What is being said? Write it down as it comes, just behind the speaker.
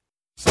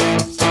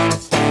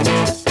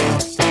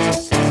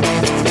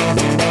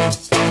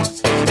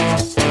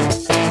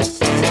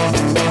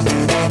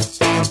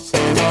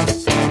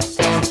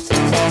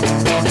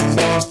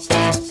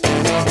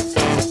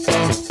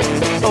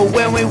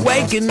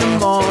o'clock in the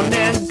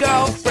morning,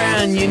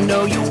 girlfriend, you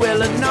know you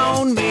will have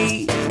known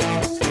me.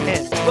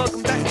 And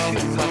welcome back to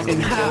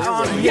Popcorn Failure,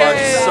 where we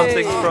Yay! watch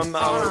something from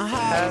our On a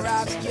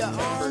past. high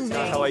rock,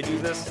 Not how I do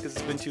this, because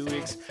it's been 2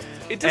 weeks.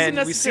 It doesn't And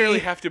we necessarily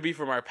see- have to be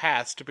from our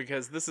past,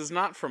 because this is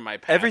not from my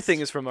past. Everything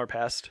is from our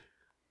past.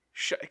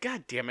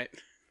 God damn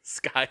it,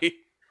 Sky.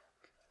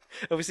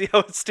 And we see how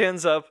it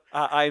stands up.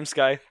 I'm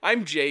Sky.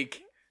 I'm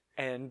Jake.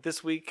 And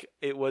this week,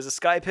 it was a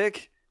Sky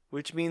pick,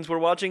 which means we're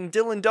watching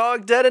Dylan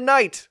Dog Dead at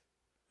Night.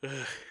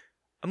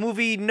 A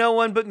movie no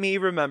one but me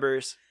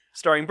remembers,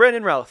 starring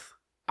Brandon Routh.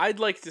 I'd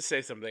like to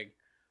say something.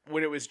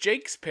 When it was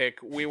Jake's pick,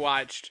 we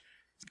watched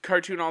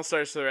Cartoon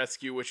All-Stars to the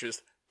Rescue, which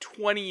was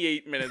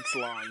 28 minutes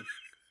long.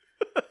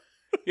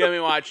 You had me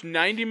watch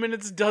 90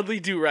 minutes Dudley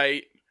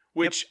Do-Right,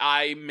 which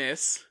I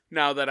miss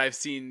now that I've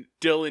seen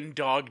Dylan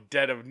Dog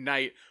Dead of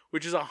Night,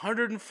 which is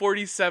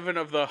 147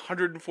 of the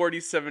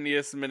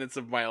 147th minutes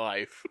of my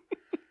life.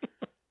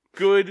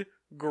 Good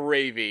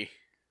gravy.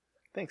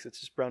 Thanks,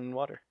 it's just brown and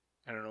water.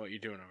 I don't know what you're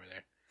doing over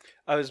there.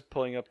 I was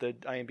pulling up the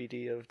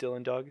IMDb of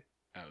Dylan Dog.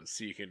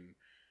 So you can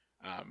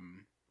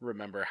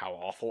remember how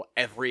awful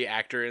every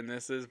actor in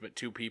this is, but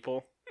two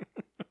people.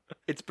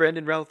 It's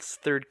Brandon Routh's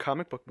third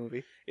comic book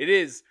movie. It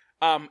is.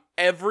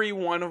 Every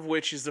one of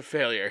which is a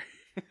failure.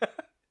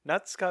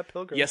 Not Scott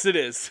Pilgrim. Yes, it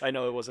is. I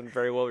know it wasn't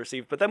very well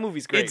received, but that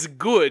movie's great. It's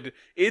good.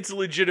 It's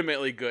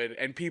legitimately good,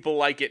 and people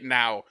like it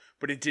now,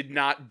 but it did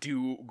not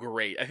do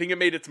great. I think it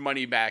made its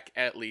money back,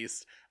 at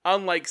least.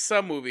 Unlike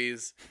some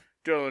movies,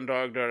 Dylan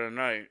Dog Dead at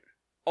Night.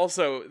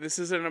 Also, this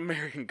is an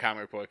American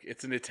comic book.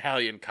 It's an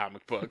Italian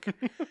comic book.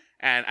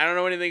 And I don't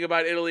know anything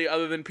about Italy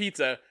other than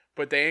pizza,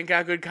 but they ain't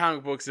got good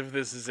comic books if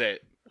this is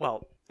it.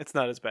 Well, it's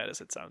not as bad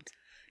as it sounds.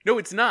 No,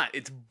 it's not.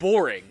 It's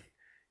boring.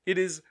 It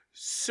is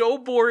so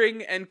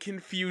boring and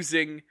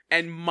confusing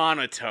and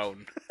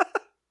monotone.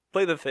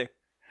 Play the thing.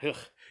 Ugh.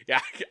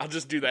 Yeah, I'll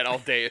just do that all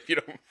day if you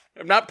don't.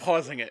 I'm not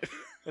pausing it.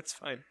 That's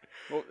fine.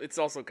 Well, it's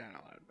also kind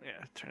of loud.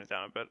 Yeah, turn it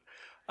down a bit.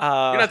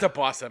 You're not the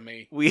boss of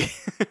me.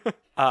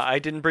 I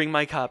didn't bring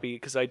my copy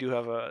because I do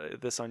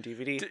have this on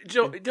DVD.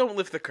 Don't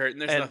lift the curtain.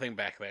 There's and- nothing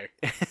back there.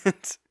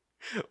 And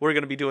we're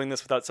going to be doing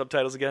this without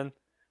subtitles again.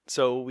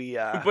 So we...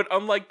 But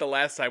unlike the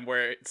last time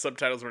where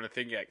subtitles weren't a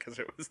thing yet because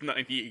it was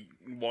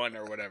 91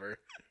 or whatever.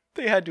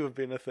 They had to have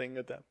been a thing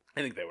at that.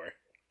 I think they were.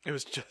 It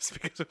was just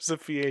because it was a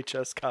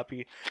VHS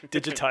copy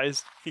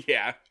digitized.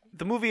 Yeah.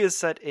 The movie is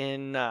set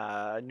in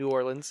New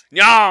Orleans.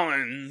 New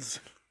Orleans,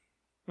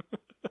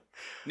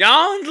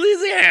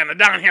 Louisiana,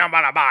 down here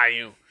by the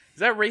bayou. Is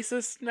that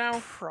racist now?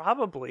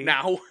 Probably.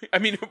 Now? I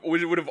mean, it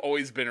would have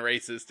always been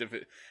racist if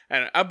it...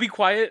 And I'll be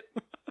quiet.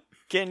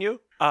 Can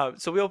you?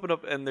 So we open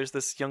up and there's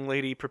this young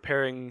lady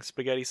preparing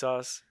spaghetti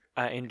sauce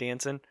and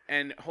dancing.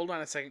 And hold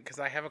on a second, because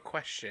I have a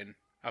question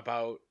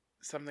about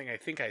something I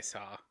think I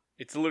saw.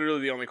 It's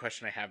literally the only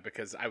question I have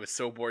because I was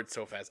so bored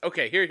so fast.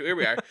 Okay, here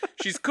we are.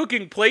 She's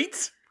cooking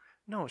plates?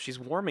 No, she's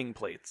warming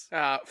plates.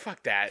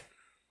 Fuck that.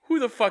 Who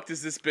the fuck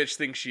does this bitch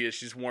think she is?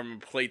 She's warming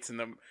plates in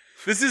them.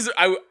 This is...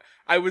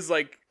 I was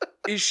like,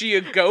 is she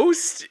a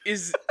ghost?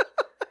 Is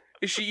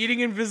she eating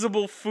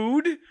invisible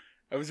food?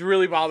 I was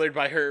really bothered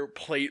by her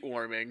plate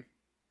warming.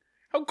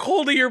 How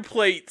cold are your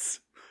plates?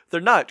 They're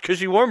not, because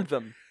she warmed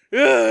them.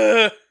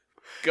 Ugh.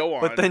 Go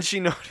on. But then she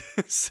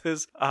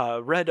notices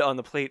red on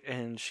the plate,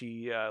 and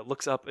she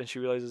looks up and she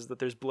realizes that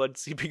there's blood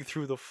seeping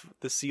through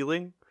the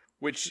ceiling.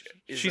 Which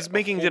is she's a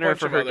making whole dinner bunch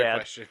for of her other dad.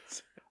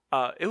 questions.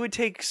 It would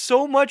take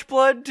so much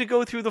blood to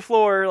go through the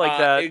floor like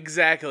that.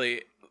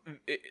 Exactly.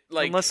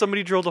 Unless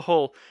somebody drilled a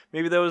hole.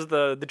 Maybe that was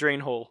the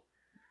drain hole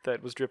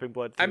that was dripping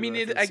blood through I mean,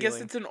 the I guess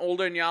ceiling. it's an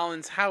older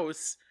Nyalin's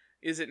house.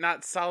 Is it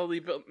not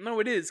solidly built? No,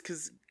 it is,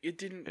 because it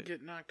didn't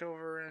get knocked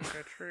over in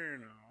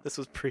Katrina. This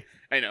was pre...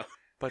 I know.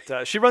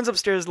 But she runs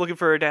upstairs looking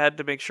for her dad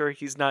to make sure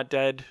he's not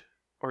dead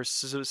or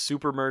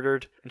super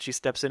murdered. And she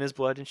steps in his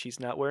blood and she's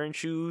not wearing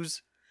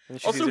shoes. And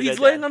she Also, sees her he's dead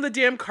laying dad. on the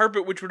damn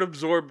carpet, which would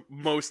absorb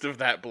most of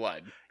that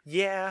blood.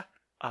 Yeah.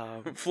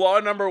 Flaw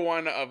number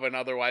one of an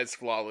otherwise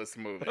flawless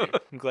movie.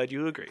 I'm glad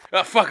you agree.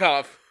 Fuck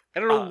off. I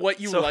don't know what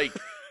you so- like.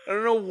 I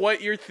don't know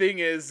what your thing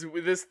is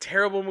with this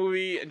terrible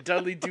movie and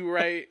Dudley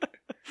Do-Right.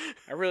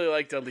 I really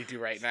like Dudley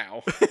Do-Right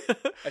now.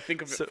 I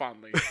think of it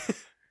fondly.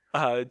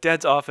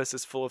 Dad's office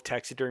is full of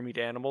taxidermied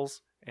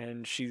animals,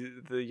 and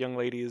the young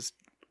lady is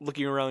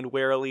looking around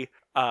warily.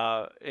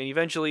 And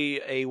eventually,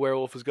 a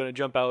werewolf is going to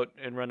jump out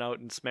and run out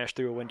and smash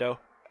through a window.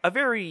 A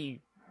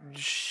very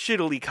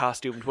shittily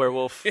costumed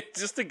werewolf.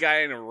 It's just a guy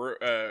in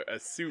a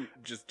suit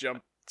just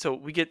jumped. So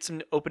we get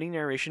some opening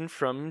narration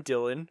from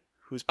Dylan,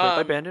 who's played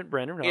by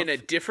Brandon Routh. In a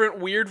different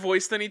weird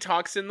voice than he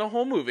talks in the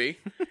whole movie.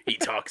 He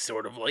talks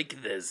sort of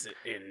like this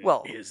in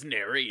his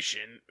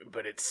narration,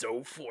 but it's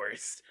so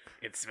forced.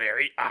 It's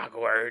very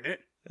awkward.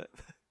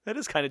 That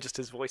is kind of just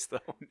his voice,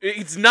 though.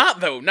 It's not,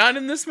 though. Not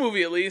in this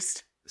movie, at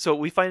least. So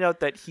we find out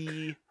that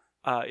he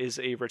is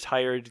a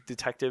retired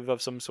detective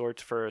of some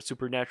sort for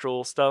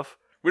supernatural stuff.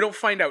 We don't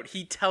find out.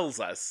 He tells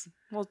us.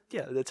 Well,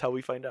 yeah, that's how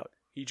we find out.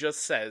 He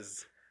just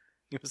says.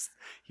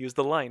 He was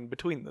the line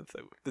between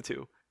the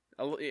two.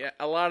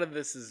 A lot of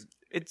this is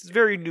It's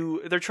very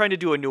new. They're trying to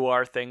do a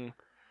noir thing.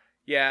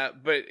 Yeah,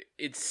 but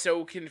it's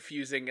so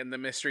confusing and the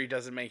mystery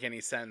doesn't make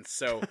any sense.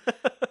 So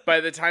by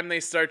the time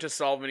they start to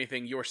solve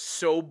anything, you're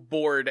so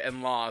bored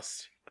and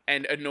lost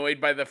and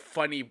annoyed by the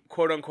funny,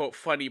 quote unquote,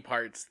 funny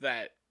parts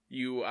that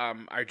you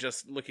are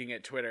just looking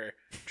at Twitter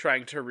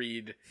trying to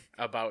read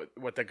about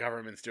what the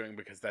government's doing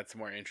because that's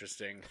more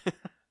interesting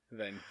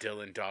than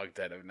Dylan Dog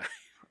Dead of Night.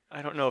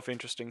 I don't know if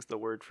interesting's the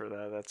word for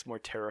that. That's more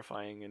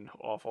terrifying and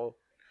awful.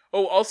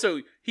 Oh,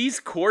 also,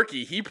 he's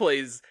quirky. He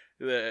plays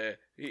Clarinet.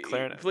 He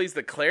plays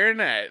the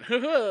clarinet.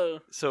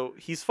 So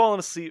he's fallen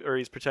asleep, or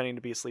he's pretending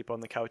to be asleep on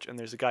the couch, and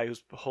there's a guy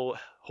who's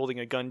holding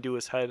a gun to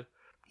his head.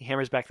 He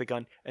hammers back the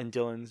gun, and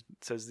Dylan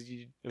says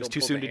it was Don't too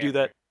pull soon the to do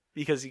that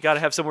because you got to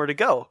have somewhere to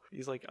go.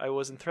 He's like, I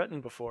wasn't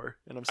threatened before,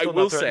 and I'm I still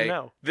will not threatened say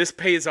now. this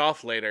pays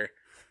off later,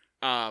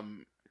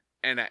 and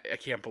I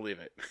can't believe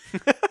it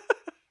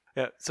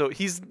Yeah, so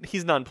he's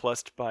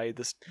nonplussed by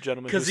this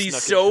gentleman because who he's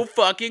snuck so in.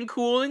 fucking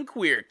cool and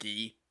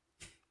quirky.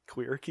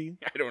 Quirky.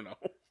 I don't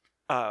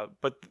know.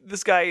 But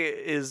this guy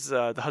is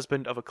the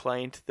husband of a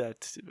client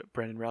that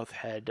Brandon Routh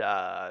had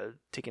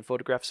taken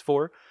photographs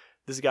for.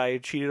 This guy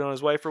cheated on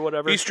his wife or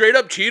whatever. He straight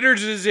up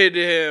cheaters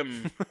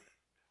him.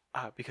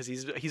 Because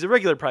he's a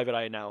regular private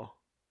eye now.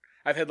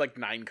 I've had like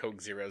 9 Coke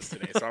Zeros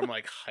today, so I'm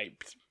like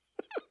hyped.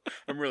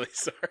 I'm really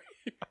sorry.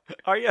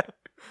 Are you?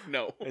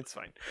 No. It's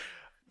fine.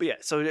 But yeah,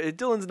 so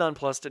Dylan's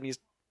nonplussed, and he's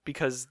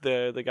because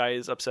the guy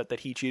is upset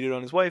that he cheated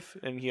on his wife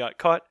and he got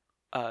caught.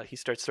 He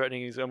starts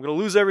threatening. He's, I'm going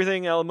to lose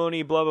everything,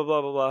 alimony, blah, blah,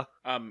 blah, blah, blah.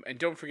 And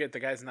don't forget, the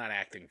guy's not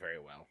acting very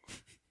well.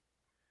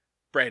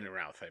 Brandon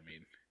Routh, I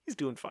mean. He's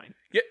doing fine.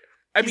 Yeah,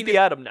 He's the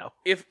Atom now.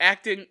 If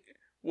acting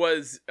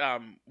was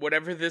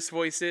whatever this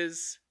voice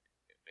is,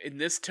 in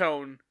this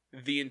tone,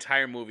 the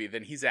entire movie,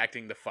 then he's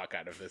acting the fuck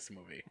out of this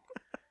movie.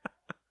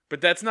 But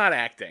that's not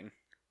acting.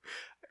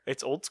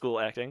 It's old school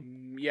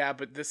acting. Yeah,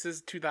 but this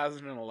is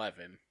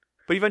 2011.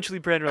 But eventually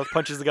Brandon Routh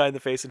punches the guy in the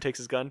face and takes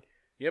his gun.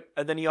 Yep.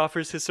 And then he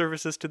offers his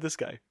services to this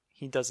guy.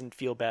 He doesn't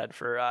feel bad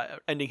for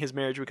ending his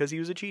marriage because he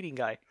was a cheating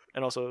guy.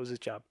 And also it was his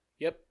job.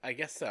 Yep, I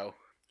guess so.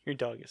 Your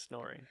dog is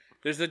snoring.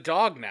 There's a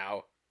dog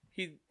now.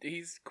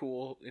 He's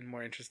cool and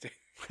more interesting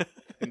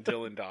than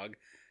Dylan Dog.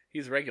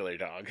 He's a regular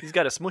dog. He's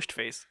got a smushed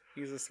face.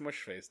 He's a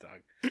smush face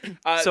dog.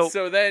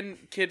 So then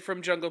Kid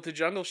from Jungle to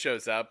Jungle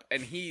shows up,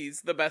 and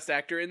he's the best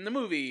actor in the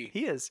movie.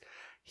 He is.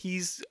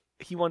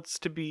 He wants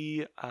to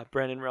be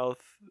Brandon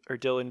Routh or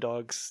Dylan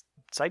Dog's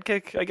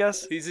sidekick, I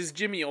guess. He's his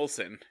Jimmy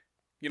Olsen.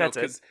 That's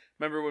it. Because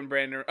remember when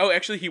Brandon... Oh,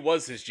 actually, he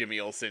was his Jimmy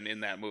Olsen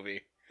in that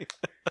movie.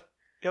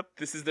 Yep.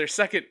 This is their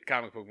second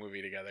comic book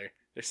movie together.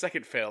 Their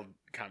second failed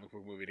comic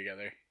book movie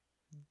together.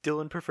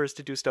 Dylan prefers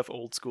to do stuff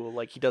old school.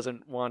 Like, he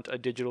doesn't want a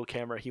digital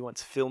camera. He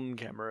wants film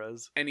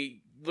cameras. And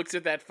he looks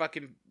at that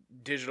fucking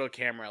digital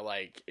camera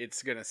like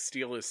it's gonna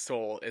steal his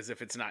soul as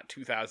if it's not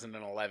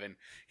 2011.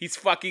 He's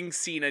fucking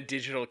seen a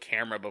digital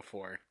camera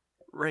before.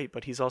 Right,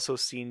 but he's also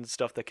seen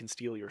stuff that can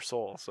steal your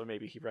soul, so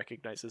maybe he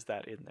recognizes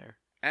that in there.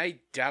 I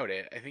doubt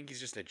it. I think he's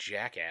just a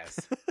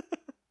jackass.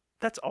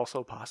 That's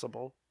also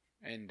possible.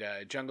 And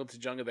Jungle to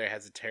Jungle there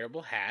has a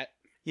terrible hat.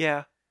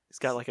 Yeah, he's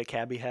got like a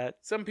cabbie hat.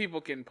 Some people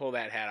can pull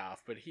that hat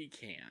off, but he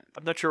can't.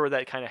 I'm not sure where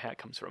that kind of hat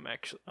comes from,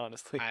 actually,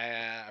 honestly.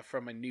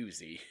 From a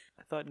newsie.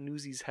 I thought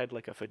Newsies had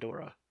like a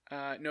fedora.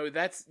 No,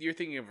 you're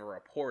thinking of a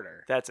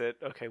reporter. That's it.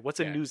 Okay, what's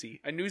a newsie?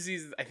 A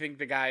newsie's, I think,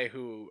 the guy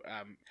who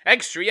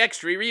extra,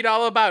 read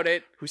all about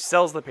it. Who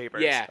sells the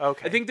papers? Yeah.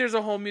 Okay. I think there's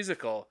a whole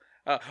musical.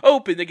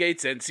 Open the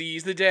gates and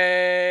seize the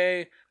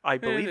day. I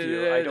believe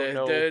you. I don't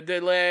know. The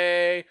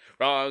delay.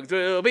 Wrongs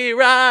will be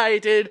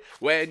righted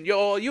when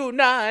you're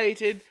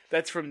united.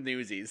 That's from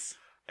Newsies.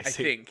 I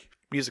see. think.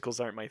 Musicals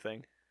aren't my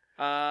thing.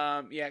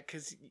 Yeah,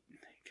 because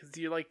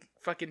you're like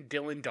fucking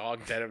Dylan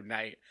Dog Dead of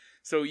Night.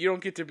 So you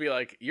don't get to be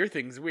like, your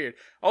thing's weird.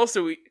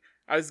 Also,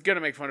 I was going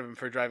to make fun of him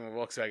for driving a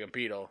Volkswagen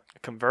Beetle. A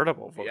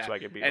convertible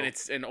Volkswagen Beetle. And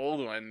it's an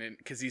old one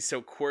because he's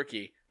so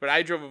quirky. But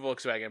I drove a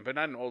Volkswagen, but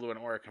not an old one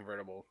or a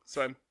convertible.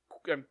 So I'm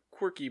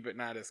quirky, but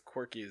not as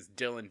quirky as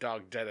Dylan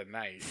Dog Dead of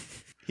Night.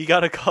 He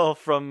got a call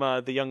from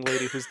the young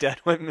lady whose dad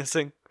went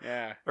missing.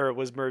 Yeah. Or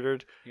was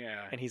murdered.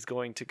 Yeah. And he's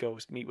going to go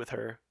meet with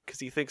her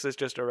because he thinks it's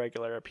just a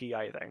regular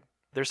PI thing.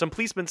 There's some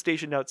policemen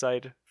stationed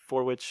outside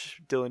for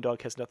which Dylan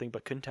Dog has nothing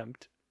but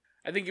contempt.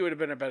 I think it would have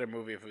been a better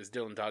movie if it was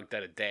Dylan Dog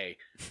Dead a Day,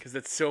 because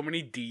that's so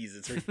many D's,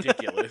 it's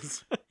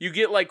ridiculous. You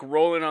get like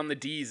rolling on the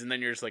D's, and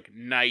then you're just like,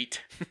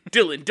 night.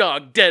 Dylan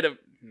Dog Dead of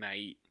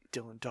Night.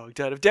 Dylan Dog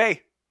Dead of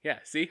Day. Yeah,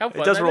 see how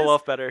fun It does that roll is?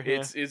 off better.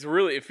 Yeah. It's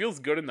really, it feels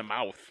good in the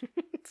mouth.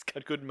 It's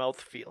got good mouth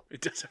feel.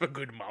 It does have a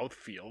good mouth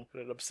feel.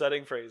 An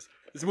upsetting phrase.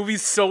 This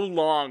movie's so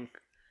long.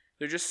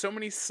 There's just so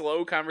many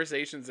slow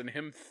conversations and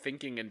him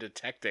thinking and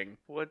detecting.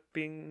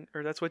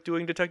 That's what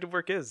doing detective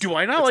work is. Do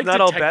I not It's like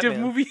not all detective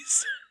Batman.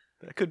 movies?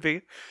 That could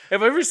be.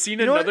 Have I ever seen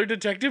You know another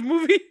detective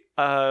movie?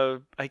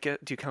 I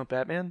get. Do you count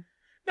Batman?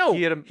 No.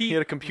 He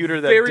had a computer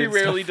that very did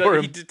rarely stuff for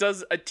does. him. He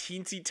does a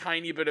teensy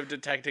tiny bit of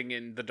detecting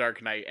in The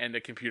Dark Knight, and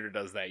a computer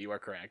does that. You are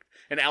correct.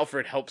 And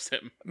Alfred helps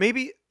him.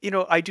 Maybe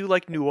I do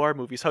like noir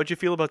movies. How'd you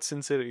feel about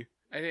Sin City?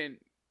 I didn't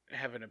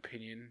have an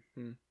opinion.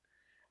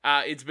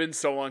 It's been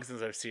so long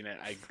since I've seen it.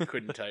 I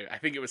couldn't tell you. I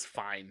think it was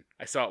fine.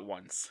 I saw it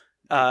once.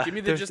 Give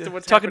me the gist of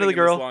what's talking happening to the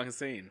girl. in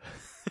this long scene.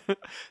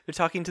 They're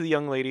talking to the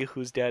young lady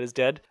whose dad is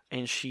dead,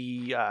 and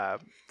she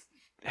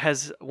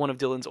has one of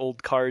Dylan's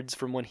old cards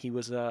from when he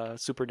was a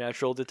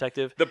supernatural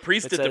detective. The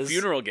priest It at the says-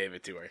 funeral gave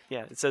it to her.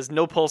 Yeah, it says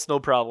no pulse, no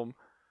problem.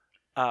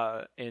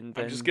 And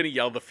then I'm just going to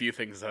yell the few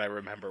things that I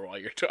remember while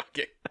you're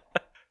talking.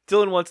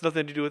 Dylan wants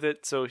nothing to do with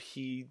it, so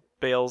he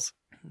bails.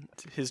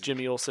 His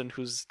Jimmy Olsen,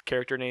 whose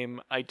character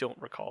name I don't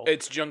recall.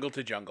 It's Jungle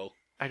to Jungle.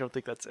 I don't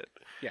think that's it.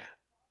 Yeah.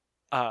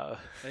 I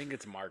think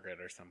it's Margaret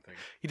or something.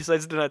 He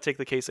decides to not take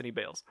the case and he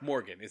bails.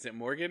 Morgan. Is it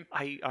Morgan?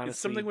 I honestly It's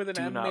something with an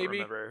do M, not maybe?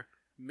 remember.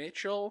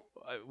 Mitchell?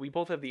 We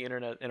both have the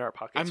internet in our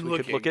pockets. I'm we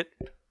could look looking.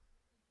 it.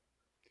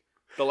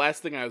 The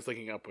last thing I was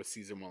looking up was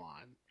Cesar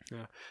Milan.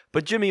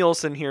 But Jimmy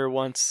Olsen here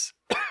wants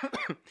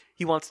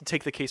he wants to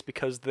take the case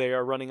because they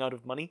are running out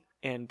of money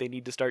and they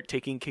need to start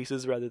taking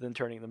cases rather than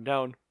turning them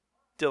down.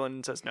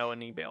 Dylan says no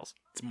and he bails.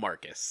 It's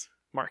Marcus.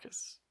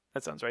 Marcus.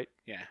 That sounds right.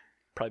 Yeah.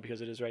 Probably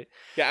because it is right.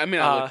 Yeah, I mean,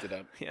 I looked it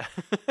up. Yeah.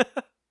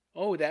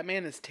 Oh, that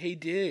man is Tay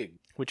Digg.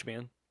 Which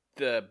man?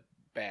 The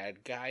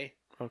bad guy.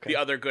 Okay. The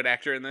other good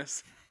actor in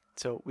this.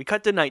 So we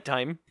cut to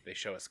nighttime. They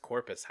show us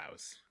Corpus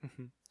House.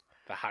 Mhm.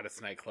 The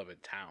hottest nightclub in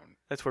town.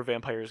 That's where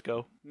vampires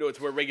go. No,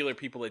 it's where regular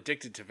people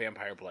addicted to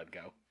vampire blood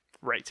go.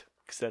 Right.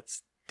 Because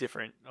that's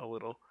different a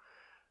little.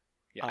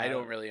 Yeah, I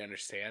don't really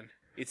understand.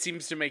 It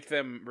seems to make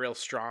them real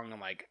strong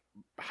and, like,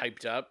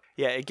 hyped up.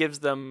 Yeah, it gives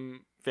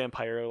them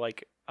vampire,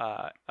 like,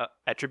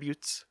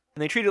 attributes.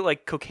 And they treat it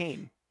like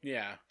cocaine.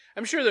 Yeah.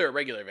 I'm sure there are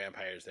regular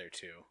vampires there,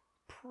 too.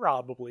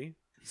 Probably.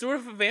 So what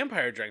if a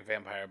vampire drank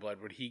vampire blood?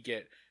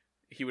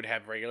 He would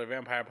have regular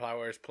vampire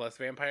powers plus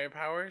vampire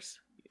powers?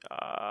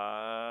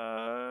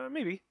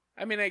 Maybe.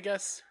 I mean, I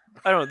guess.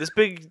 I don't know. This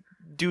big,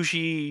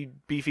 douchey,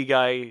 beefy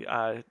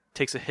guy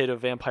takes a hit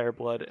of vampire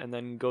blood and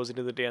then goes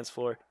into the dance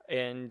floor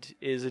and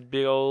is a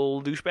big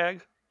old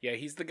douchebag. Yeah,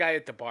 he's the guy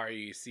at the bar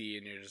you see,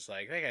 and you're just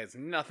like, that guy's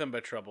nothing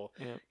but trouble.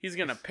 Yeah. He's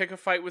gonna pick a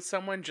fight with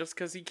someone just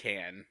because he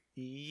can.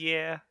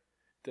 Yeah.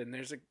 Then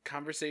there's a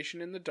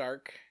conversation in the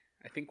dark.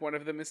 I think one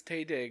of them is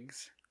Tay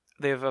Diggs.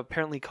 They have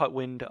apparently caught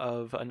wind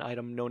of an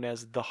item known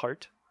as the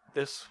heart.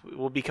 This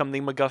will become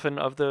the MacGuffin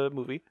of the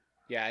movie.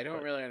 Yeah, I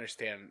don't really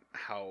understand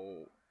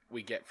how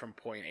we get from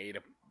point A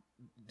to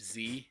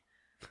Z.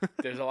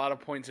 There's a lot of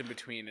points in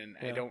between, and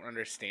I don't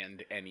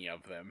understand any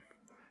of them.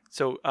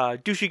 So,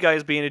 douchey guy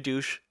is being a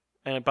douche,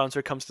 and a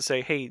bouncer comes to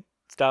say, hey,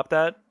 stop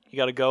that. You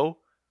gotta go.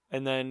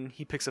 And then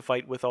he picks a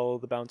fight with all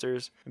of the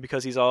bouncers. And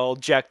because he's all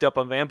jacked up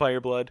on vampire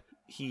blood,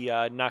 he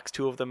knocks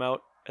two of them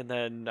out. And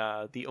then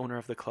the owner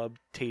of the club,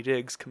 Tay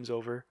Diggs, comes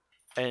over.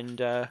 And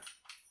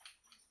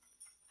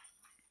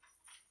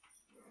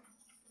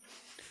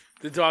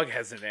The dog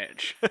has an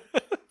itch. and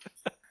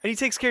he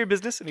takes care of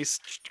business, and he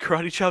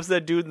karate chops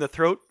that dude in the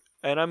throat.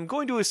 And I'm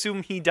going to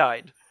assume he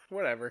died.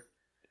 Whatever.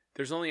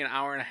 There's only an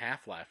hour and a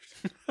half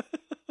left.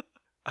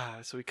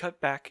 So we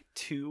cut back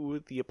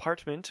to the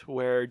apartment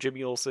where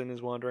Jimmy Olsen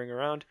is wandering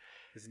around.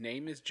 His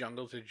name is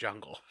Jungle to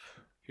Jungle.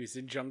 He was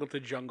in Jungle to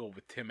Jungle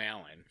with Tim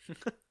Allen.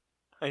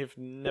 I have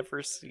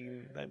never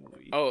seen that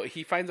movie. Oh, I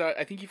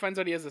think he finds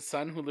out he has a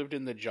son who lived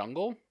in the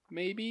jungle,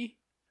 maybe?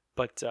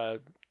 But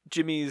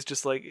Jimmy's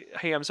just like,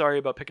 hey, I'm sorry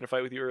about picking a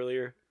fight with you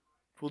earlier.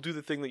 We'll do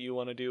the thing that you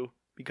want to do,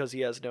 because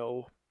he has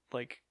no,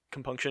 like,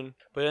 compunction.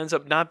 But it ends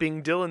up not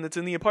being Dylan that's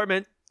in the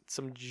apartment. It's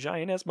some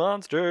giant-ass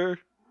monster.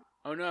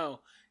 Oh no.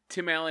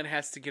 Tim Allen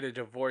has to get a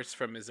divorce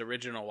from his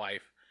original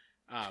wife,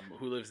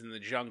 who lives in the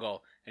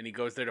jungle, and he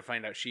goes there to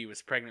find out she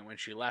was pregnant when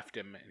she left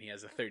him, and he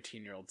has a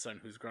 13-year-old son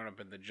who's grown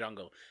up in the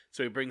jungle.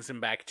 So he brings him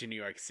back to New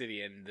York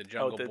City, and the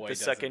jungle boy the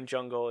second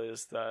jungle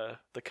is the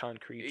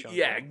concrete jungle.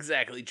 Yeah,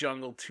 exactly.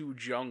 Jungle to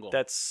Jungle.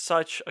 That's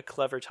such a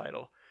clever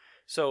title.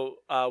 So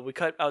we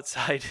cut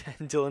outside,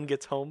 and Dylan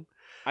gets home.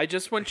 I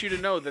just want you to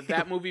know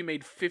that movie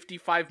made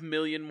 $55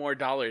 million more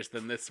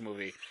than this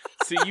movie.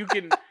 So you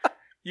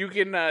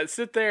can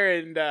sit there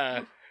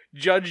and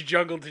judge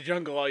Jungle to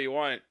Jungle all you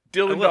want.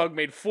 Dylan Dog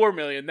made $4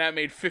 million. That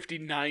made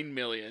 $59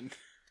 million.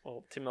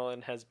 Well, Tim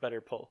Allen has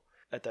better pull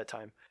at that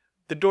time.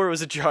 The door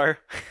was ajar,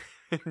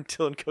 and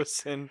Dylan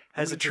goes in.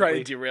 I'm trying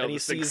to derail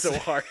this thing so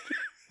hard.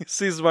 He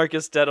sees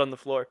Marcus dead on the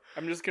floor.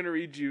 I'm just going to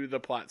read you the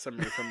plot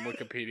summary from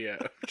Wikipedia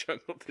of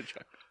Jungle to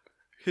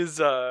His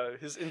Jungle.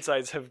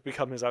 insides have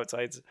become his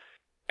outsides.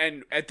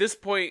 And at this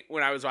point,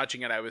 when I was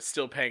watching it, I was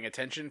still paying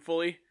attention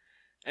fully.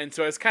 And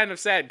so I was kind of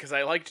sad because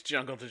I liked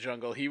Jungle to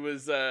Jungle. He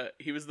was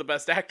the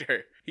best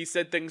actor. He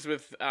said things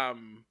with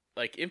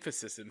like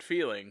emphasis and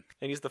feeling.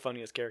 And he's the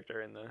funniest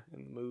character in the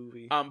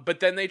movie. But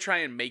then they try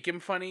and make him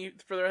funny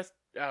for the rest.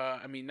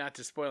 I mean, not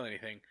to spoil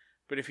anything,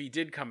 but if he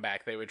did come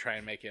back, they would try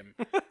and make him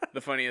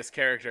the funniest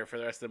character for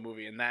the rest of the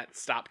movie, and that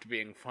stopped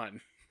being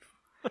fun.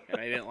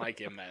 And I didn't like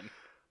him then.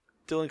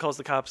 Dylan calls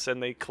the cops,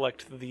 and they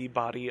collect the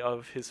body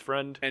of his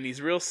friend. And he's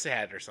real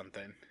sad or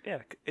something.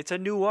 Yeah, it's a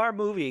noir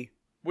movie.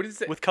 What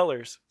is it? With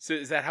colors. So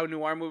is that how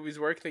noir movies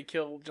work? They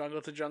kill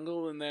Jungle to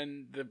Jungle, and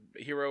then the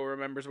hero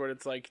remembers what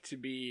it's like to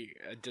be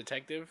a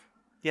detective?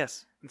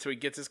 Yes. And so he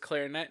gets his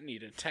clarinet and he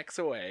detects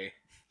away.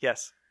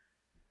 Yes.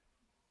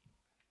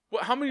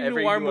 What? How many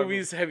Every noir noir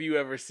movies have you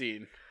ever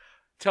seen?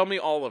 Tell me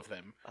all of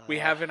them. We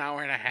have an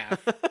hour and a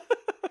half.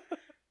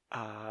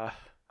 I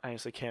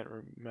honestly can't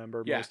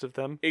remember Yeah. most of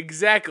them.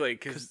 Exactly,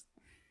 because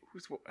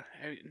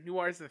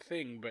noir's the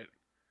thing, but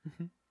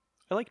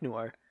I like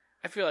noir.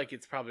 I feel like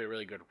it's probably a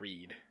really good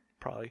read.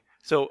 Probably.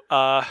 So,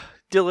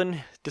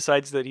 Dylan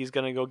decides that he's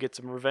gonna go get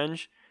some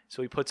revenge.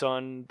 So he puts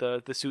on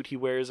the suit he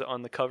wears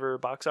on the cover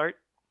box art,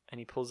 and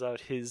he pulls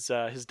out his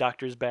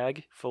doctor's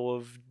bag full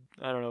of,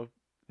 I don't know,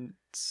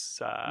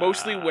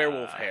 Mostly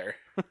werewolf hair.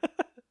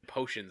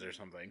 Potions or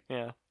something.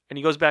 Yeah. And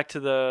he goes back to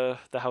the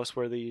house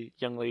where the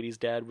young lady's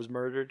dad was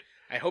murdered.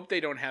 I hope they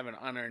don't have an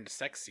unearned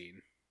sex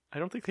scene. I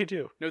don't think they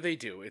do. No, they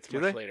do. It's Do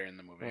much they? later in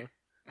the movie.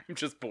 Yeah. I'm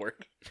just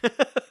bored.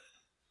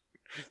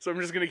 So I'm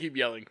just going to keep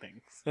yelling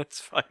things.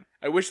 That's fine.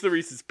 I wish the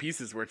Reese's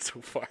Pieces weren't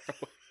so far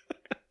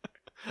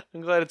away.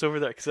 I'm glad it's over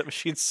there because that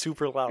machine's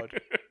super loud.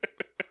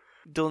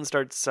 Dylan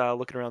starts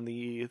looking around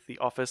the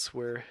office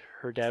where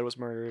her dad was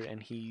murdered,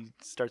 and he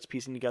starts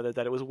piecing together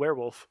that it was a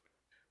werewolf.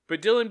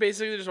 But Dylan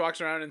basically just walks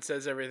around and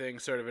says everything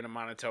sort of in a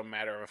monotone,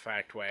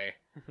 matter-of-fact way.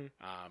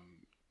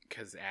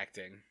 Because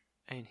acting.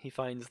 And he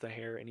finds the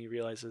hair, and he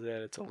realizes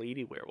that it's a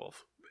lady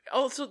werewolf.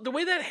 Also, the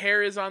way that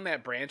hair is on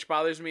that branch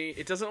bothers me.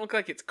 It doesn't look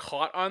like it's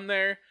caught on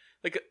there.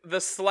 Like,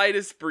 the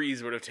slightest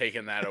breeze would have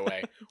taken that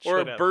away. Or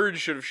Should a have. bird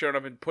should have shown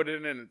up and put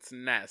it in its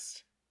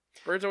nest.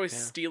 Birds always Yeah.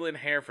 stealing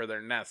hair for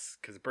their nests,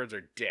 because birds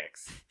are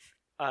dicks.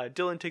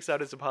 Dylan takes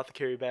out his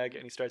apothecary bag,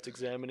 and he starts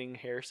examining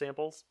hair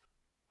samples.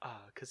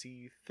 Because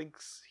he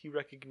thinks he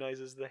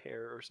recognizes the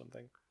hair or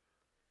something.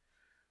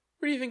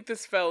 Where do you think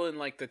this fell in,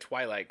 like, the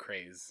Twilight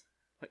craze?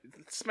 Like,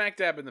 smack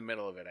dab in the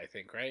middle of it, I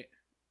think, right?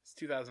 It's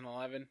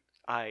 2011.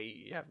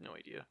 I have no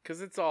idea.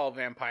 Because it's all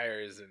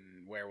vampires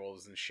and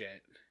werewolves and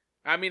shit.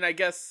 I mean, I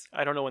guess,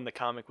 I don't know when the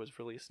comic was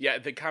released. yeah,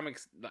 the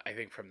comics, I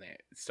think,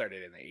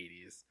 started in the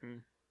 80s. Hmm.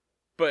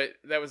 But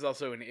that was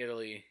also in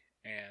Italy,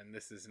 and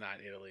this is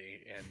not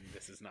Italy, and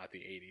this is not the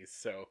 80s,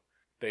 so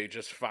they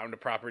just found a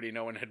property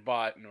no one had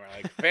bought, and were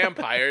like,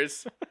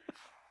 vampires,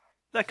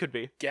 That could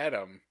be. get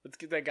them. Let's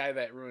get that guy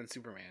that ruined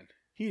Superman.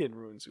 He didn't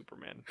ruin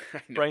Superman.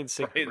 I know, Bryan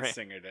Singer Bryan ran.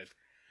 Singer did.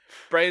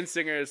 Bryan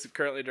Singer is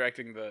currently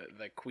directing the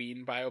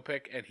Queen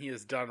biopic, and he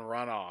is done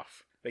run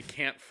off. They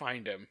can't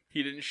find him.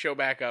 He didn't show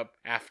back up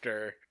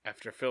after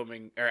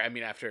filming, or I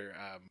mean after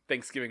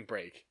Thanksgiving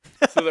break.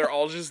 So they're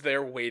all just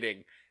there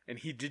waiting, and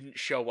he didn't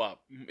show up.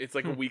 It's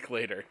like a week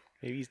later.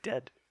 Maybe he's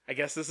dead. I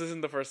guess this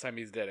isn't the first time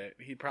he's did it.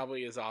 He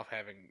probably is off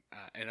having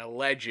an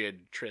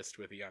alleged tryst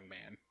with a young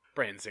man.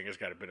 Bryan Singer's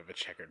got a bit of a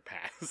checkered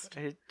past.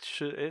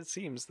 It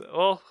seems.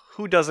 Well,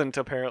 who doesn't,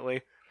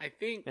 apparently, I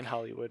think in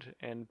Hollywood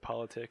and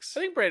politics?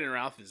 Brandon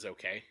Routh is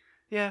okay.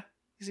 Yeah,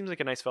 he seems like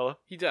a nice fellow.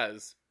 He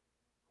does.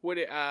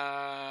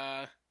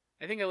 I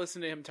think I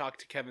listened to him talk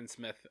to Kevin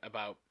Smith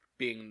about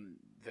being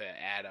the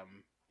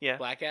Adam. Yeah.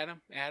 Black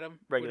Adam?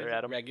 Regular What is it?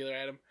 Adam. Regular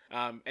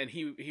Adam. And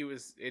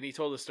he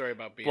told a story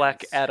about being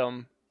Black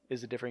Adam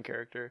is a different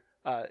character.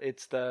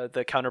 It's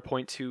the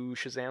counterpoint to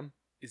Shazam.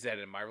 Is that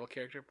a Marvel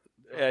character?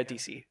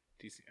 DC.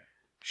 DC.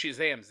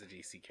 Shazam's the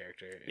DC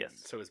character. And Yes.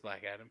 So is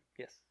Black Adam.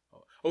 Yes.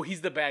 Oh,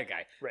 he's the bad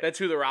guy. Right. That's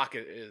who The Rock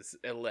is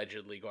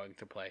allegedly going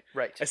to play.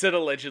 Right. I said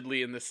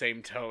allegedly in the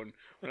same tone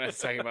when I was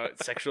talking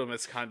about sexual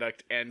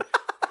misconduct and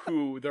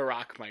who The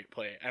Rock might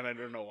play, and I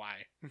don't know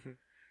why. Mhm.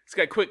 This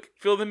guy, quick,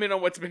 fill them in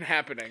on what's been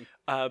happening.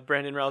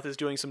 Brandon Routh is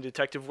doing some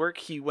detective work.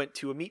 He went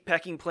to a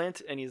meatpacking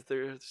plant, and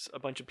there's a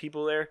bunch of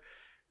people there,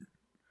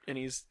 and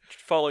he's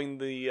following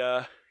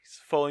the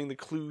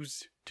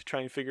clues to try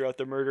and figure out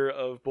the murder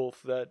of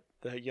both the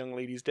young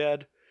lady's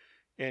dad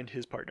and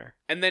his partner.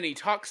 And then he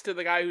talks to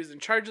the guy who's in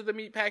charge of the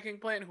meatpacking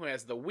plant, who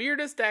has the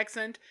weirdest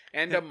accent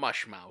and a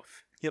mush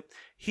mouth. Yep.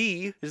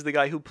 He is the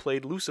guy who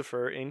played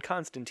Lucifer in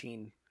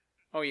Constantine.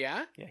 Oh,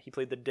 yeah? Yeah, he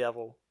played the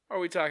devil. Are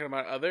we talking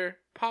about other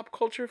pop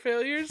culture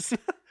failures?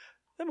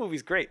 That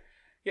movie's great.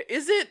 Yeah,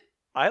 is it?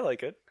 I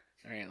like it.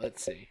 All right,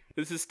 let's see.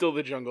 This is still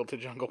the Jungle to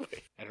Jungle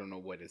page. I don't know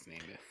what his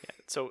name is.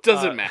 So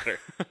Doesn't matter.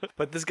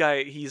 But this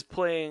guy, he's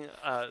playing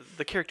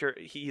the character.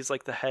 He's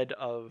like the head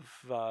of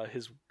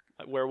his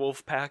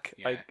werewolf pack.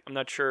 Yeah. I'm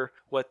not sure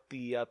what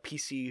the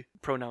PC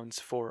pronouns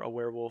for a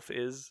werewolf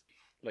is.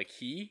 Like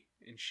he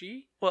and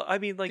she? Well, I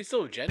mean, They like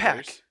still have genders.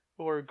 pack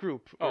or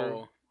group. Oh,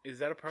 Or, is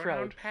that a pronoun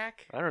crowd.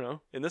 pack? I don't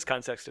know. In this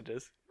context, it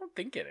is. I don't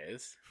think it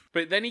is.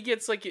 But then he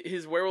gets like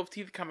his werewolf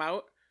teeth come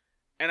out,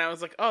 and I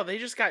was like, oh, they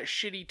just got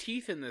shitty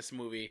teeth in this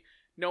movie.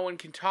 No one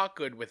can talk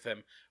good with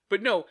them.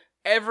 But no,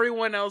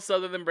 everyone else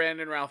other than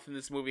Brandon Routh in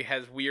this movie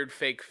has weird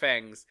fake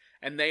fangs,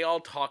 and they all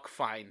talk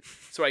fine.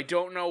 So I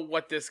don't know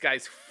what this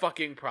guy's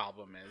fucking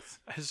problem is.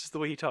 It's just the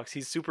way he talks.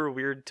 He's super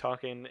weird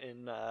talking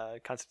in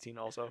Constantine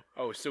also.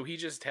 Oh, so he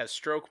just has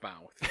stroke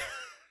mouth.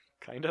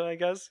 Kinda, I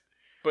guess.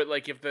 But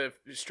like if the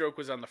stroke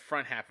was on the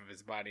front half of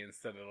his body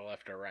instead of the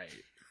left or right.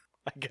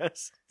 I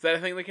guess. Is that a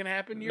thing that can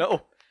happen?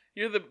 No.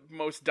 You're the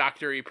most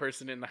doctory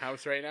person in the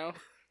house right now.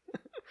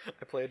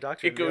 I play a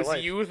doctor It in real goes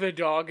life. you, the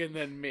dog, and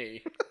then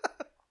me.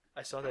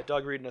 I saw that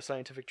dog reading a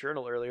scientific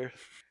journal earlier.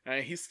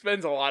 He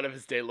spends a lot of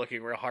his day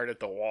looking real hard at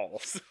the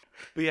walls.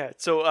 But yeah,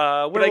 so But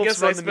I werewolves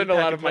guess run I the spend a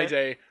lot meatpacking of my plant.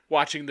 day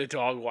watching the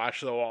dog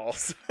wash the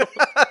walls.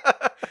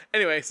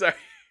 Anyway, sorry.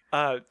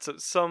 So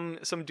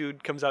some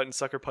dude comes out and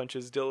sucker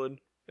punches Dylan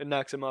and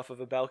knocks him off of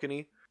a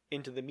balcony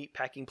into the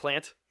meatpacking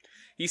plant.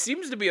 He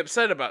seems to be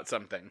upset about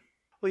something.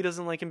 Well, he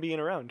doesn't like him being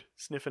around,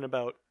 sniffing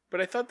about.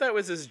 But I thought that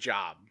was his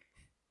job.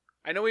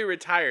 I know he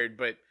retired,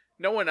 but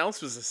no one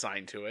else was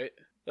assigned to it.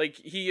 Like,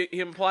 he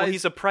implies... Well,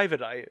 he's a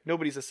private eye.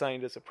 Nobody's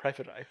assigned as a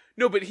private eye.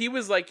 No, but he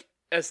was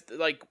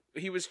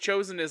he was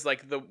chosen as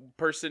like the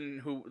person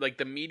who, like,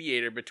 the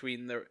mediator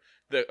between the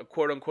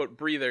quote unquote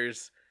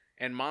breathers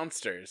and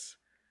monsters.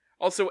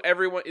 Also,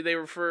 everyone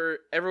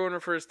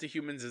refers to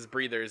humans as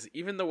breathers,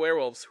 even the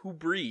werewolves who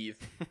breathe.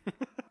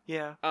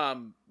 Yeah.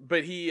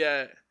 But he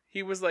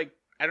was like,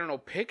 I don't know,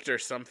 picked or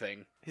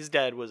something, His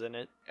dad was in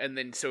it. and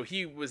then so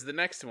he was the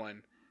next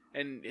one,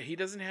 and he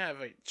doesn't have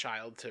a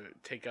child to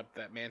take up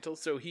that mantle,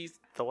 so he's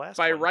The last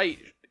by one. right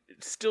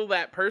still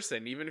that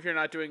person, even if you're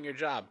not doing your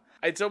job.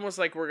 It's almost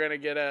like we're gonna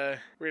get a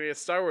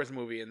Star Wars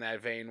movie in that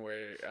vein,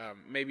 where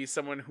maybe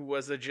someone who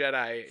was a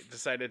Jedi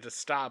decided to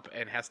stop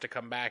and has to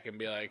come back and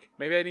be like,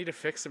 maybe I need to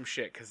fix some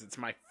shit because it's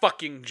my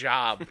fucking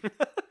job.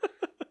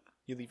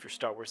 You leave your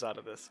Star Wars out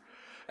of this.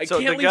 I So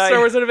can't the leave guy- Star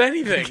Wars out of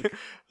anything.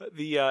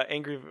 The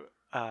angry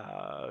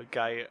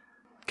guy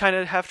kind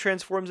of half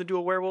transforms into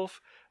a werewolf,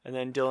 and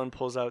then Dylan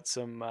pulls out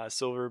some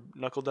silver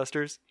knuckle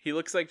dusters. He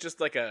looks like just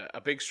like a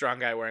big strong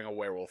guy wearing a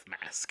werewolf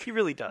mask. He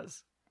really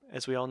does.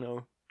 As we all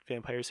know,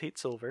 vampires hate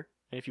silver,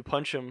 and if you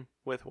punch them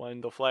with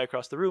one, they'll fly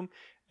across the room,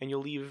 and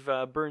you'll leave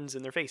burns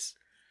in their face.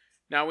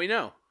 Now we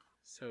know.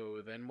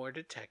 So then more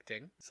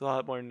detecting. It's a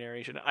lot more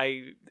narration.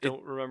 I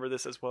don't remember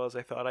this as well as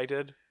I thought I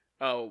did.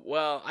 Oh,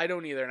 well, I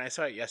don't either, and I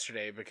saw it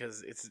yesterday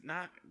because it's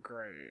not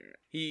great.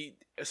 He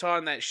saw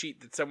on that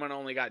sheet that someone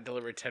only got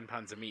delivered 10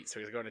 pounds of meat,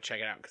 so he's going to check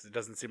it out because it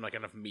doesn't seem like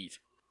enough meat.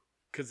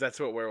 Because that's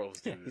what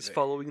werewolves do. Yeah, he's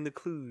following the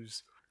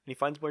clues, and he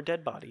finds more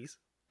dead bodies.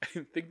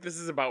 I think this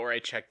is about where I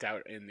checked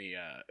out in the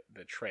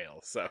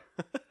trail, so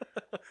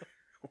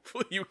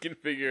hopefully you can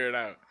figure it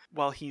out.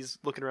 While he's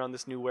looking around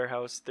this new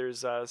warehouse,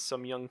 there's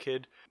some young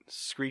kid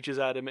screeches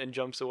at him and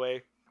jumps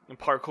away, and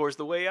parkours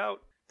the way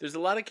out. There's a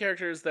lot of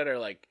characters that are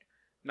like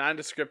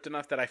nondescript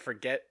enough that I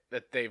forget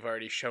that they've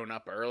already shown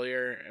up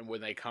earlier and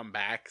when they come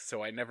back,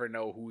 so I never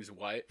know who's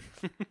what.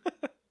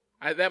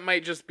 That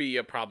might just be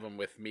a problem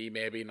with me,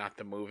 maybe, not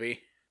the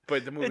movie.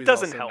 But the movie's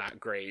doesn't also help. not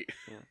great.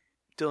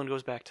 Dylan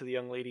goes back to the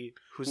young lady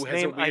whose Who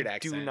has a name I weird do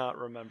accent. not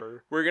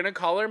remember, We're going to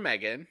call her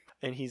Megan.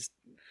 and he's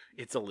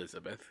It's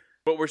Elizabeth.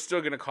 But we're still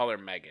going to call her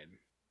Megan.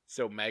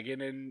 So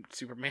Megan and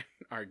Superman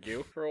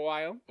argue for a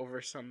while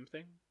over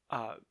something.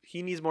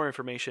 he needs more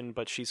information,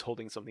 but she's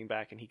holding something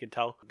back, and he can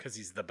tell. Because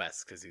he's the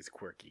best, because he's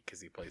quirky,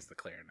 because he plays the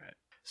clarinet.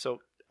 So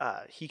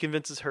he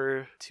convinces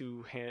her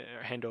to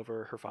hand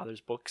over her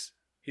father's books.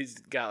 He's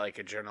got like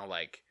a journal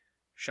like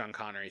Sean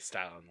Connery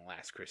style in The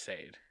Last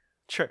Crusade.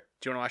 Sure.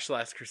 Do you want to watch The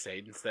Last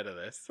Crusade instead of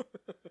this?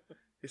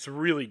 It's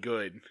really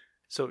good.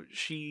 So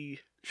she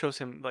shows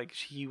him, like,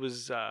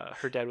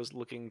 her dad was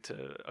looking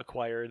to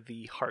acquire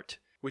the heart.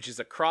 Which is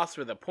a cross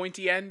with a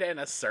pointy end and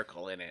a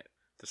circle in it.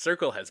 The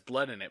circle has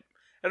blood in it.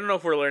 I don't know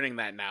if we're learning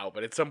that now,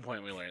 but at some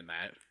point we learn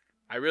that.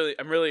 I'm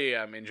really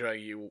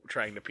enjoying you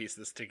trying to piece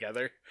this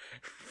together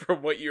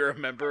from what you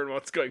remember and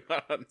what's going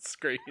on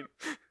screen.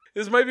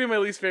 This might be my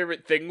least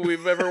favorite thing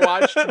we've ever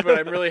watched, but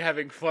I'm really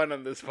having fun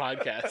on this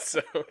podcast,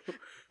 so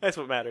That's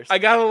what matters. I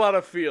got a lot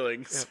of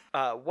feelings.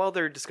 While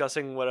they're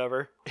discussing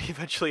whatever,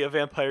 eventually a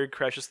vampire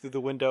crashes through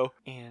the window,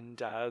 and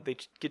they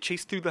get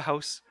chased through the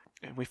house.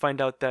 And we find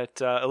out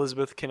that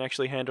Elizabeth can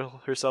actually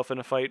handle herself in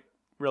a fight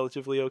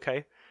relatively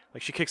okay.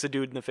 Like, she kicks a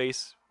dude in the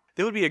face.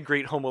 That would be a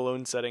great Home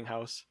Alone setting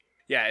house.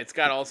 Yeah, it's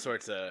got all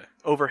sorts of...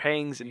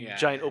 Overhangs and Yeah.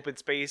 giant open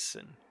space,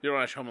 and You don't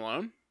watch Home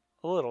Alone?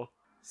 a little.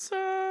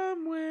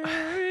 Somewhere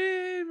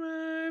in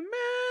my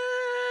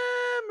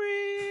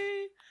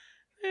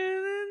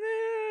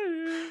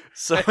memory.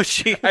 So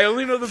she... I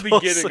only know the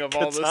pulls beginning a of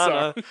all the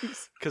katana.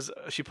 songs. Because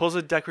she pulls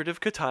a decorative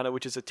katana,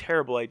 which is a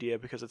terrible idea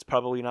because it's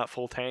probably not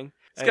full tang.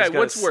 And Sky, it's got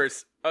what's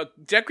worse? A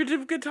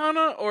decorative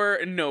katana or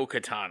no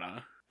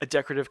katana? a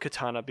decorative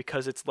katana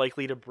because it's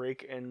likely to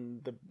break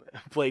and the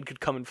blade could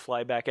come and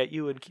fly back at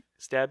you and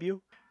stab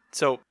you.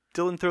 So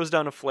Dylan throws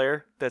down a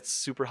flare that's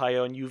super high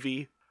on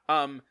UV.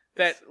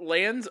 That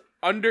lands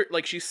under,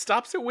 like, she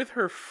stops it with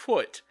her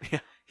foot. Yeah.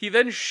 He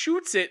then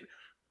shoots it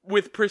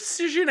with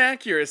precision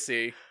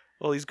accuracy.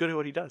 Well, he's good at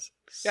what he does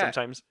Yeah.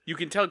 sometimes. You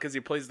can tell because he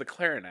plays the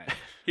clarinet.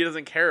 He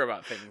doesn't care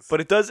about things. But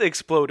it does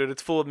explode and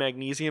it's full of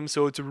magnesium,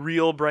 so it's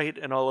real bright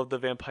and all of the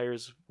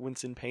vampires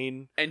wince in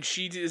pain. And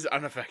she is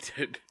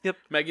unaffected. Yep.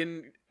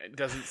 Megan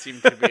doesn't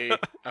seem to be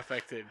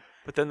affected.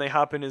 But then they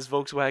hop in his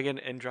Volkswagen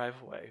and drive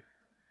away.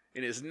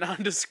 In his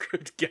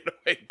nondescript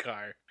getaway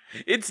car.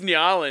 It's New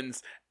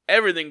Orleans.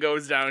 Everything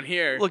goes down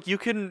here. Look, you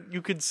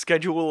could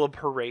schedule a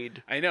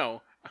parade. I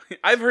know.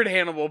 I've heard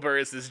Hannibal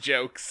Buress's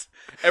jokes.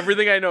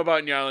 Everything I know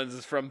about New Orleans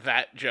is from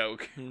that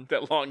joke.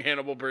 That long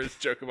Hannibal Buress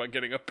joke about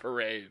getting a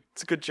parade.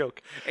 It's a good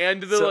joke.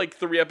 And the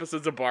 3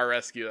 episodes of Bar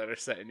Rescue that are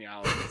set in New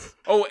Orleans.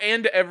 Oh,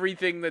 and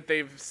everything that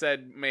they've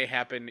said may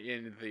happen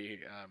in the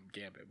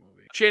Gambit movie.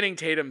 Channing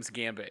Tatum's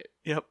Gambit.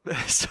 Yep.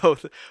 So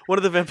one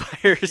of the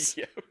vampires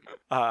Yep.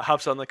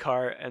 hops on the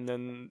car, and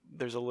then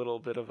there's a little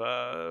bit of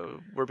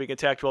we're being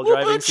attacked while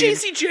driving scene.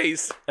 Chasey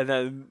chase. And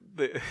then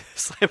they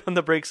slam on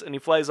the brakes, and he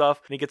flies off,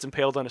 and he gets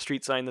impaled on a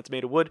street sign that's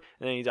made of wood,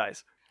 and then he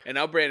dies. And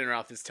now Brandon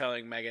Routh is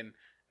telling Megan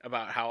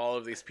about how all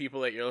of these people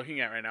that you're looking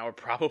at right now are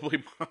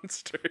probably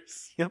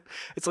monsters. Yep.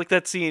 It's like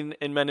that scene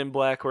in Men in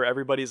Black where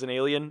everybody's an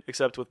alien,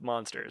 except with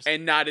monsters.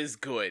 And not as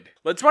good.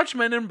 Let's watch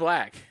Men in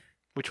Black.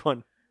 Which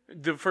one?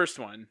 The first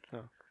one.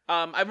 Oh.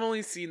 I've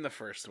only seen the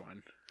first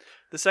one.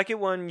 The second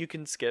one you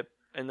can skip,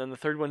 and then the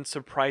third one's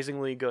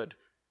surprisingly good.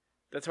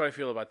 That's how I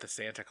feel about the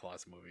Santa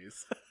Claus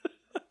movies.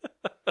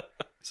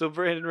 So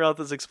Brandon Routh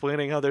is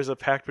explaining how there's a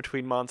pact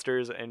between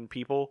monsters and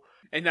people.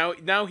 And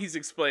now he's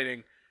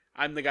explaining,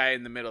 I'm the guy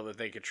in the middle that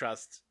they could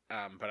trust,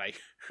 but I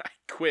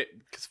quit.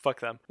 Because fuck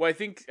them. Well, I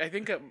think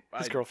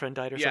His girlfriend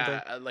died or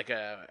something. yeah, like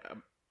a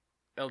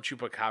El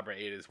Chupacabra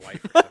ate his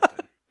wife or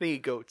something. They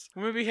eat goats.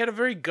 Well, maybe he had a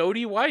very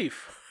goaty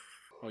wife.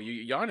 Oh, you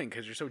yawning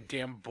because you're so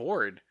damn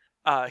bored.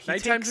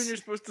 Night times when you're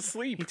supposed to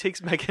sleep. He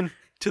takes Megan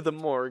to the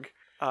morgue.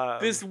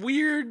 This morgue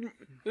weird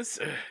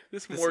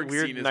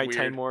scene is nighttime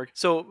weird. morgue.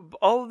 So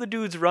all of the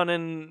dudes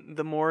running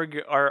the morgue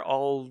are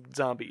all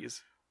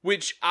zombies.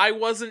 Which I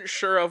wasn't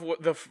sure of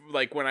what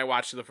when I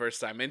watched it the first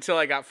time until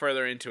I got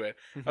further into it.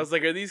 I was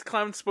like, are these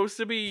clowns supposed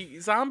to be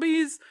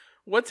zombies?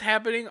 What's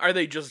happening? Are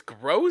they just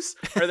gross?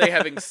 Are they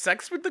having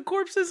sex with the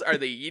corpses? Are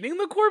they eating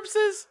the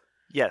corpses?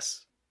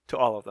 Yes, to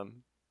all of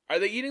them. Are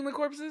they eating the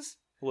corpses?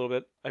 A little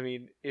bit. I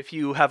mean, if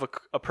you have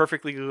a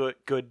perfectly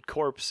good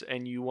corpse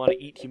and you want to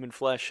eat human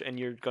flesh and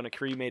you're going to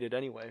cremate it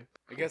anyway.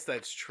 I guess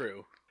that's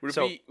true. Would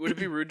it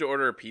be rude to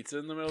order a pizza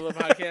in the middle of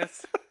the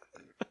podcast?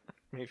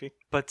 Maybe.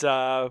 But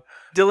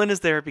Dylan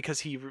is there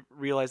because he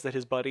realized that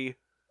his buddy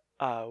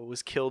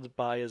was killed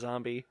by a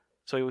zombie.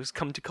 So he was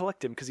come to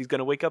collect him because he's going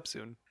to wake up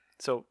soon.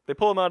 So they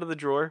pull him out of the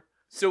drawer.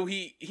 So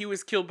he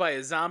was killed by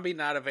a zombie,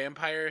 not a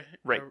vampire?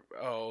 Right.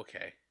 Oh,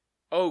 okay.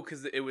 Oh,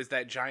 because it was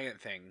that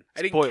giant thing.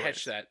 I didn't Spoilers.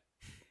 catch that.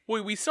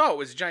 Well, we saw it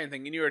was a giant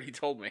thing, and you already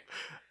told me.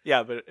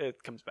 Yeah, but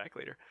it comes back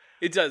later.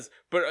 It does,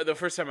 but the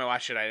first time I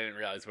watched it, I didn't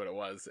realize what it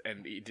was,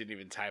 and he didn't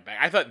even tie it back.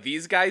 I thought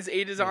these guys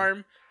ate his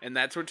arm, and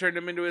that's what turned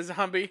him into a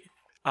zombie.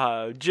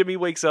 Jimmy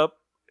wakes up.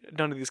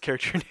 None of these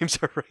character names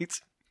are right.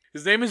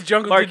 His name is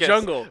Jungle Marcus. to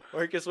Jungle.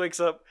 Marcus wakes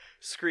up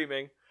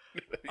screaming.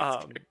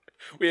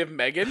 We have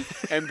Megan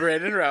and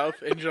Brandon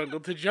Routh and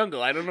Jungle to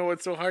Jungle. I don't know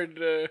what's so hard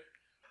to...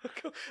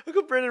 Look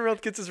how Brandon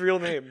Routh gets his real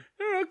name.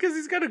 I don't know, because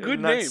he's got a good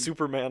Not name.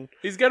 Superman.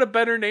 He's got a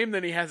better name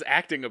than he has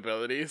acting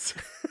abilities.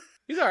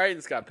 He's all right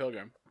in Scott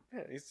Pilgrim.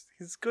 Yeah,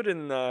 he's good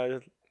in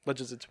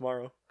Legends of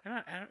Tomorrow.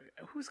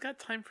 Who's got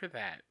time for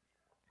that?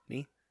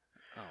 Me.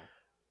 Oh,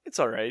 It's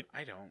all right.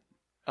 I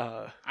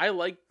don't. I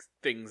like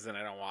things and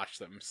I don't watch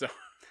them. So,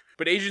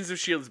 but Agents of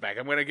S.H.I.E.L.D. is back.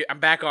 I'm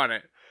back on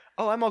it.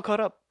 Oh, I'm all caught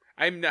up.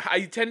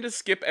 I tend to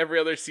skip every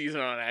other season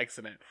on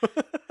accident.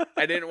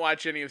 I didn't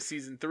watch any of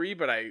season 3,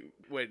 but I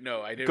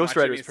didn't Ghost watch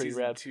Rider's any of pretty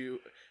season rad. 2.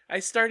 I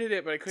started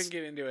it, but I couldn't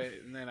get into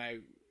it, and then I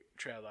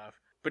trailed off.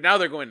 But now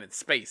they're going in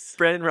space.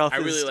 Brandon Routh I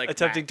really is like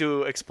attempting Matt.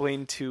 to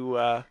explain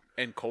to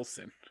And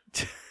Coulson.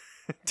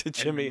 to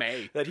Jimmy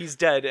May. that he's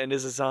dead and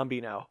is a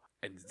zombie now.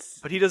 And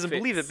But he doesn't Fitz.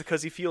 believe it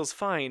because he feels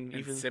fine,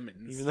 And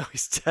Simmons. even though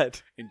he's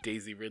dead. And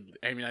Daisy Ridley.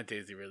 I mean, not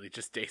Daisy Ridley,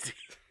 just Daisy.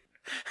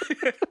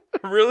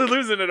 I'm really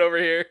losing it over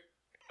here.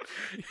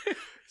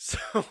 So,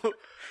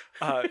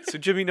 so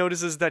Jimmy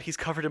notices that he's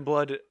covered in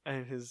blood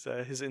and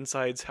his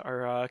insides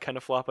are kind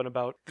of flopping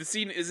about. The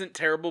scene isn't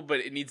terrible, but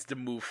it needs to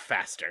move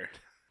faster.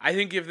 I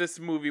think if this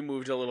movie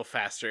moved a little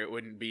faster, it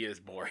wouldn't be as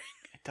boring.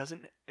 It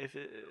doesn't. If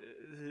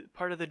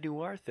part of the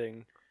noir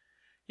thing.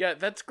 Yeah,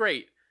 that's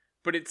great,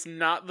 but it's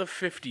not the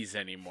 50s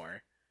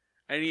anymore.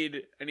 I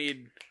need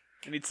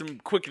some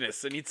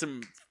quickness. I need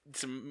some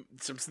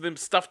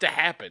stuff to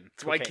happen.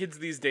 That's why Okay. kids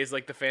these days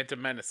like The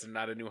Phantom Menace and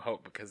not A New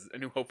Hope, because A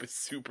New Hope is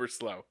super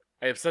slow.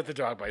 I upset the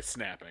dog by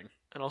snapping.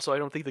 And also, I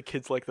don't think the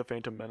kids like the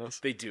Phantom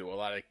Menace. They do. A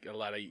lot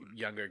of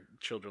younger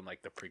children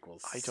like the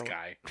prequels. I don't.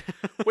 Sky.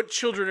 What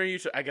children are you?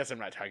 I guess I'm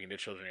not talking to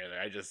children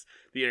either.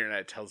 The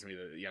internet tells me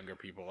that younger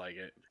people like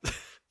it.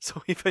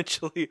 So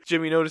eventually,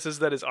 Jimmy notices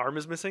that his arm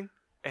is missing,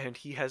 and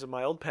he has a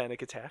mild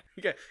panic attack.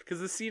 Yeah, because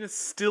the scene is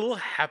still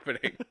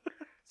happening.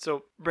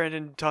 So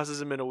Brandon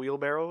tosses him in a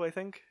wheelbarrow, I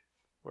think.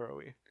 Where are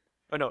we?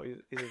 Oh no, he's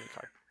in the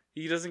car.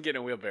 He doesn't get in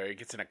a wheelbarrow. He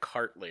gets in a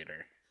cart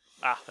later.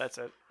 Ah, that's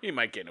it. He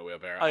might get in a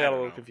wheelbarrow. I got a don't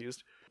little know.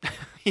 confused.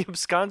 He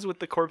absconds with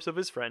the corpse of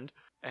his friend,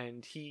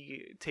 and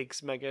he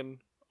takes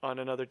Megan on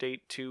another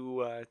date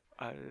to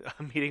a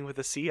meeting with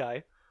a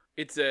CI.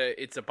 It's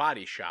a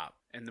body shop,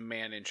 and the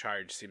man in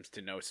charge seems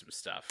to know some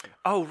stuff.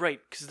 Oh,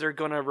 right, because they're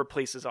gonna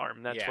replace his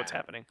arm. That's Yeah. what's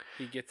happening.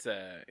 He gets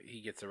a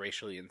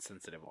racially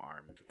insensitive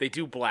arm. They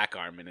do black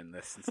arming in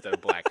this instead of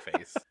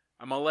blackface.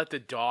 I'm gonna let the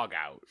dog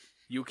out.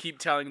 You keep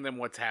telling them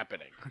what's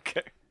happening.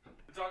 Okay.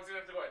 The dog's gonna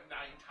have to go at 9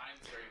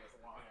 times during this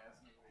long-ass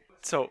movie.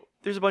 So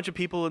there's a bunch of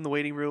people in the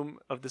waiting room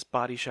of this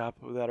body shop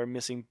that are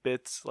missing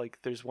bits. Like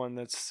there's one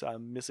that's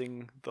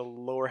missing the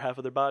lower half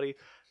of their body,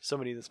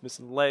 somebody that's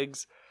missing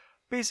legs.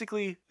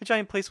 Basically, a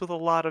giant place with a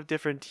lot of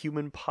different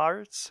human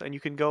parts, and you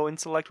can go and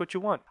select what you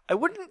want. I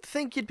wouldn't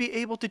think you'd be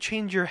able to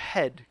change your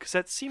head, because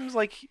that seems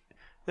like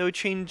that would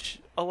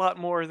change a lot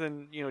more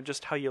than,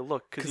 just how you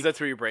look. Because that's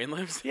where your brain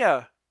lives?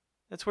 Yeah,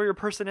 that's where your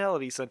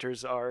personality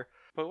centers are.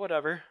 But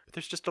whatever.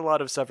 There's just a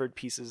lot of severed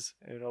pieces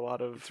and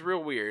It's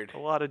real weird. a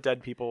lot of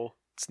dead people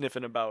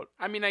sniffing about.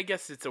 I mean, I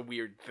guess it's a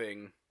weird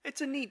thing.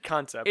 It's a neat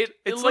concept. It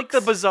It's like the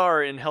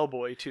bazaar in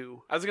Hellboy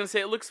too. I was gonna say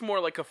it looks more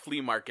like a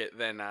flea market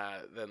than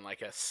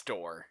like a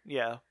store.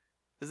 Yeah.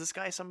 Is this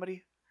guy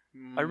somebody?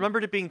 Mm. I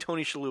remembered it being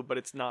Tony Shalhoub, but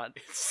it's not.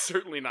 It's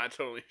certainly not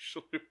Tony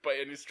Shalhoub by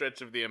any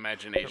stretch of the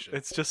imagination.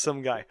 It's just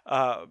some guy.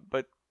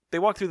 But they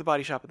walk through the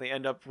body shop and they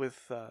end up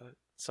with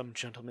some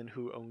gentleman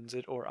who owns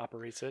it or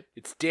operates it.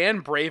 It's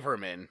Dan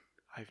Braverman.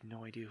 I have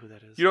no idea who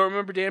that is. You don't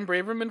remember Dan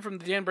Braverman from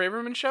the Dan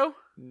Braverman Show?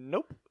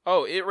 Nope.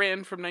 Oh, it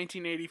ran from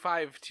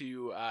 1985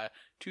 to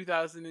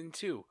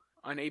 2002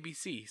 on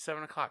ABC,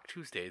 7 o'clock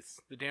Tuesdays.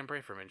 The Dan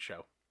Braverman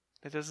Show.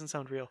 That doesn't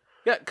sound real.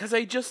 Yeah, because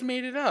I just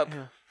made it up.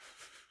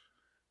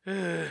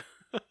 Yeah.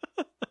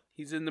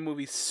 He's in the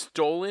movie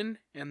Stolen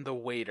and The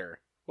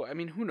Waiter. Well, I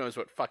mean, who knows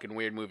what fucking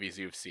weird movies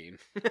you've seen.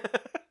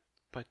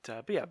 But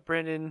yeah,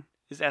 Brandon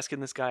is asking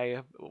this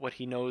guy what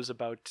he knows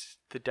about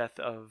the death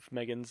of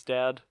Megan's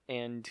dad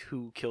and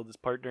who killed his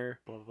partner,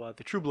 blah, blah, blah.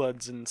 The True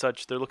Bloods and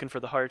such, they're looking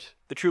for the heart.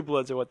 The True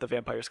Bloods are what the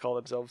vampires call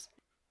themselves.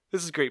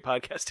 This is great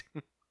podcasting.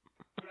 Would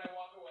I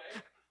walk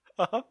away?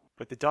 Uh-huh.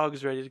 But the dog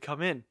is ready to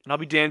come in. And I'll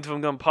be damned if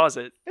I'm going to pause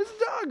it. It's a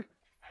dog!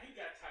 I ain't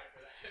got time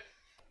for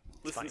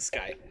that. Listen, this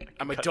guy.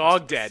 I'm a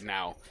dog dad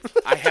now.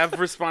 I have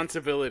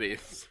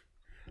responsibilities.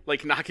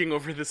 Like knocking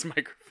over this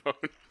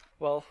microphone.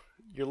 Well,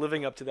 you're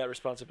living up to that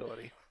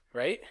responsibility.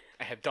 Right?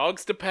 I have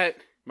dogs to pet,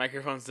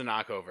 microphones to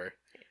knock over,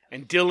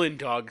 and Dylan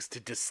dogs to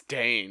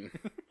disdain.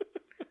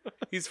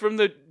 He's from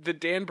the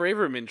Dan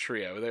Braverman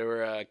trio. They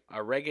were a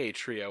reggae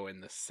trio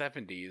in the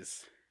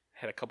 70s.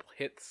 Had a couple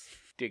hits.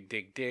 Dig,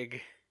 dig,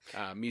 dig.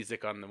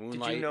 Music on the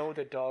Moonlight. Did you know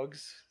that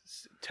dogs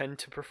tend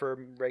to prefer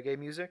reggae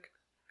music?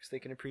 Because they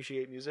can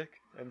appreciate music,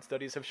 and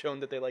studies have shown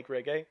that they like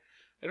reggae.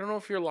 I don't know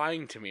if you're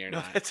lying to me or No,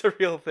 not. that's a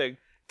real thing.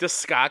 Does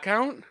ska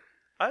count?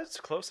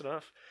 That's close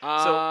enough.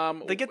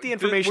 So they get the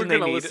information they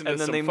need, and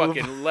then they move.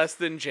 Fucking Less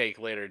Than Jake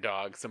later,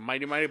 dog. Some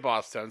Mighty Mighty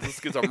Boss Towns. Let's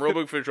get some real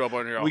big fish up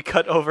on here. We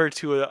cut over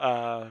to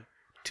a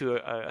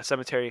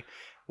cemetery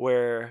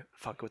where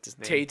what's his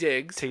name? Taye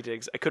Diggs. Taye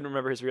Diggs. I couldn't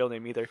remember his real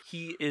name either.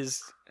 He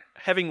is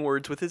having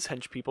words with his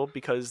hench people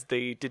because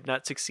they did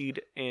not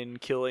succeed in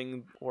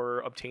killing or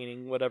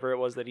obtaining whatever it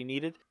was that he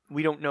needed.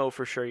 We don't know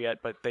for sure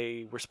yet, but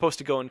they were supposed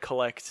to go and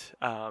collect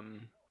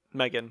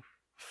Megan.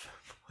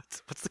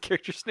 What's the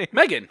character's name?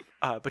 Megan.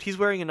 But he's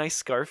wearing a nice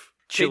scarf.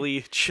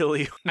 Chilly.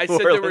 I said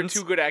there were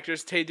two good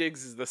actors. Taye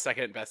Diggs is the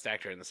second best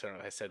actor in this. I don't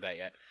know if I said that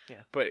yet.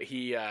 Yeah. But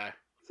he's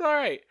all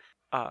right.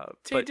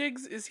 Taye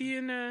Diggs, is he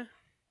in a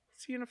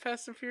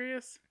Fast and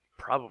Furious?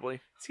 Probably.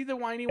 Is he the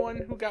whiny one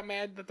who got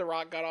mad that The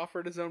Rock got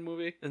offered his own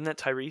movie? Isn't that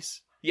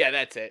Tyrese? Yeah,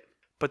 that's it.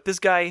 But this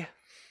guy,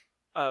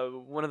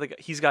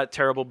 he's got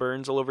terrible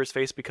burns all over his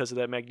face because of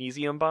that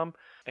magnesium bomb,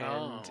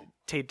 and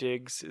Taye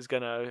Diggs is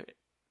gonna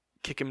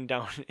kick him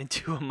down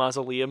into a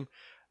mausoleum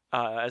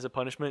as a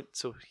punishment,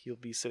 so he'll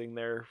be sitting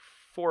there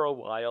for a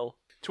while.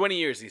 20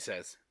 years, he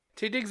says.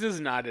 Taye Diggs is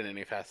not in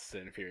any Fast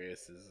and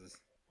Furious.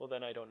 Well,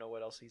 then I don't know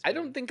what else he's been I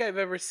don't think I've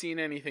ever seen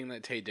anything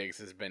that Taye Diggs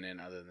has been in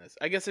other than this.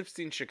 I guess I've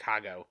seen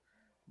Chicago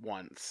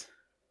once.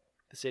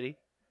 The city?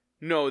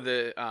 No,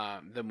 the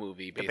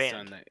movie based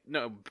on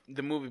band.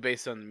 the movie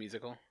based on the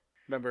musical.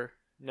 Remember?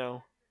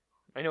 No.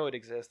 I know it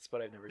exists,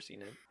 but I've never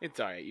seen it. It's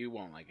alright, you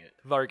won't like it.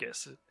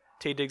 Vargas.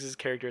 Taye Diggs'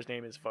 character's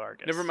name is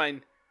Vargas. Never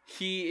mind.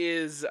 He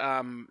is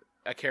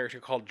a character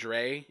called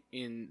Dre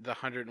in the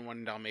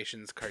 101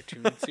 Dalmatians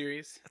cartoon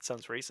series. That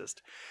sounds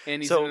racist.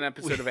 And he's in an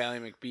episode of Ally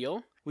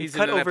McBeal. We've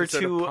cut over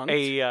to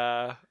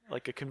a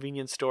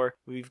convenience store.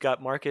 We've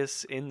got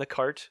Marcus in the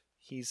cart.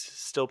 He's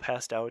still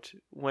passed out.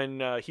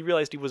 When he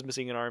realized he was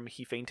missing an arm,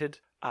 he fainted.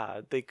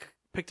 They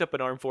picked up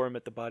an arm for him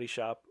at the body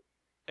shop,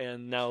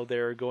 and now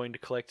they're going to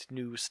collect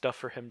new stuff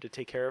for him to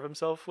take care of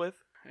himself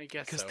with. I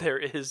guess because so. there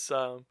is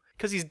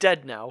because he's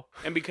dead now,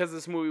 and because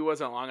this movie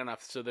wasn't long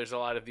enough, so there's a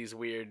lot of these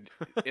weird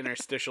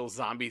interstitial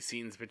zombie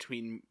scenes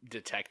between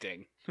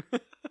detecting.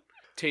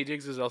 Taye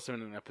Diggs was also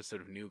in an episode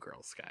of New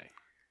Girl, Sky.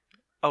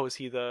 Oh, is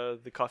he the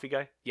coffee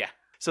guy? Yeah.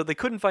 So they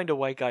couldn't find a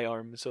white guy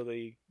arm, so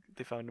they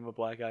found him a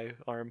black guy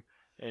arm,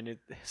 and it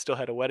still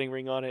had a wedding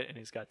ring on it, and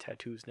he's got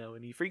tattoos now,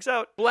 and he freaks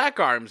out. Black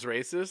arm's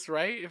racist,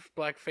 right? If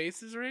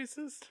blackface is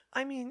racist?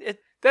 I mean,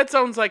 that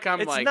sounds like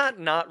I'm it's like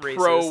not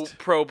racist.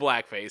 Pro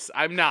blackface.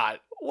 I'm not.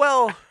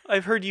 Well,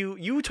 I've heard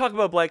you talk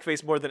about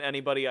blackface more than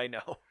anybody I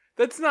know.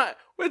 That's not.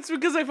 It's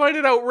because I find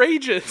it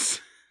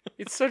outrageous.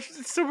 It's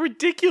so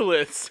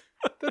ridiculous.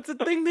 That's a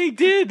thing they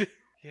did.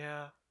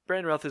 Yeah.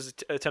 Brandon Routh is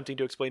attempting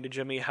to explain to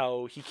Jimmy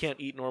how he can't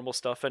eat normal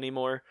stuff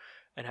anymore,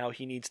 and how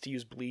he needs to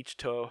use bleach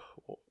to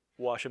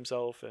wash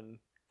himself, and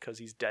because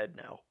he's dead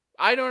now.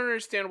 I don't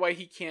understand why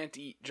he can't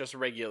eat just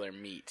regular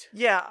meat.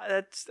 Yeah,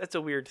 that's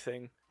a weird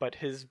thing, but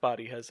his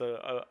body has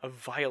a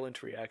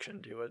violent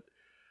reaction to it.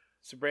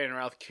 So Brandon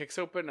Routh kicks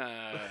open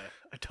a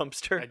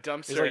dumpster. A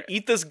dumpster. He's like,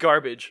 eat this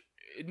garbage.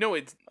 No,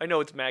 it's I know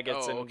it's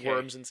maggots and okay.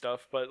 worms and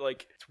stuff, but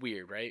like, it's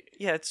weird, right?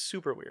 yeah, it's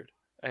super weird.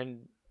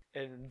 And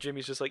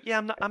Jimmy's just like,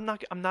 yeah, I'm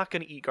not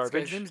gonna eat garbage.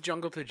 This guy's name's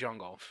Jungle to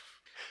Jungle.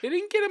 They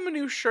didn't get him a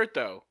new shirt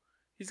though.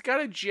 He's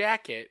got a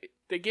jacket.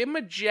 They gave him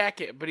a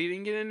jacket, but he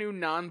didn't get a new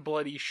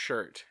non-bloody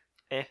shirt.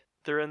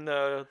 They're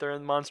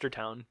in Monster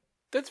Town.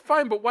 That's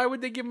fine, but why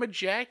would they give him a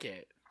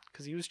jacket?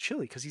 Because he was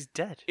chilly. Because he's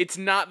dead. It's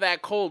not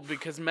that cold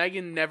because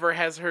Megan never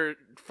has her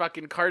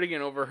fucking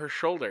cardigan over her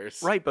shoulders.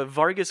 Right, but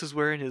Vargas is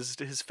wearing his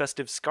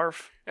festive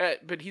scarf.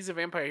 But he's a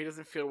vampire. He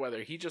doesn't feel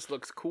weather. He just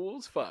looks cool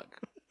as fuck.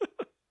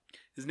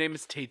 His name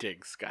is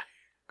Tay-Diggs, guy.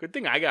 Good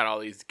thing I got all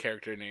these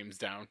character names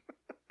down.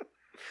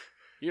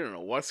 You don't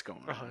know what's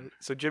going on.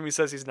 So Jimmy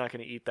says he's not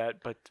going to eat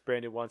that, but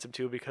Brandon wants him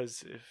to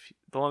because if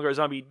the longer a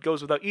zombie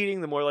goes without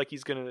eating, the more like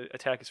he's going to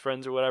attack his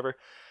friends or whatever.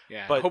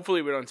 Yeah, but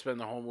hopefully we don't spend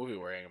the whole movie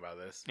worrying about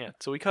this. Yeah,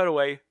 so we cut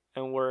away,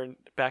 and we're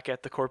back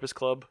at the Corpus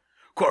Club.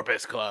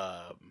 Corpus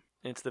Club!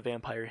 It's the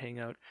vampire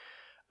hangout,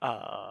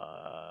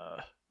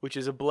 which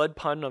is a blood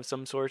pun of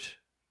some sort.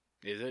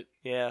 Is it?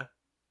 Yeah.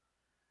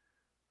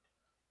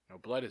 No,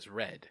 blood is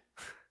red.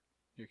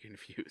 You're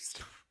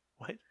confused.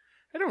 What?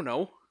 I don't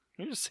know.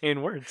 You're just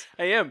saying words.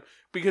 I am,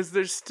 because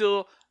there's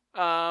still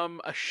a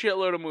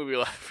shitload of movie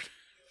left.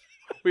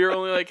 We are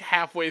only like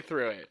halfway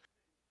through it.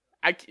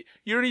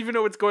 You don't even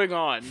know what's going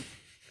on.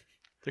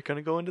 They're going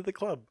to go into the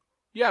club.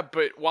 Yeah,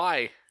 but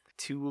why?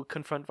 To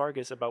confront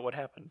Vargas about what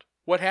happened.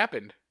 What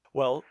happened?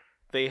 Well,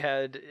 they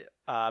had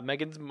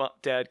Megan's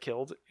dad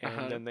killed,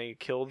 and then they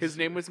killed... His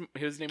name was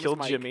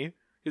Mike. Jimmy.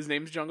 His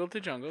name's Jungle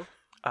to Jungle.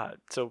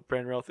 So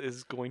Brandon Routh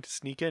is going to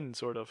sneak in,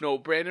 sort of. No,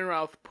 Brandon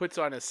Routh puts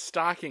on his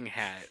stocking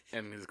hat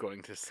and is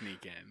going to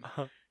sneak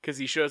in. Because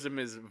he shows him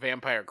his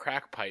vampire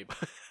crack pipe.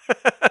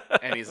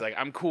 And he's like,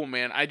 I'm cool,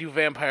 man. I do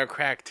vampire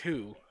crack,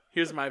 too.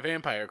 Here's my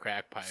vampire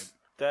crack pipe.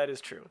 That is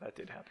true. That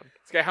did happen.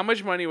 This guy, how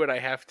much money would I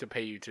have to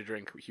pay you to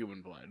drink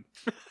human blood?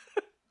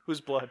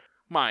 Whose blood?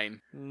 Mine.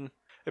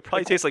 It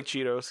probably tastes like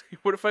Cheetos.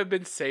 What if I've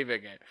been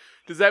saving it?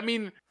 Does that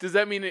mean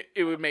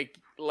it would make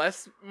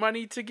less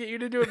money to get you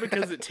to do it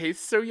because it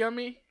tastes so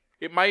yummy?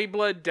 My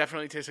blood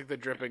definitely tastes like the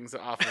drippings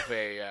off of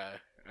a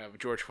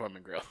George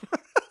Foreman grill.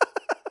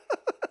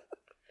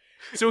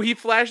 So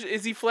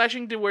is he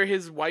flashing to where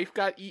his wife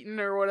got eaten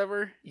or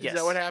whatever? Yes. Is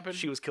that what happened?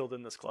 She was killed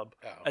in this club.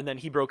 Oh. And then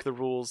he broke the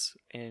rules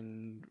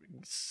and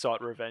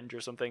sought revenge or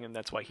something, and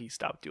that's why he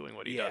stopped doing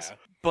what he does.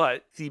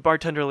 But the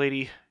bartender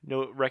lady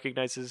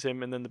recognizes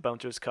him, and then the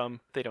bouncers come.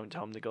 They don't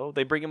tell him to go.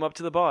 They bring him up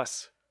to the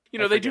boss.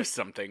 They do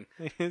something.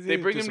 They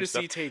bring him to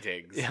see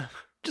Tay-Diggs. Yeah,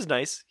 which is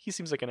nice. He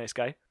seems like a nice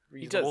guy.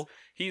 Reasonable.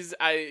 He does.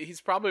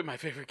 He's probably my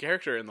favorite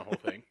character in the whole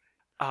thing.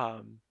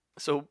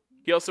 So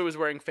he also is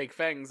wearing fake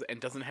fangs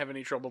and doesn't have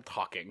any trouble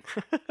talking.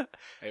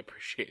 I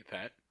appreciate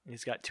that.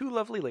 He's got two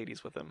lovely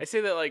ladies with him. I say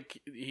that like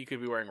he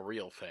could be wearing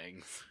real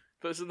fangs.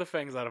 Those are the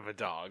fangs out of a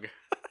dog.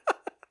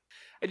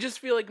 I just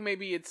feel like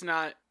maybe it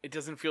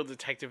doesn't feel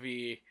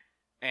detective-y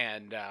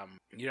and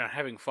you're not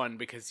having fun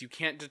because you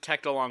can't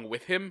detect along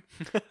with him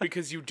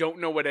because you don't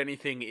know what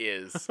anything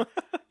is.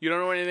 You don't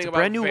know anything about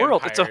brand new vampires.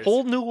 world. It's a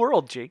whole new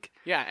world, Jake.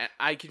 Yeah,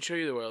 I can show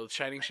you the world.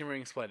 Shining,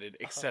 shimmering, splendid,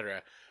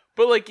 etc.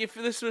 But like, if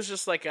this was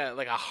just like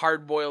a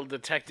hard-boiled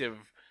detective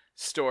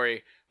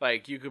story,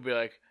 like you could be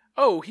like,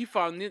 oh, he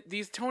found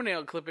these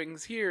toenail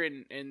clippings here,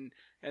 and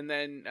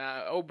then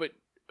but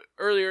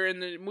earlier in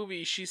the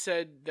movie she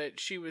said that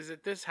she was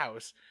at this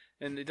house,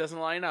 and it doesn't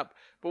line up.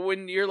 But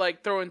when you're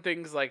like throwing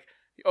things like,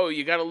 oh,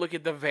 you got to look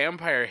at the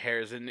vampire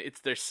hairs, and it's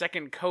their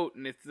second coat,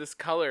 and it's this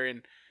color,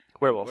 and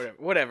werewolf,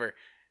 whatever.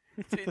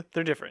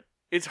 They're different.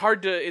 It's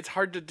hard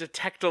to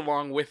detect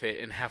along with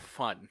it and have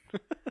fun.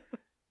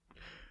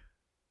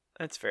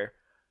 That's fair.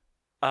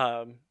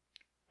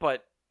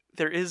 But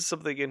there is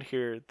something in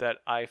here that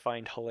I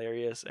find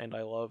hilarious and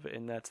I love,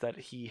 and that's that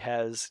he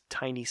has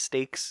tiny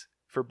stakes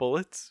for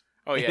bullets.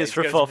 Oh yeah, his he's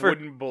revolver. got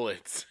wooden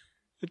bullets.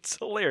 It's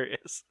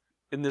hilarious.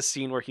 In this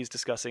scene where he's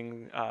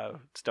discussing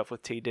stuff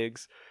with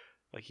Tay-Diggs,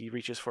 like he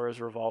reaches for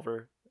his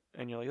revolver,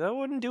 and you're like, that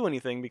wouldn't do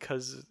anything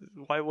because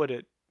why would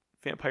it?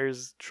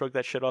 Vampires shrug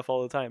that shit off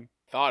all the time.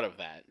 Thought of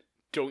that.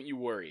 Don't you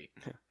worry.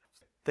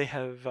 They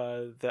have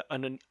the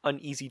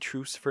uneasy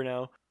truce for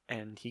now,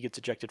 and he gets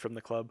ejected from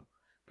the club.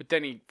 But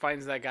then he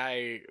finds that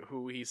guy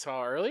who he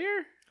saw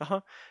earlier?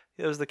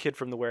 It was the kid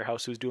from the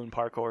warehouse who's doing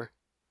parkour.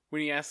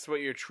 When he asks what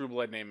your True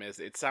Blood name is,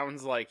 it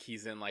sounds like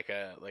he's in like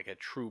a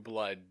True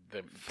Blood,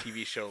 the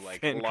TV show,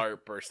 like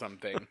LARP or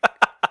something.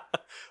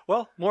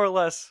 Well, more or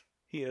less,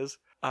 he is.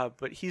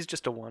 But he's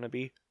just a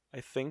wannabe,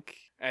 I think.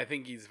 I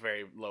think he's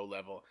very low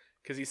level.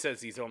 Because he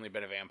says he's only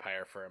been a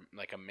vampire for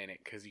like a minute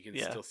because you can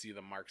still see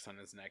the marks on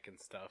his neck and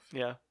stuff.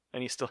 Yeah,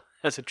 and he still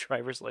has a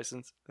driver's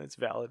license that's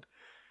valid.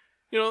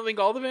 You don't think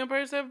all the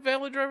vampires have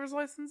valid driver's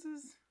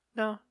licenses?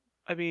 No.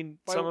 I mean,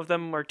 Why some w- of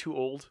them are too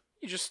old.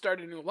 You just start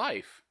a new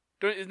life.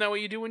 Isn't that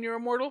what you do when you're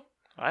immortal?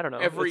 I don't know.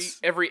 Every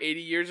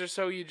 80 years or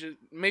so, you just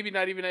maybe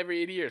not even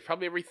every 80 years,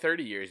 probably every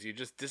 30 years, you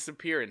just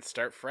disappear and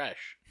start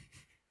fresh,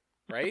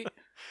 right?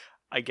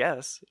 I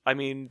guess. I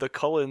mean, the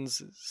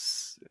Cullens,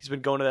 he's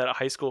been going to that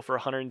high school for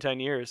 110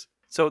 years.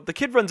 So the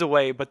kid runs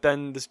away, but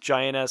then this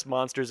giant-ass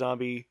monster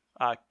zombie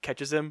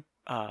catches him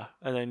and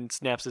then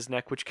snaps his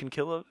neck, which can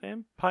kill a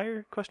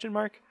vampire, question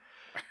mark.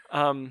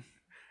 I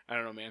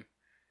don't know, man.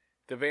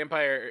 The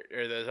vampire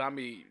or the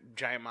zombie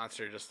giant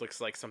monster just looks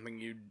like something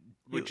you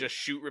would just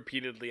shoot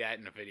repeatedly at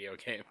in a video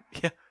game.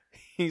 Yeah,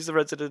 he's the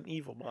Resident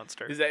Evil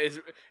monster.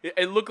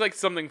 It looked like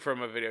something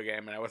from a video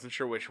game, and I wasn't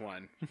sure which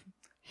one.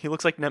 He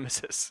looks like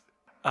Nemesis.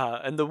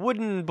 And the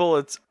wooden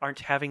bullets aren't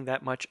having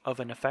that much of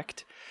an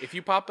effect. If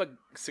you pop a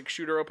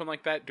 6-shooter open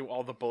like that, do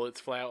all the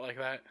bullets fly out like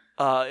that?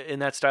 In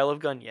that style of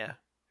gun, yeah.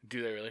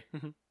 Do they really?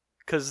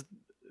 Because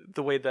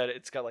the way that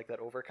it's got like that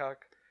overcock,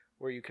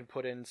 where you can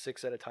put in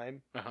 6 at a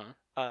time,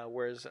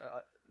 whereas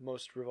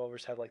most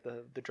revolvers have like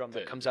the drum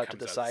that comes out to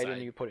the side,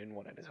 and you put in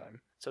 1 at a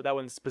time. So that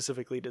one's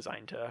specifically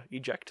designed to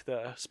eject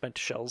the spent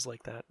shells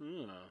like that.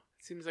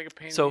 Seems like a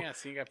pain in the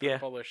ass. You got to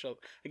put all those shells.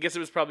 I guess it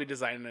was probably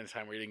designed in a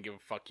time where you didn't give a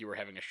fuck. You were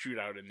having a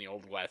shootout in the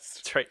Old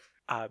West. That's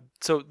right.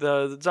 So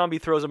the zombie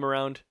throws him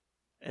around,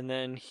 and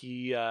then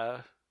he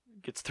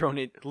gets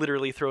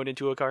literally thrown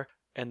into a car.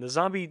 And the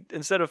zombie,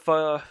 instead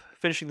of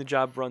finishing the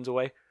job, runs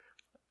away,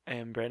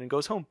 and Brandon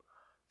goes home.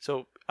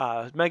 So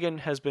Megan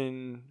has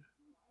been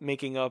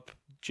making up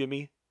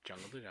Jimmy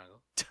Jungle to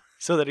jungle.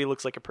 so that he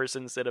looks like a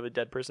person instead of a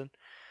dead person.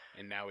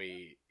 And now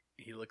he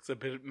looks a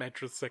bit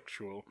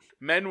metrosexual.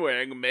 Men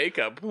wearing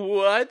makeup.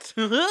 What?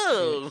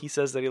 He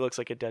says that he looks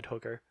like a dead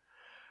hooker.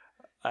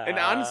 And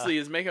honestly,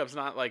 his makeup's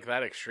not like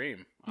that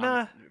extreme.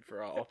 Nah,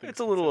 for all things it's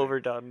a little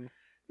considered. overdone.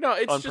 No,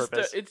 it's on just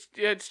purpose.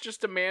 it's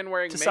just a man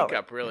wearing To sell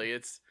makeup. it. Really,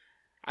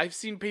 I've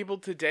seen people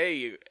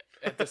today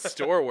at the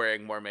store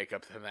wearing more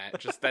makeup than that.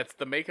 Just that's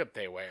the makeup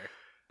they wear.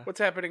 What's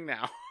happening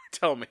now?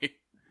 Tell me.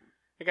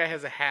 The guy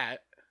has a hat.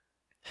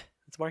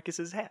 It's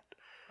Marcus's hat.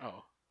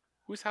 Oh,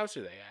 whose house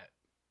are they at?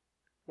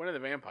 One of the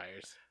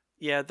vampires.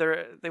 Yeah,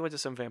 they went to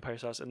some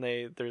vampire's house, and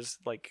there's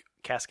like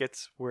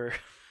caskets where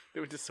They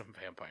went to some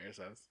vampire's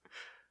house.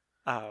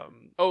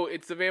 um Oh,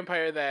 it's the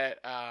vampire that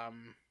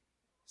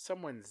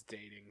someone's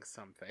dating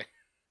something.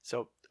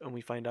 so and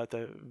we find out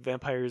that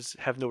vampires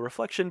have no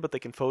reflection, but they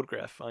can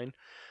photograph fine.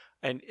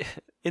 And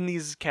in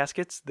these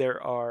caskets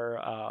there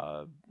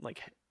are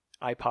like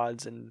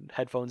iPods and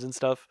headphones and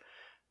stuff,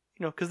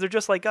 because they're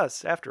just like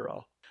us after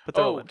all. But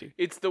they're all empty.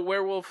 It's the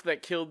werewolf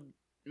that killed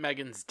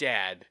Megan's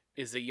dad.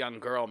 Is a young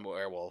girl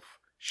werewolf.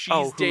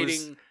 She's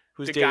dating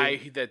the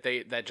guy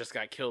that just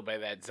got killed by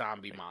that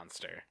zombie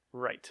monster.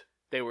 Right.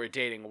 They were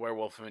dating a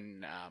werewolf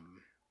and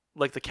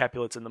Like the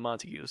Capulets and the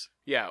Montagues.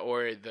 yeah,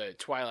 or the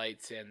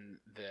Twilights and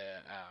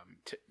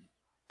the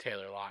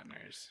Taylor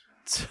Lautners.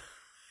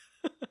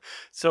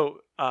 So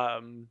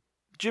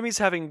Jimmy's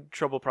having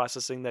trouble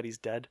processing that he's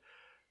dead,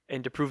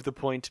 and to prove the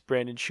point,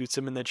 Brandon shoots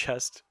him in the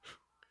chest.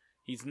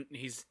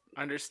 He's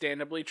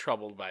understandably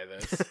troubled by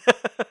this.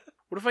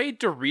 What if I ate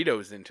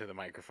Doritos into the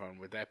microphone?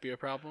 Would that be a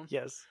problem?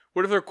 Yes.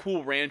 What if they're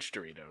Cool Ranch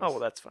Doritos? Oh, well,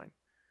 that's fine.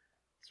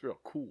 It's real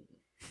cool.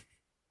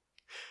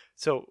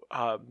 So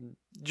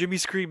Jimmy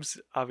screams,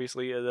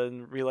 obviously, and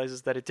then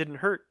realizes that it didn't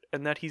hurt,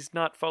 and that he's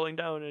not falling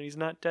down, and he's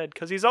not dead,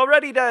 because he's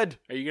already dead!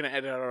 Are you gonna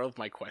edit out all of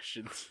my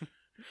questions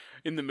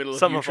in the middle of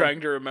Some you of them.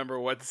 trying to remember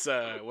what's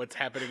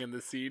happening in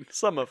the scene?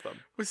 Some of them.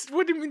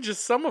 What do you mean,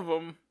 just some of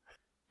them?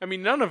 I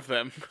mean, none of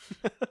them.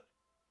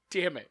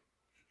 Damn it!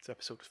 This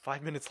episode was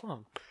 5 minutes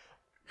long.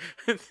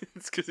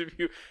 It's because if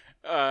you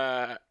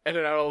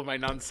edit out all of my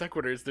non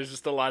sequiturs, there's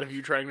just a lot of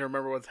you trying to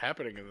remember what's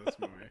happening in this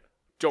movie.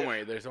 Don't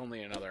worry, there's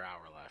only another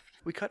hour left.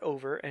 We cut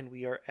over, and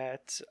we are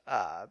at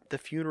the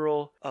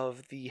funeral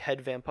of the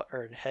head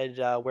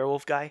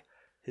werewolf guy.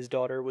 His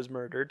daughter was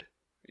murdered.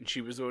 And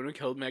she was the one who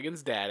killed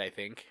Megan's dad, I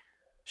think.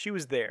 She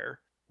was there.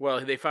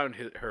 Well, they found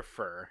her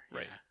fur,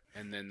 Right. yeah.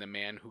 And then the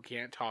man who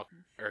can't talk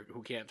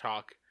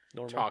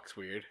Normal. talks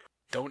weird.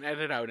 Don't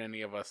edit out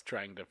any of us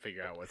trying to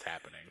figure out what's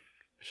happening.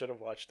 I should have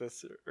watched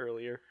this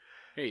earlier.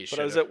 Yeah, you But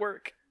I was should've. at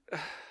work.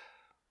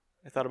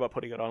 I thought about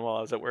putting it on while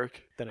I was at work.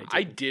 Then I didn't.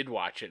 I did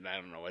watch it, and I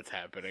don't know what's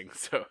happening.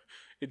 So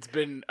it's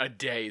been a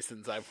day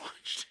since I've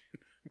watched it.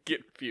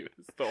 Get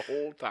confused the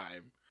whole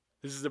time.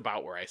 This is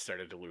about where I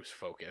started to lose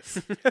focus.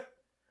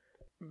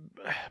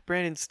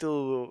 Brandon's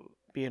still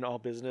being all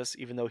business,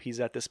 even though he's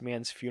at this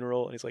man's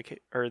funeral, and he's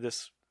like, or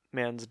this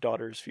man's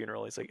daughter's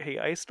funeral. He's like, hey,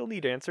 I still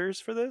need answers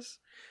for this.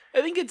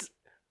 I think it's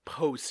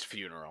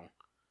post-funeral.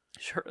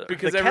 Sure.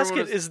 Because the everyone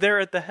casket was- is there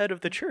at the head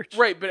of the church.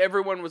 Right, but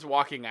everyone was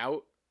walking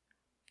out.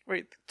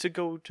 Right, to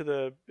go to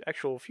the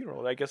actual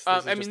funeral. I guess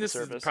This this is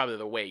service. probably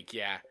the wake,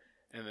 yeah.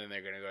 And then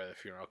they're going to go to the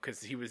funeral,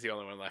 because he was the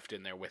only one left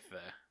in there with the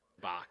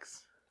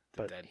box.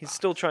 The But dead he's box.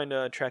 still trying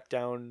to track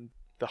down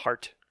the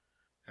heart.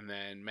 And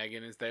then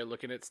Megan is there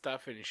looking at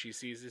stuff, and she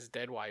sees his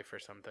dead wife or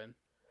something.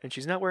 And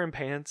she's not wearing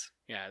pants.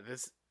 Yeah,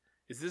 this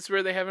Is this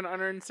where they have an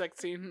unearned sex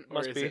scene? Or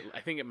Must is be. it, I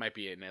think it might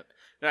be in it.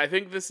 No, I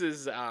think this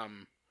is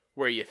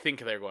where you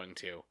think they're going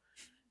to,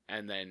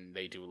 and then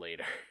they do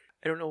later.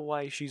 I don't know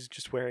why she's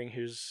just wearing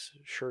his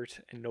shirt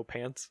and no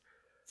pants.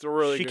 It's a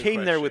really She good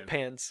came there with question.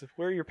 pants.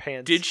 Where are your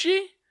pants? Did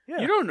she?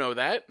 Yeah. You don't know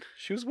that.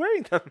 She was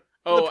wearing them. In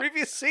Oh, the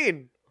previous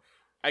scene.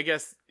 I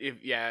guess if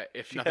She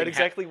nothing had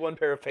exactly one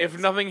pair of pants. if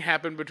nothing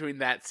happened between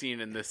that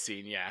scene and this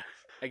scene, yeah.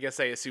 I guess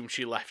I assume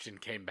she left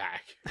and came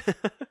back.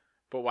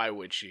 But why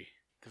would she?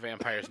 The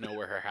vampires know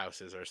where her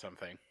house is or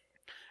something.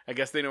 I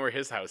guess they know where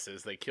his house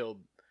is. They killed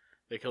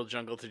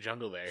Jungle to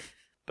Jungle there.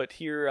 But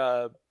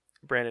here,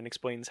 Brandon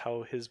explains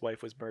how his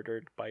wife was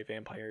murdered by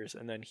vampires,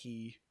 and then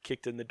he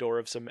kicked in the door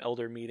of some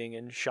elder meeting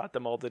and shot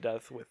them all to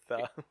death with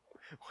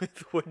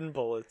with wooden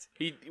bullets.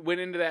 He went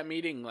into that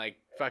meeting like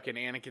fucking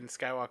Anakin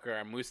Skywalker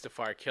on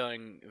Mustafar,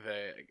 killing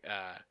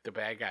the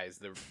bad guys,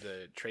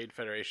 the Trade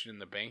Federation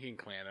and the Banking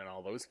Clan and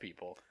all those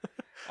people.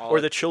 All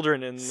Or the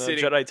children in the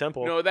sitting- Jedi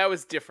Temple. No, that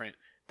was different.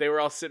 They were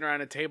all sitting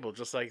around a table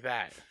just like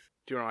that.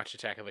 Do you want to watch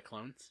Attack of the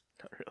Clones?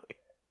 Not really.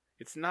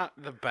 It's not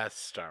the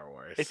best Star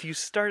Wars. If you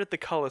start at the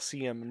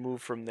Colosseum and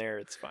move from there,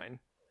 it's fine.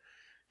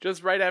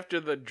 Just right after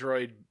the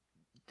droid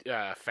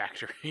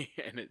factory,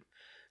 and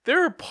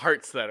there are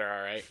parts that are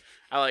all right.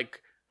 I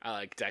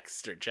like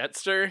Dexter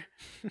Jetster.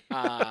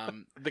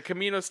 The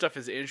Camino stuff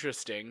is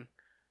interesting,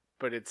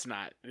 but it's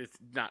not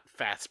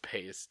fast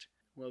paced.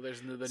 Well,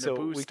 there's the So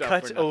Naboo we stuff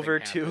cut where nothing over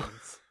to-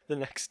 happens. The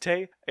next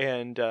day,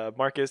 and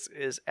Marcus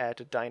is at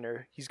a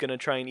diner. He's gonna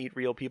try and eat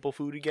real people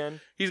food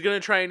again. He's gonna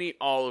try and eat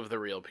all of the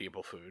real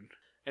people food,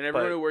 and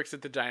everyone But- who works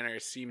at the diner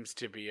seems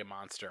to be a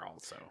monster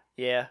also.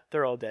 Yeah,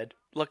 they're all dead.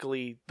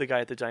 Luckily, the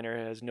guy at the diner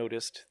has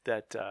noticed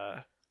that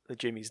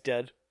Jimmy's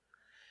dead,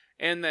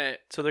 And that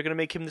so they're gonna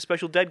make him the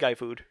special dead guy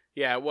food.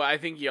 Yeah, well, I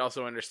think he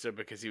also understood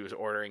because he was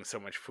ordering so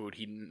much food.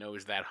 He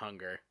knows that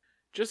hunger.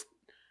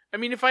 I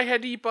mean, if I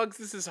had to eat bugs,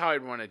 this is how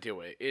I'd want to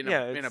do it in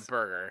a it's-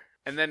 burger.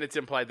 And then it's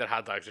implied that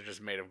hot dogs are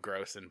just made of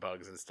gross and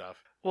bugs and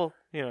stuff. Well,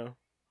 you know,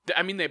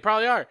 I mean, they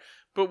probably are.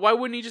 But why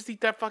wouldn't he just eat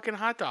that fucking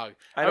hot dog?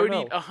 I don't would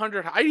know. eat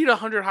 100. I'd eat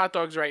 100 hot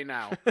dogs right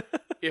now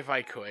if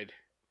I could.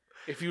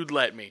 If you'd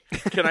let me.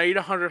 Can I eat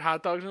 100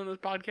 hot dogs on this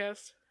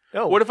podcast?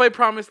 No. What if I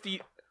promised to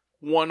eat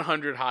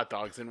 100 hot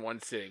dogs in one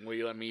sitting? Will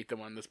you let me eat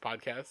them on this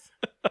podcast?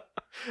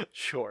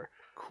 Sure.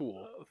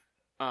 Cool.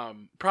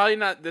 Probably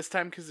not this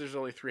time because there's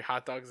only 3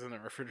 hot dogs in the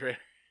refrigerator.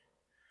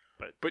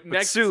 But But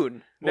next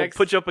soon, we'll next-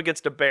 put you up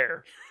against a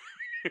bear.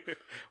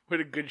 what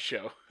a good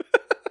show.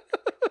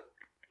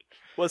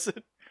 Was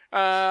it?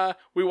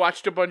 We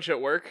watched a bunch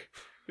at work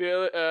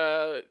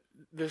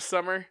this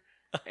summer,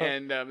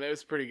 and that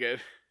was pretty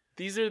good.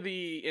 These are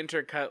the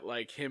intercut,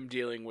 like him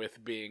dealing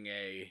with being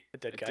a A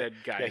dead guy. dead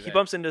guy. Yeah, he that-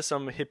 bumps into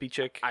some hippie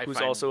chick I who's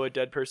find- also a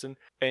dead person,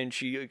 and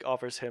she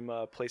offers him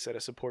a place at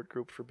a support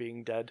group for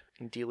being dead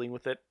and dealing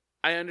with it.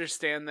 I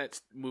understand that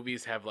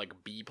movies have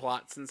like B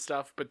plots and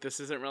stuff, but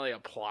this isn't really a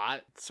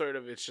plot. Sort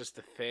of, it's just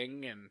a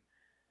thing, and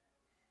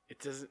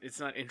it's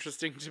not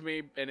interesting to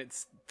me. And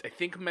it's, I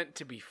think, meant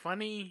to be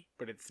funny,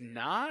 but it's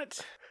not.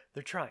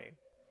 They're trying,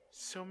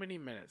 So many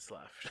minutes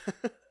left.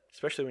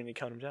 especially when you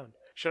count them down.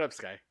 Shut up,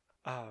 Sky.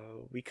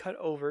 We cut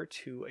over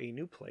to a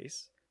new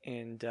place,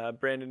 and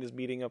Brandon is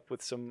meeting up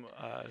with some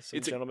It's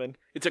a- gentlemen.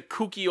 It's a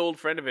kooky old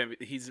friend of him.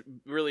 He's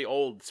really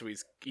old, so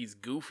he's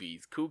goofy.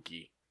 He's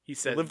kooky. He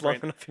says Live long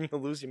enough and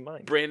you'll lose your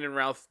mind. Brandon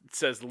Routh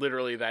says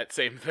literally that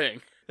same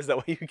thing. Is that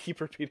why you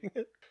keep repeating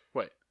it?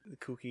 What? The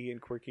kooky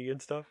and quirky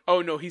and stuff?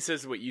 Oh no, he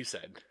says what you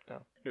said. Oh.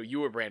 No, you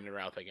were Brandon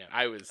Routh again.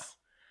 I was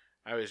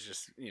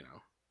just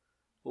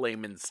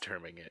layman's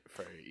terming it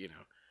for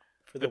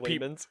For the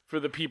peop- layman's? for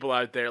the people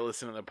out there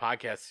listening to the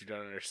podcast who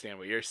don't understand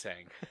what you're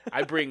saying.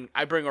 I bring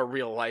a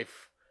real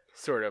life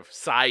sort of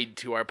side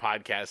to our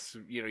podcast.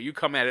 You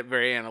come at it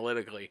very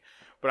analytically,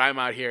 but I'm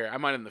out here.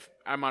 I'm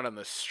out on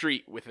the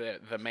street with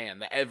the man,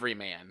 the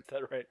everyman. Is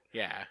that right?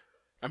 Yeah,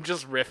 I'm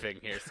just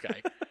riffing here,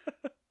 Sky.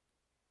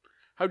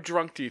 How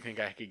drunk do you think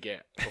I could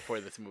get before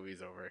this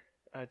movie's over?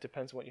 It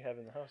depends on what you have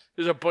in the house.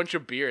 There's a bunch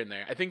of beer in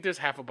there. I think there's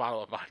half a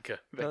bottle of vodka.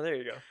 Oh, there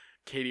you go.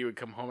 Katie would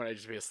come home and I'd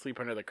just be asleep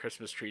under the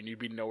Christmas tree and you'd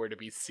be nowhere to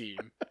be seen.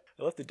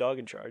 I left the dog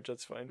in charge.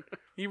 That's fine.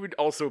 He would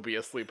also be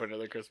asleep under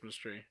the Christmas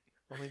tree.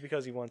 Only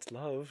because he wants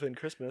love and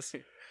Christmas.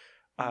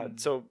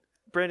 So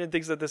Brandon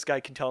thinks that this guy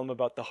can tell him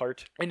about the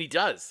heart. And he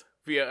does,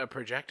 via a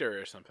projector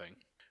or something.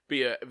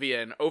 Via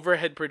an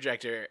overhead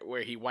projector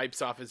where he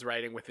wipes off his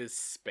writing with his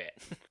spit.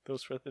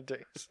 Those were the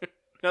days.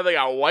 Now they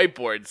got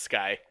whiteboards,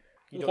 Sky.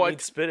 You don't What?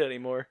 need spit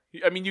anymore.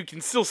 I mean, you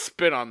can still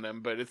spit on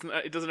them, but it doesn't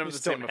have You the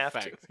just same don't have to.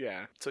 effect.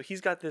 Yeah. So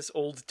he's got this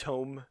old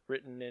tome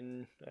written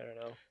in, I don't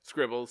know,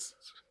 Scribbles.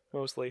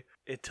 mostly.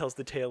 It tells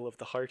the tale of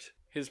the heart.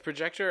 His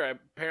projector,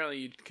 apparently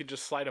you could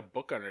just slide a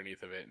book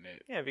underneath of it and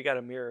it... Yeah, if you got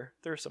a mirror,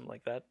 there's something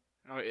like that.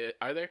 Oh,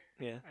 are there?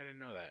 Yeah. I didn't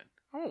know that.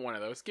 I want one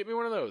of those. Get me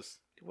one of those.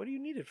 What do you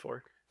need it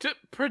for? To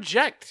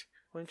project.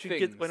 Why don't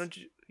Things. why don't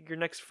you, your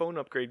next phone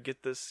upgrade,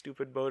 get this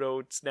stupid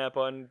Moto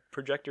snap-on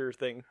projector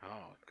thing?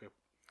 Oh,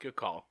 good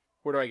call.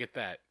 Where do I get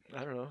that?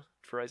 I don't know,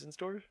 Verizon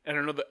stores? I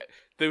don't know.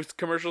 Those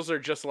commercials are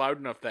just loud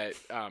enough that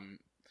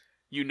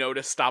you know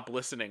to stop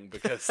listening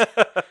because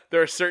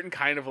there are certain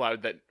kind of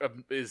loud that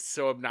is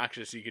so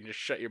obnoxious you can just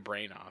shut your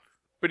brain off.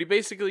 But he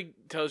basically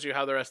tells you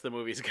how the rest of the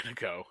movie is going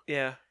to go.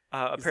 Yeah.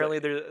 Apparently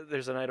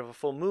there's a night of a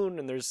full moon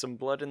and there's some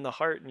blood in the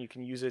heart and you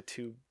can use it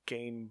to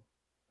gain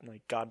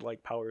like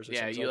godlike powers or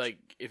something. Yeah, you like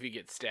if you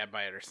get stabbed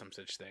by it or some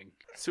such thing.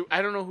 So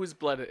I don't know whose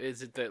blood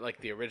is it, that like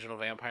the original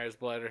vampire's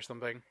blood or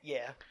something?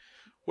 Yeah.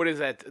 What is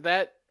that?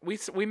 That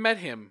we met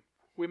him.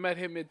 We met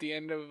him at the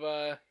end of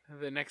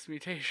the Next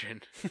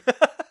Mutation.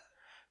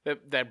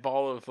 that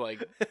ball of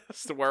like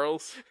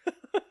swirls.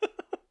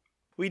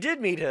 We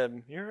did meet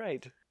him. You're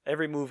right.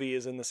 Every movie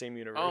is in the same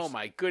universe. Oh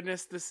my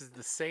goodness, this is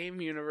the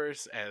same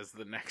universe as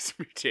the Next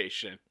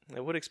Mutation.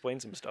 It would explain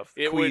some stuff.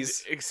 It Queez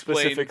would explain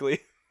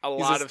specifically. a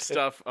lot of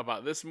stuff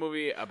about this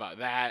movie, about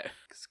that.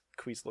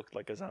 Queez looked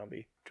like a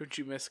zombie. Don't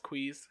you miss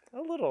Queez?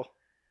 A little.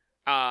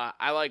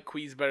 I like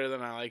Queez better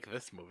than I like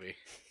this movie.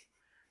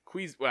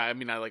 Queez, well, I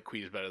mean, I like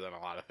Queez better than a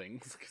lot of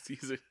things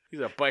because he's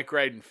a bike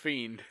riding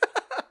fiend.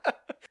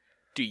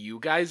 Do you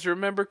guys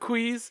remember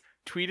Queez?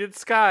 Tweeted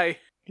Sky.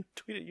 He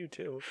tweeted you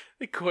too.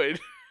 They could.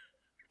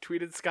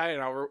 Tweeted Sky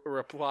and I'll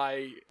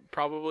reply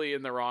probably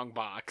in the wrong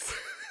box.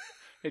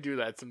 I do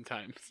that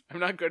sometimes. I'm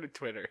not good at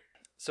Twitter.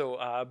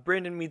 So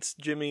Brandon meets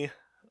Jimmy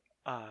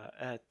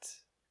at...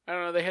 I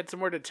don't know. They had some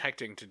more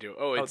detecting to do.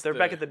 they're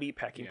back at the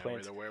meatpacking plant.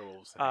 Where the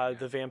werewolves.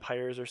 The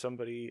vampires or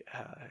somebody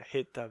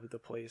hit the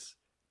place.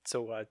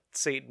 So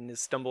Satan is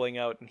stumbling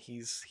out and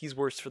he's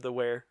worse for the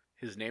wear.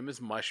 His name is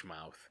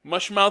Mushmouth.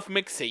 Mushmouth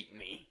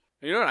McSatany.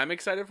 You know what I'm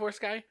excited for,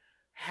 Sky?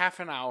 Half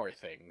an hour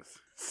things.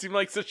 Seem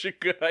like such a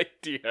good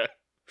idea.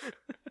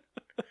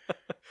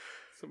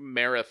 It's a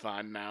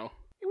marathon now.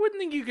 You wouldn't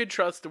think you could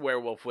trust a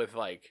werewolf with,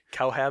 like...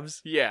 Cow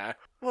halves? Yeah.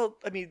 Well,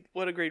 I mean,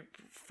 what a great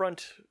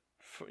front,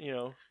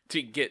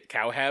 To get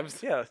cow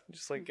halves? Yeah,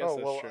 just like, guess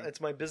that's true.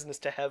 it's my business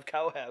to have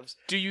cow halves.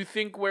 Do you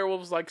think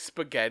werewolves like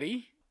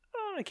spaghetti?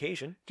 On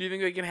occasion. Do you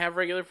think they can have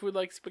regular food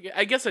like spaghetti?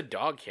 I guess a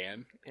dog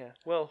can. Yeah,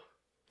 well...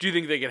 Do you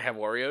think they can have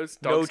Oreos?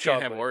 No Dogs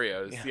can't have chocolate.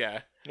 Oreos,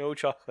 yeah. No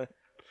chocolate.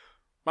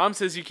 Mom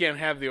says you can't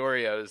have the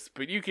Oreos,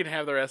 but you can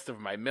have the rest of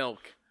my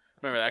milk.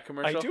 Remember that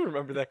commercial? I do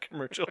remember that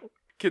commercial.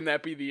 Can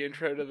that be the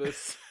intro to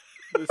this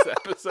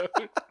episode?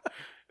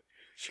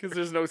 Because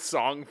there's no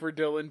song for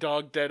Dylan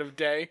Dog Dead of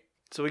Day.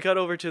 So we got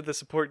over to the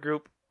support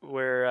group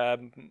where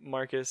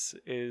Marcus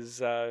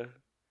is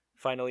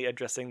finally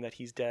addressing that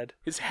he's dead.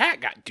 His hat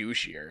got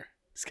douchier.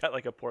 He's got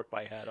like a pork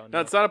pie hat on.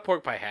 No, it's not a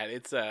pork pie hat.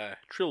 It's a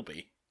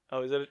trilby.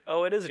 Oh, is it?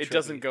 Oh, it is a trilby. It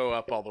doesn't go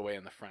up all the way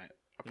in the front.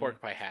 A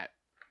pork pie hat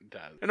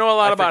does. I know a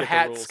lot about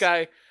hats,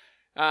 Sky.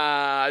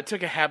 I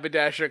took a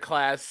haberdasher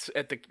class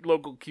at the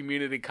local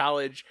community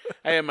college.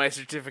 I have my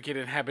certificate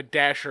in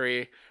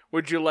haberdashery.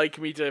 Would you like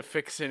me to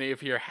fix any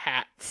of your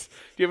hats?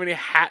 Do you have any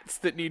hats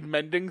that need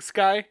mending,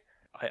 Sky?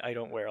 I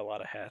don't wear a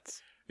lot of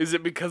hats. Is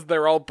it because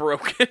they're all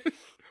broken?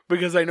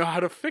 Because I know how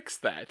to fix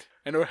that.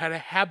 I know how to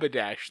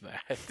haberdash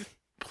that.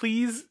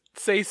 Please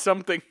say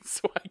something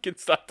so I can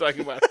stop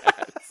talking about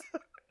hats.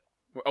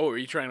 Oh, are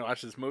you trying to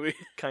watch this movie?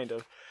 Kind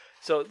of.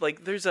 So,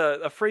 like, there's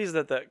a phrase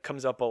that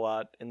comes up a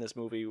lot in this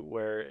movie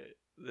where,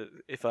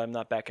 if I'm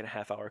not back in a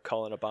half hour,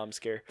 call in a bomb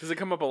scare. Does it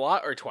come up a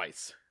lot or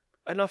twice?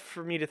 Enough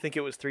for me to think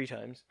it was 3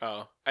 times.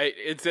 Oh,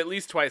 it's at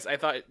least twice. I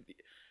thought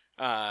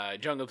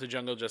Jungle to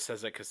Jungle just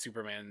says it because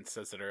Superman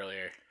says it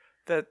earlier.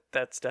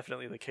 That's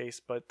definitely the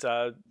case, but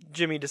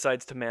Jimmy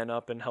decides to man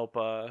up and help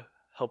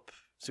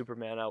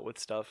Superman out with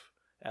stuff,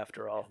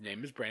 after all. His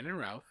name is Brandon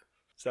Routh.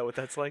 Is that what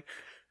that's like?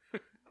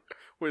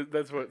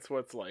 That's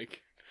what's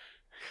like.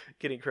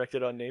 Getting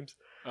corrected on names?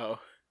 Oh.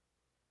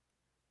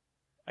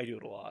 I do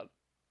it a lot.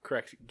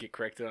 Get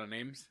corrected on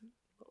names?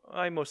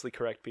 I mostly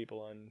correct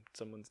people on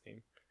someone's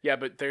name. Yeah,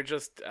 but they're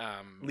just...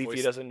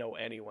 Leafy doesn't know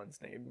anyone's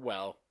name.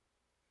 Well,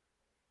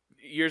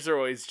 yours are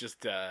always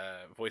just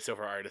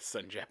voiceover artists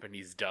on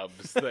Japanese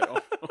dubs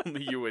that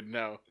only you would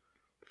know.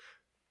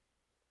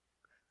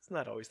 It's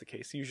not always the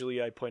case.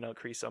 Usually I point out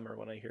Cree Summer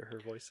when I hear her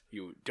voice.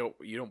 You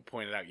don't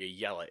point it out, you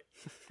yell it.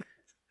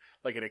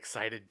 Like an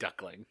excited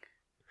duckling.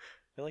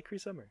 I like Cree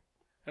Summer.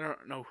 I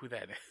don't know who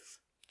that is.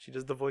 She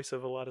does the voice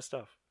of a lot of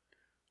stuff.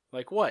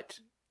 Like what?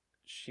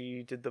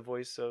 She did the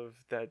voice of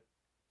that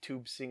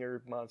tube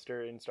singer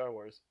monster in Star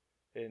Wars,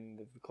 in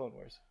the Clone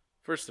Wars.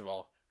 First of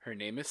all, her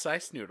name is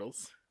Sice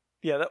Noodles.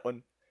 Yeah, that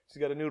one.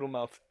 She's got a noodle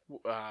mouth.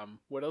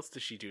 What else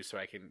does she do so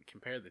I can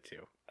compare the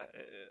two?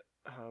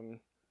 Do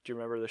you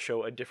remember the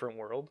show A Different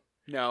World?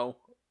 No.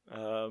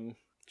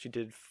 She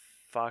did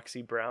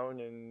Foxy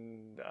Brown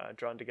and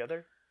Drawn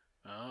Together.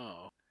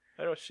 Oh.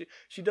 I don't know.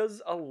 She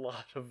does a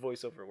lot of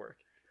voiceover work.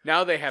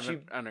 Now they have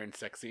an unearned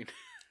sex scene.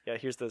 Yeah,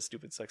 here's the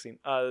stupid sex scene.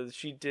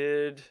 She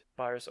did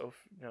Barris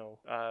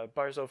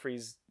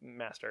Ofri's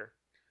Master.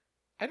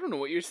 I don't know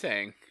what you're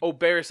saying. Oh,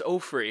 Barris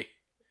Ofri.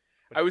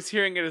 I was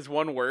hearing it as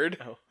one word.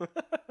 Oh.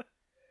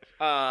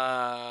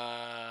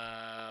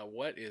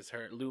 What is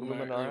her?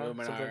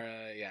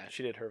 Luminara, yeah.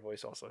 She did her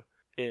voice also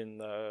in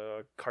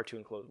the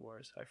cartoon Clone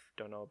Wars. I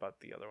don't know about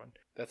the other one.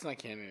 That's not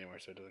canon anymore,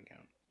 so it doesn't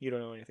count. You don't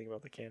know anything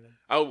about the canon.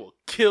 I will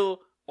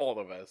kill all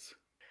of us.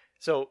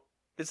 So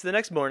It's the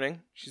next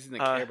morning. She's in the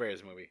Care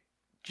Bears movie.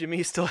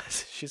 Jimmy still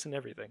has... She's in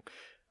everything.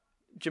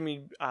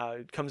 Jimmy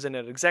comes in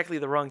at exactly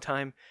the wrong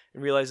time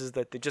and realizes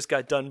that they just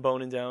got done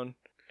boning down.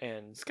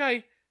 And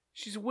Sky,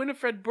 she's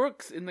Winifred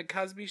Brooks in the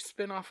Cosby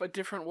spinoff A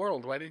Different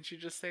World. Why didn't you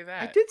just say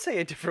that? I did say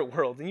A Different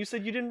World, and you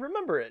said you didn't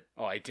remember it.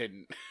 Oh, I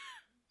didn't.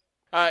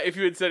 If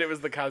you had said it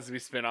was the Cosby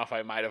spinoff,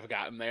 I might have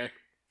gotten there.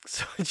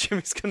 So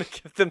Jimmy's going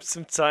to give them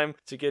some time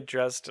to get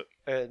dressed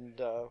and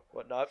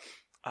whatnot.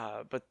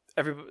 But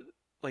everybody,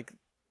 like,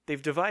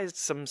 they've devised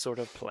some sort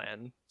of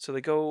plan. So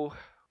they go...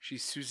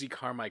 She's Susie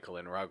Carmichael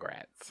in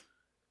Rugrats.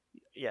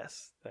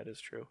 Yes, that is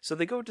true. So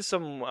they go to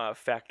some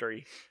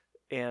factory,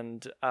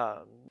 and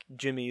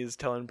Jimmy is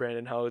telling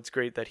Brandon how it's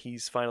great that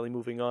he's finally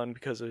moving on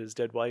because of his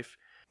dead wife.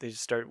 They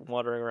just start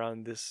wandering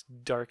around this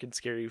dark and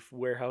scary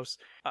warehouse,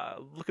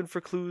 looking for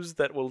clues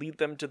that will lead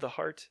them to the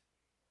heart.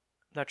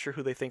 Not sure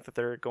who they think that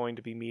they're going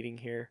to be meeting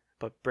here,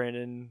 but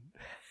Brandon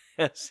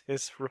has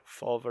his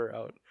revolver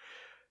out.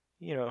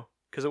 You know,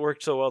 because it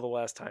worked so well the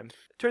last time.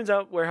 Turns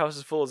out warehouse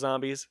is full of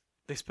zombies.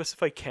 They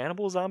specify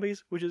cannibal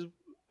zombies, which is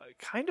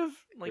kind of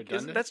like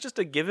that's just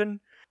a given.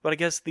 But I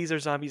guess these are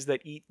zombies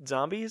that eat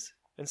zombies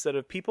instead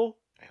of people.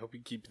 I hope you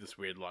keep this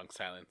weird long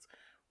silence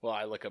while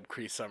I look up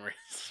Cree Summers'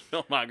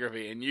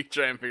 filmography and you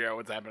try and figure out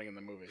what's happening in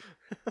the movie.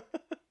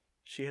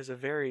 She has a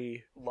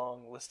very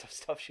long list of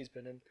stuff she's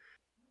been in.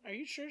 Are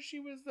you sure she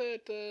was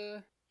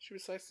she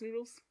was Slice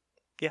Noodles?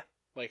 Yeah.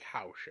 Like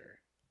how sure?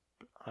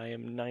 I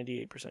am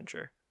 98%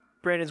 sure.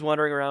 Brandon's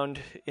wandering around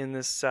in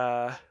this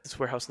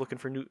warehouse looking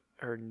for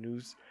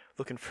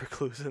looking for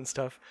clues and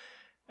stuff,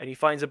 and he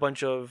finds a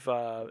bunch of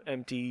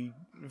empty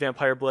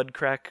vampire blood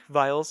crack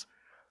vials,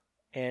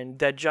 and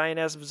that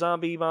giant-ass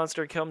zombie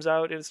monster comes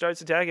out and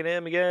starts attacking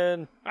him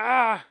again.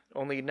 Ah!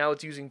 Only now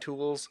it's using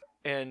tools,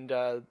 and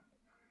the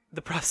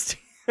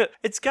prostitute...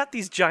 It's got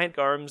these giant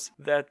arms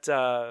that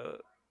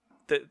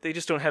they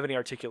just don't have any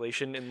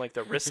articulation in, like,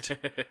 the wrist,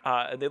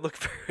 and they look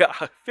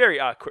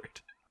very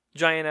awkward.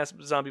 Giant-ass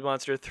zombie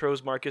monster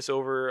throws Marcus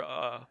over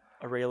a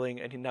railing,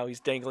 and now he's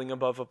dangling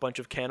above a bunch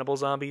of cannibal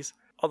zombies.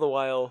 All the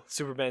while,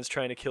 Superman's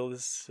trying to kill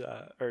this,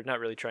 or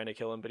not really trying to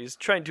kill him, but he's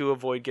trying to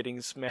avoid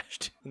getting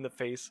smashed in the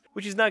face,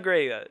 which he's not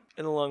great at.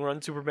 In the long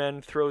run,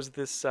 Superman throws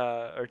this,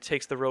 or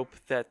takes the rope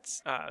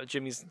that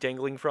Jimmy's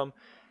dangling from,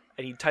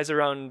 and he ties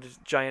around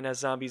giant-ass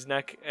zombie's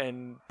neck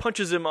and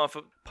punches him off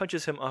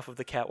of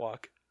the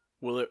catwalk.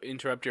 Will it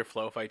interrupt your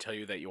flow if I tell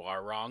you that you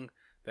are wrong?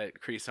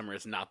 That Cree Summer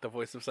is not the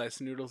voice of Slice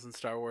Noodles in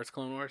Star Wars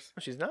Clone Wars? Oh,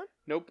 she's not?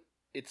 Nope.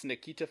 It's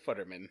Nikita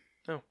Futterman.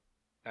 Oh.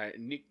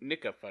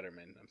 Nika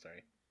Futterman, I'm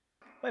sorry.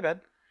 My bad.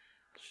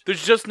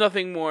 There's just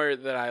nothing more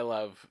that I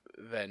love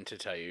than to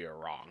tell you you're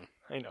wrong.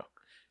 I know.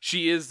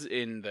 She is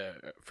in the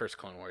first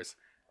Clone Wars,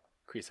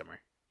 Cree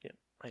Summer. Yeah,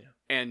 I know.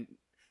 And,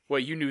 well,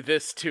 you knew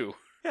this too.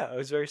 Yeah, I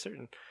was very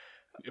certain.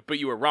 But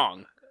you were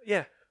wrong.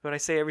 Yeah, but I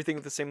say everything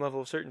with the same level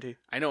of certainty.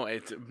 I know,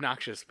 it's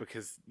obnoxious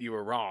because you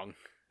were wrong.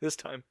 This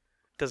time.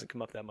 Doesn't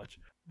come up that much.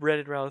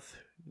 Red Routh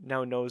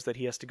now knows that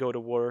he has to go to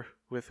war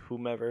with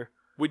whomever.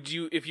 Would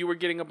you, if you were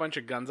getting a bunch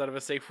of guns out of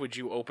a safe, would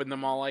you open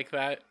them all like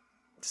that?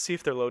 To see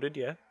if they're loaded,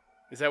 yeah.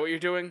 Is that what you're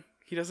doing?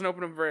 He doesn't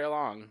open them very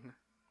long.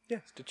 Yeah,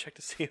 to check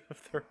to see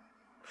if they're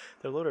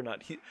loaded or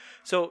not.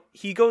 So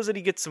he goes and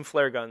he gets some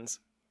flare guns,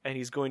 and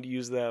he's going to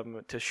use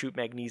them to shoot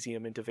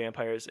magnesium into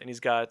vampires, and he's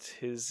got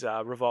his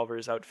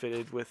revolvers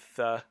outfitted with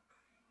the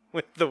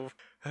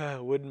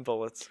wooden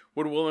bullets.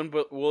 Would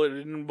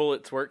wooden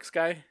bullets work,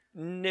 Sky?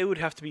 It would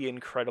have to be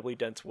incredibly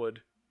dense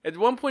wood. At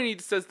one point he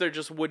says they're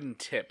just wooden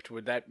tipped.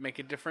 Would that make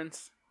a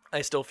difference? I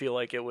still feel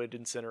like it would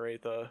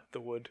incinerate the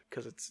wood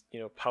because it's,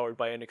 powered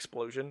by an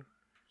explosion.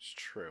 It's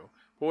true.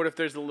 But what if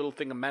there's a little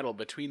thing of metal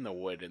between the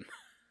wood and...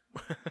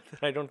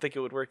 I don't think it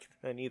would work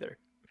then either.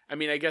 I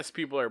mean, I guess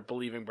people are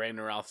believing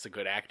Brandon Routh's a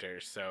good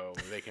actor, so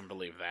they can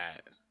believe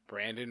that.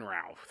 Brandon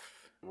Routh.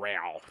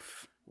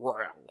 Ralph.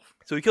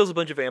 So he kills a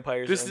bunch of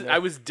vampires. I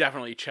was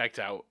definitely checked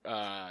out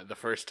the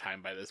first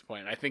time by this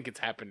point. I think it's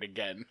happened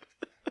again.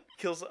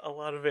 Kills a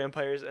lot of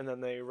vampires, and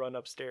then they run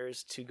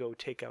upstairs to go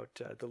take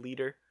out the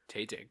leader.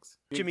 Tay Diggs.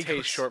 Jimmy Tay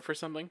goes... short for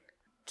something?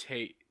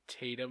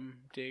 Tatum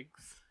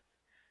Diggs?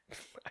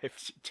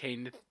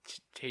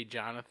 Tay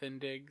Jonathan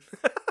Diggs?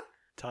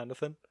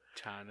 Jonathan?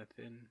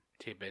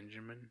 Tay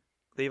Benjamin?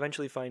 They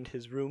eventually find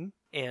his room,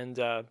 and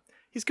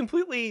he's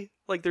completely...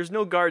 there's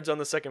no guards on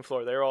the second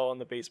floor. They're all on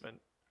the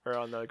basement. Or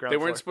on the ground They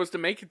floor. weren't supposed to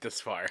make it this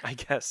far. I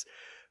guess.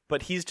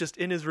 But he's just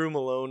in his room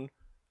alone,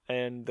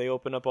 and they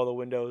open up all the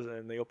windows,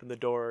 and they open the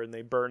door, and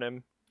they burn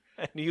him.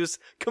 And he was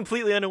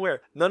completely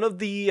unaware. None of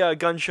the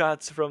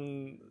gunshots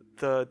from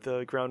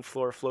the ground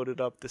floor floated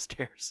up the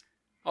stairs.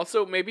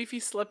 Also, maybe if he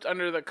slept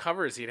under the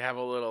covers, he'd have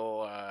a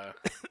little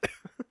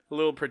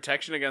little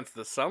protection against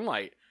the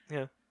sunlight.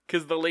 Yeah.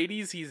 Because the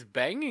ladies he's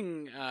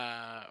banging,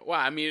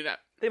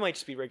 they might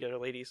just be regular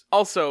ladies.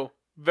 Also,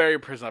 very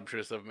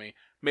presumptuous of me.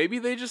 Maybe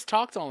they just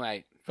talked all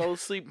night, fell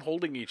asleep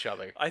holding each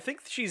other. I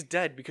think she's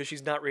dead because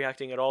she's not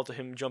reacting at all to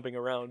him jumping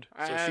around.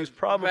 So she's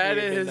probably that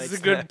a midnight is a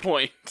snack. good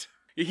point.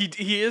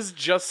 He is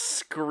just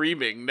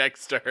screaming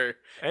next to her.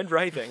 And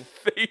writhing.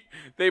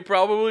 They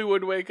probably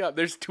would wake up.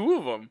 There's two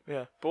of them.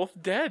 Yeah.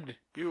 Both dead.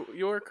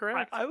 You are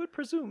correct. I would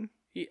presume.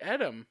 He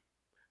ate him.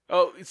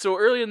 Oh, so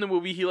early in the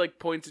movie, he like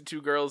points at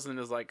two girls and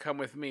is like, "Come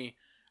with me."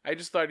 I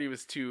just thought he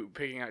was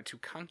picking out two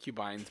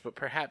concubines, but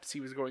perhaps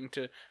he was going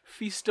to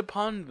feast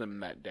upon them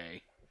that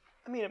day.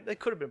 I mean, it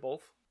could have been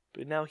both,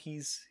 but now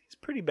he's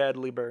pretty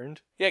badly burned.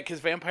 Yeah, because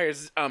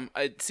vampires,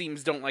 it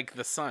seems, don't like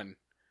the sun.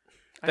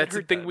 I That's the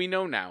heard thing that. we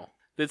know now.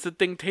 That's the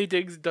thing Taye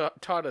Diggs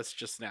taught us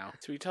just now.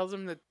 So he tells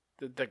him that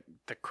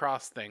the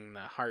cross thing, the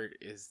heart,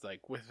 is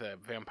like with a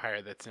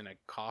vampire that's in a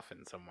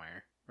coffin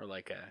somewhere, or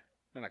like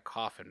not a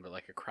coffin, but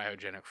like a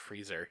cryogenic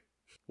freezer.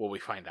 Well, we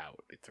find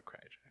out it's a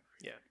cryogenic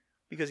freezer. Yeah,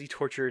 because he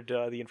tortured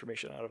the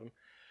information out of him.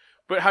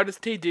 But how does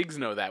Taye Diggs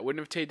know that?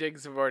 Wouldn't have Taye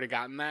Diggs have already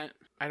gotten that?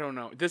 I don't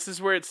know. This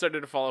is where it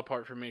started to fall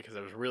apart for me because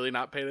I was really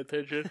not paying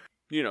attention.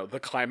 You know, the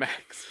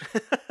climax.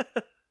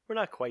 We're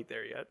not quite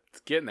there yet. It's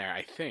getting there,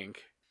 I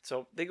think.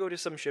 So they go to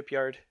some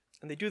shipyard,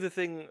 and they do the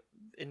thing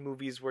in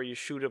movies where you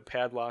shoot a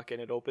padlock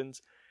and it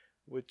opens,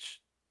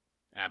 which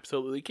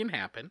Absolutely can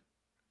happen.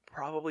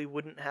 probably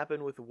wouldn't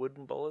happen with the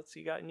wooden bullets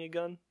you got in your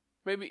gun.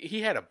 Maybe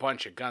he had a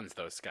bunch of guns,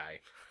 though, Sky.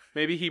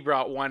 Maybe he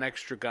brought one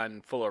extra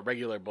gun full of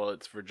regular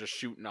bullets for just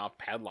shooting off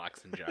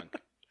padlocks and junk.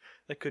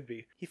 That could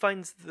be. He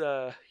finds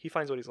what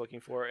he's looking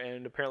for,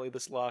 and apparently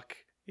this lock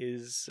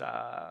is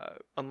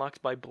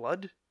unlocked by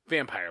blood.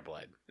 Vampire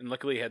blood. And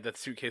luckily he had that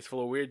suitcase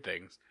full of weird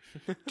things.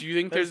 Do you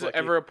think That is there's lucky.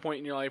 ever a point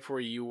in your life where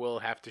you will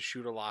have to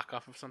shoot a lock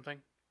off of something?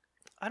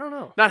 I don't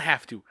know. Not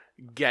have to.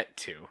 Get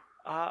to.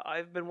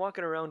 I've been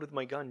walking around with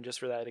my gun just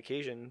for that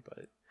occasion,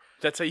 but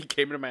That's how you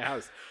came into my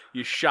house.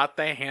 You shot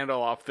the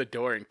handle off the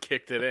door and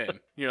kicked it in.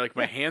 You're like,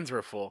 my hands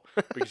were full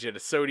because you had a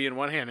soda in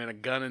one hand and a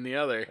gun in the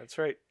other. that's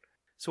right.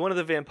 So one of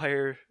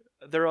the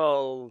they're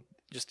all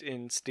just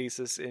in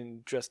stasis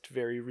and dressed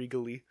very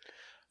regally.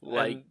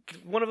 Like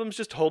And one of them's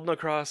just holding a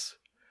cross.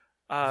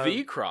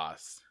 the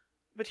cross.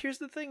 But here's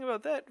the thing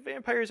about that.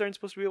 Vampires aren't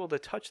supposed to be able to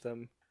touch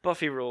them.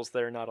 Buffy rules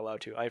they're not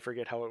allowed to. I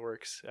forget how it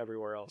works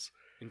everywhere else.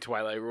 In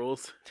Twilight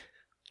rules.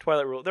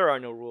 Twilight rule. There are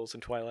no rules in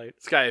Twilight.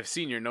 Sky, I've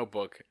seen your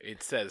notebook.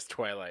 It says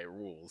Twilight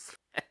rules.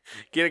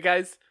 Get it,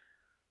 guys?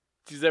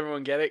 Does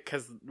everyone get it?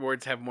 Because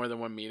words have more than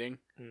one meaning.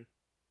 Hmm.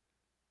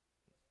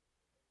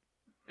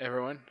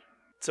 Everyone?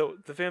 So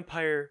the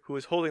vampire who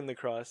is holding the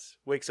cross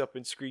wakes up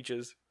and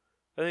screeches.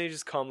 And then he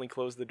just calmly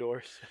closes the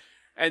doors.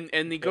 And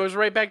he goes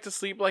right back to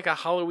sleep like a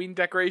Halloween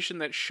decoration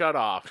that shut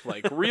off.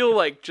 Like real,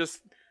 like just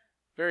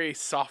very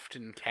soft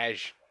and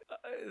cash.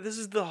 This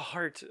is the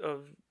heart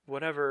of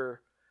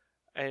whatever,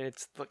 and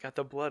it's got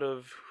the blood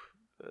of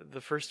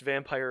the first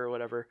vampire or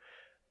whatever,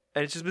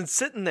 and it's just been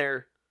sitting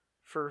there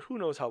for who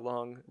knows how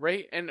long.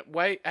 Right? And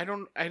why I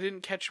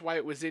didn't catch why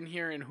it was in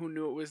here and who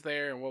knew it was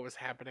there and what was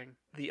happening.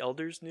 The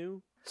elders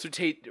knew. So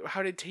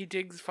how did Taye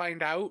Diggs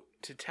find out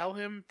to tell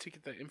him to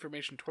get the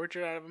information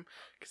tortured out of him?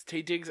 Because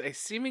Taye Diggs, I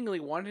seemingly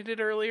wanted it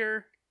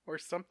earlier or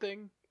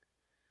something.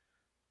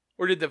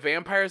 Or did the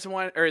vampires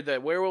want, or the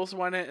werewolves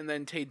want it, and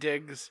then Taye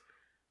Diggs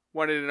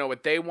wanted to know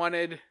what they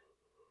wanted?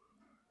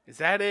 Is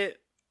that it?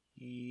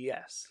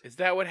 Yes. Is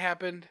that what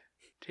happened?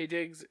 Taye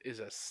Diggs is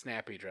a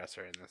snappy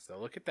dresser in this, though.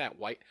 Look at that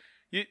white.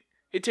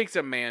 It takes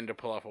a man to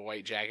pull off a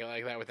white jacket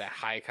like that with that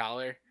high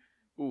collar.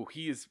 Ooh,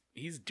 he's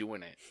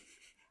doing it.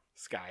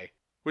 Sky.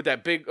 With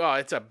that big,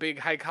 it's a big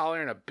high collar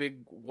and a big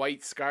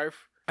white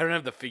scarf. I don't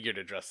have the figure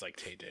to dress like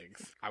Taye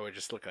Diggs. I would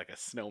just look like a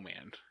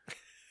snowman.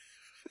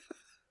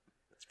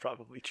 That's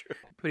probably true.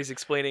 But he's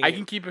explaining. I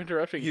can keep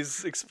interrupting.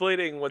 He's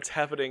explaining what's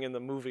happening in the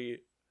movie.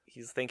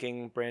 He's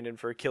thanking Brandon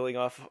for killing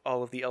off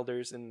all of the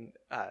elders and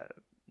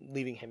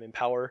leaving him in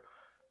power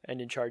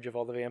and in charge of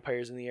all the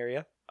vampires in the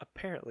area.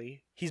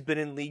 Apparently, he's been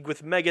in league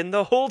with Megan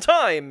the whole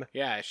time.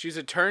 Yeah, she's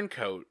a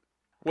turncoat.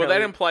 Well,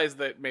 that implies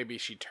that maybe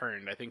she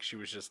turned. I think she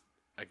was just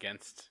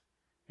against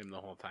him the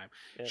whole time.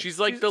 Yeah. She's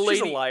like the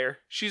lady. She's a liar.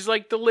 She's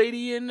like the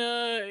lady in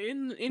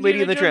Indiana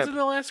Lady and the Jones Tramp. and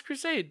the Last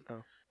Crusade.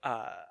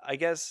 I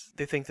guess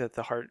they think that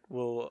the heart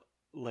will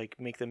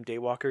make them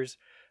daywalkers,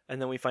 and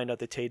then we find out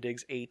that Taye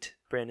Diggs ate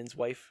Brandon's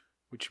wife.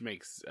 Which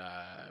makes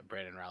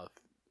Brandon Routh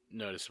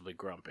noticeably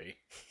grumpy.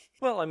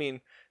 Well, I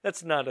mean,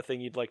 that's not a thing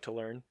you'd like to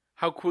learn.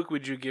 How quick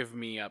would you give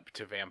me up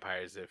to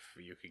vampires if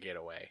you could get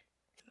away?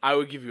 I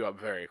would give you up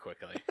very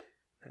quickly.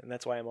 And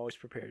that's why I'm always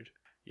prepared.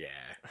 Yeah.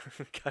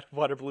 Got a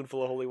water balloon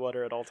full of holy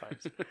water at all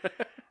times.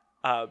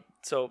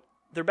 So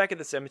they're back at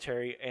the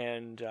cemetery,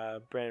 and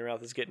Brandon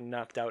Routh is getting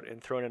knocked out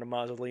and thrown in a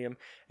mausoleum.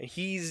 And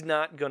he's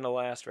not going to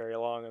last very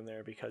long in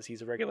there because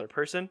he's a regular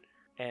person,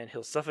 and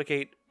he'll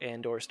suffocate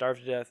and or starve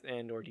to death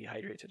and or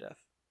dehydrate to death.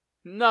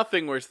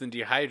 Nothing worse than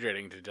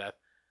dehydrating to death.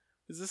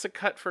 Is this a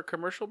cut for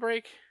commercial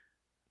break?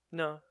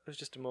 No, it was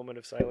just a moment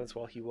of silence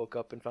while he woke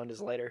up and found his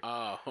lighter.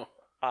 Oh.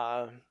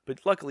 But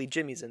luckily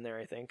Jimmy's in there,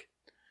 I think.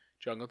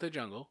 Jungle to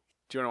Jungle.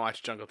 Do you want to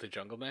watch Jungle to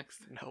Jungle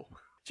next? No.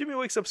 Jimmy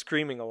wakes up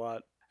screaming a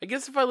lot. I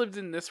guess if I lived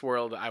in this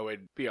world, I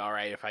would be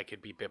alright if I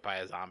could be bit by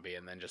a zombie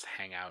and then just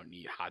hang out and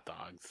eat hot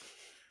dogs.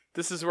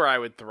 This is where I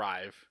would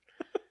thrive.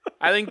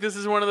 I think this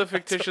is one of the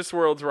fictitious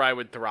worlds where I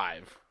would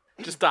thrive.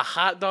 Just a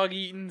hot dog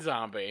eating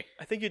zombie.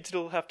 I think you'd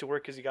still have to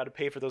work because you got to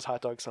pay for those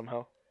hot dogs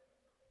somehow.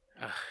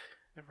 Ugh,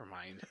 never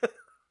mind.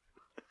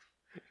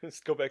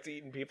 Just go back to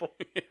eating people.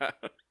 Yeah.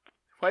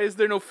 Why is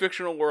there no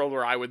fictional world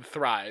where I would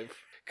thrive?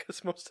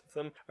 Because most of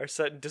them are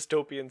set in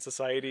dystopian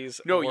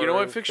societies. No, you know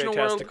or what fictional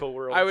fantastical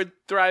world worlds. I would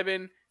thrive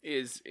in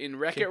is in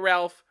Wreck-It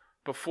Ralph.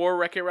 Before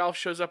Wreck-It Ralph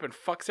shows up and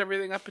fucks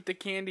everything up at the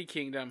Candy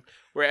Kingdom,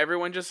 where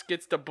everyone just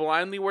gets to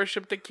blindly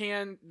worship the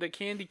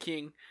Candy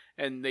King,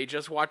 and they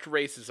just watch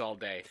races all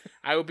day.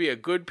 I would be a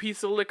good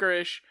piece of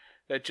licorice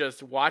that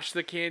just watched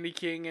the Candy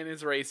King and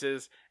his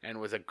races and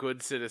was a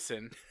good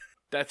citizen.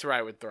 That's where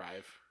I would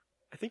thrive.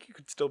 I think you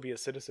could still be a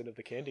citizen of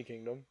the Candy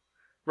Kingdom.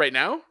 Right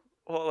now?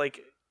 Well,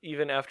 like,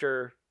 even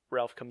after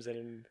Ralph comes in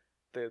and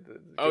the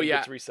Oh, game yeah.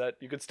 gets reset,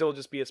 you could still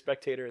just be a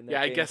spectator in that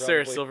Yeah, I game, guess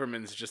Sarah probably.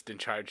 Silverman's just in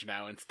charge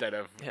now instead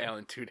of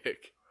Alan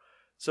Tudyk.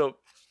 So,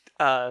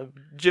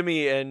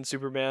 Jimmy and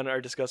Superman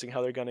are discussing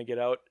how they're gonna get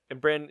out, and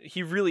Brand,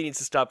 he really needs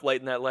to stop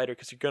lighting that lighter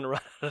because you're gonna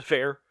run out of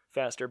air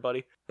faster,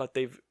 buddy. But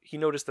he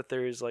noticed that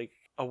there is like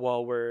a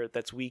wall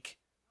that's weak,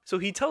 so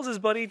he tells his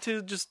buddy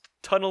to just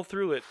tunnel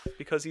through it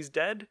because he's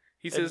dead.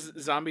 He says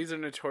zombies are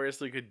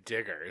notoriously good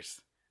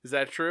diggers. Is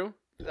that true?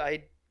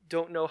 I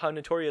don't know how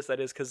notorious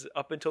that is because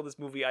up until this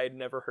movie, I had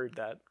never heard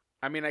that.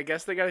 I mean, I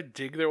guess they gotta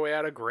dig their way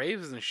out of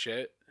graves and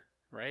shit,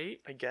 right?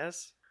 I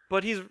guess,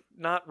 but he's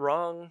not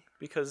wrong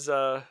because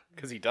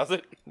Because he does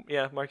it.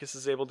 yeah, Marcus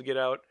is able to get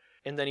out,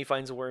 and then he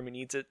finds a worm and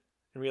eats it,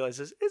 and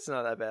realizes it's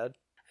not that bad.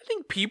 I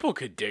think people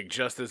could dig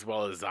just as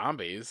well as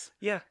zombies.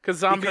 Yeah, Because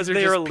zombies because are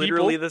they just are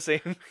literally people. the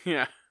same,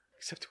 Yeah.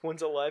 except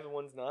one's alive and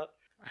one's not.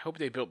 I hope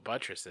they built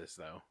buttresses,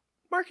 though.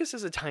 Marcus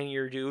is a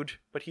tinier dude,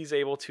 but he's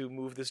able to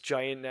move this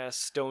giant ass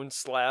stone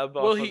slab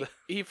Well, off of the...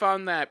 he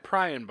found that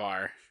prying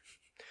bar.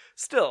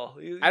 Still,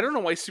 I don't know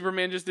why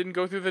Superman just didn't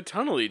go through the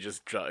tunnel he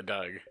just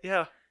dug.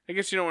 yeah, I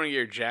guess you don't want to get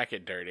your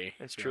jacket dirty.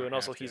 that's You true. don't And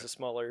also, have he's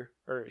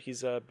to.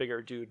 he's a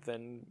bigger dude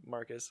than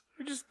Marcus.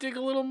 Or just dig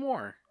a little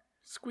more.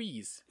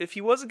 Squeeze. If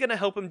he wasn't gonna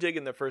help him dig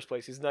in the first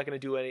place, he's not gonna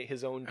do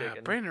his own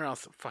digging. Brandon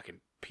Routh's a fucking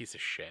piece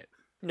of shit.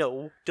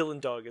 No, Dylan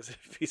Dog is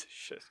a piece of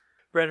shit.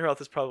 Brandon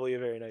Routh is probably a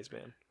very nice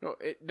man. No,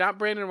 not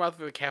Brandon Routh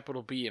with a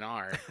capital B and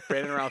R.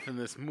 Brandon Routh in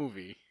this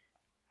movie.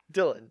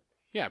 Dylan,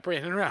 Yeah,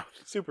 Brandon Routh.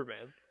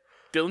 Superman,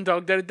 Dylan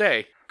Dog Dead a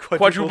Day. Quadruple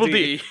Quadruple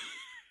D.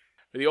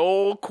 The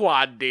old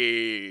Quad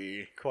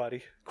D.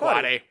 Quaddy.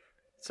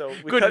 So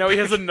we Good, cut now he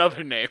back- has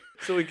another name.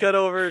 So we cut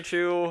over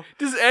to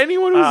Does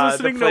anyone who's the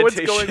listening know what's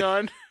plantation. going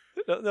on?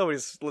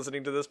 nobody's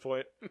listening to this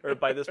point or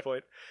by this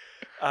point.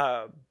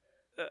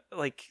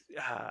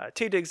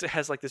 Tay Diggs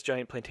has like this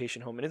giant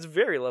plantation home, and it's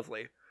very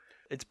lovely.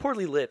 It's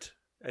poorly lit,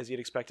 as you'd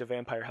expect a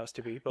vampire house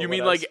to be. But You what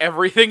mean else? like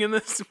everything in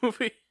this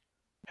movie?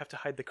 Have to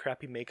hide the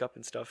crappy makeup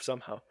and stuff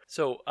somehow.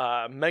 So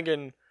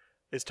Megan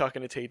is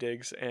talking to Tay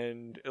Diggs,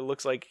 and it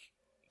looks like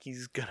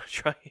he's gonna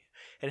try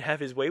and have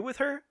his way with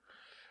her.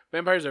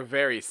 Vampires are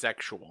very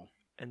sexual.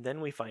 And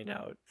then we find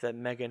out that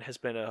Megan has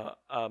been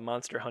a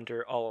monster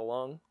hunter all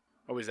along.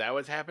 Oh, is that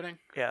what's happening?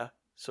 Yeah.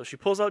 So she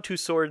pulls out two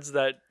swords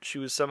that she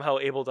was somehow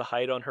able to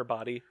hide on her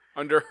body.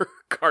 Under her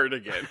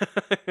cardigan.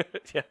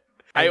 Yeah.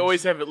 I And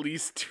always have at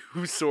least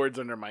 2 swords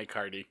under my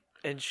cardi.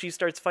 And she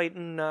starts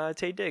fighting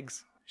Tay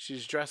Diggs.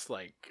 She's dressed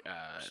like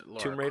Laura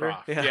Tomb Raider?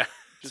 Croft. Yeah.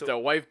 Just So- a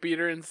wife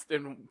beater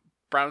and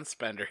brown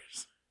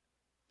spenders.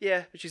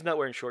 Yeah, but she's not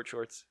wearing short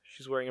shorts.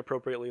 She's wearing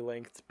appropriately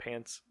length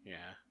pants.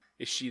 Yeah.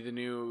 Is she the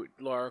new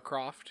Laura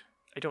Croft?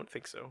 I don't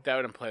think so. That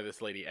would imply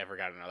this lady ever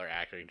got another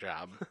acting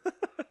job.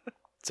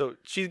 So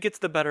she gets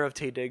the better of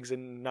Tay Diggs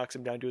and knocks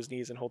him down to his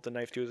knees and holds a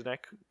knife to his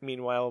neck.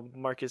 Meanwhile,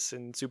 Marcus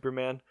and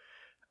Superman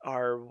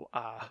are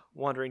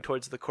wandering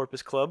towards the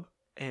Corpus Club,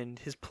 and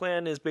his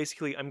plan is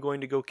basically, I'm going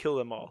to go kill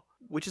them all,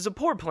 which is a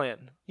poor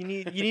plan. You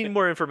need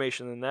more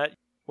information than that.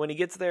 When he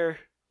gets there,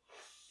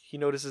 he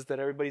notices that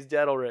everybody's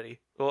dead already.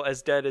 Well,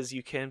 as dead as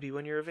you can be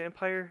when you're a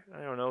vampire.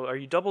 I don't know. Are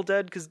you double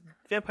dead? Because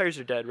vampires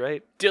are dead,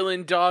 right?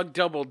 Dylan Dog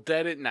double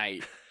dead at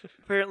night.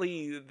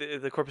 Apparently,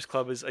 the Corpus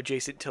Club is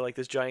adjacent to like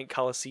this giant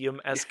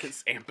Coliseum-esque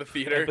It's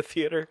amphitheater.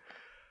 amphitheater.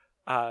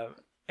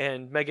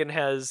 And Megan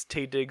has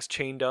Tay Diggs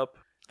chained up.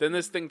 Then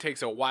this thing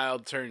takes a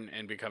wild turn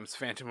and becomes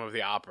Phantom of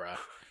the Opera.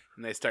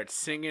 And they start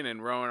singing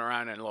and rowing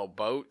around in little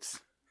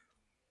boats.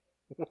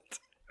 What?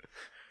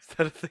 Is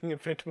that a thing in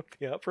Phantom of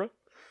the Opera?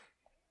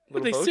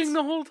 But Little they boats? sing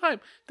the whole time.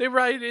 They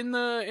ride in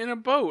a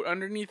boat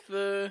underneath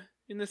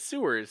in the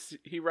sewers.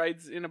 He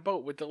rides in a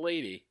boat with the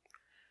lady.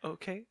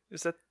 Okay,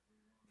 is that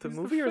the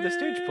movie or the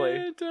stage play?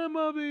 Phantom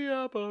of the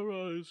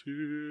Opera is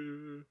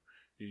here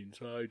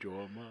inside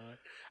your mind.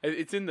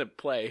 It's in the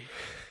play.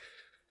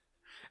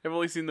 I've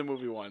only seen the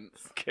movie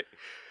once. Okay.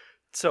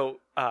 So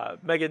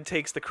Megan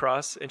takes the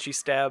cross and she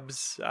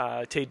stabs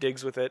Tay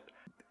Diggs with it.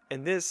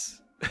 And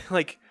this,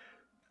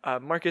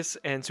 Marcus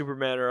and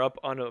Superman are up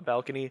on a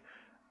balcony,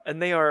 and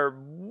they are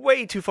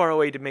way too far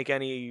away to make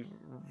any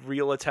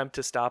real attempt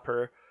to stop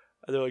her.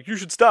 They're like, you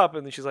should stop.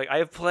 And then she's like, I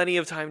have plenty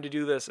of time to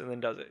do this, and then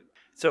does it.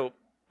 So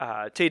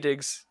Tay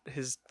Diggs,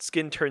 his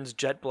skin turns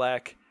jet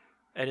black,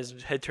 and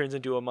his head turns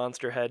into a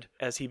monster head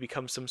as he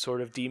becomes some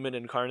sort of demon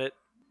incarnate.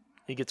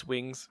 He gets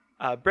wings.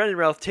 Brandon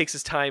Routh takes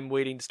his time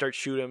waiting to start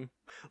shooting him.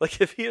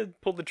 Like, if he had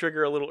pulled the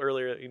trigger a little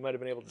earlier, he might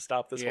have been able to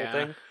stop this whole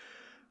thing.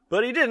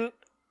 But he didn't,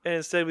 and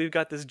instead we've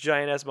got this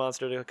giant-ass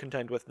monster to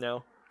contend with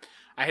now.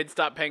 I had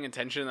stopped paying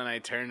attention, and I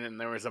turned, and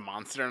there was a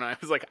monster, and I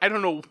was like, I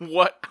don't know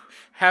what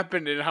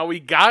happened and how we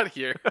got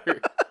here.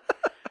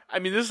 I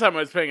mean, this time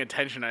I was paying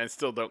attention, I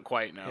still don't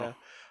quite know. Yeah.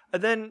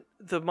 And then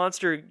the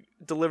monster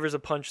delivers a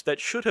punch that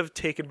should have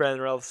taken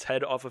Brandon Routh's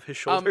head off of his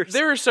shoulders.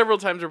 There are several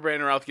times where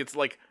Brandon Routh gets,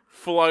 like,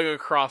 flung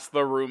across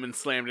the room and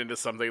slammed into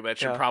something that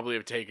should probably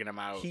have taken him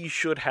out. He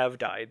should have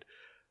died.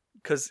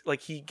 Because,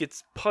 like, he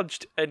gets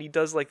punched, and he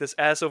does, like, this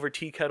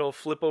ass-over-tea kettle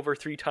flip over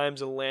 3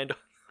 times and land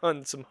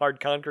on some hard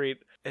concrete.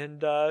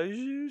 And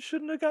you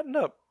shouldn't have gotten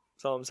up.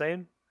 That's all I'm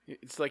saying.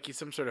 It's like he's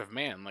some sort of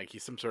man, like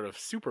he's some sort of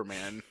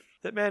Superman.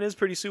 That man is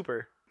pretty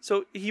super.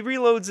 So he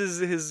reloads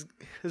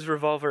his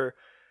revolver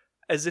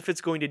as if it's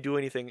going to do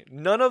anything.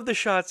 None of the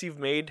shots you've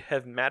made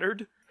have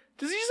mattered.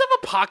 Does he just have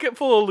a pocket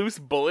full of loose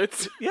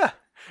bullets? Yeah.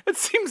 It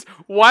seems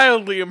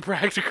wildly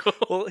impractical.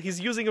 Well,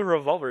 he's using a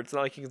revolver. It's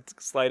not like he can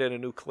slide in a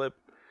new clip.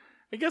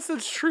 I guess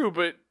that's true,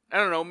 but I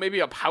don't know, maybe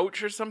a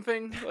pouch or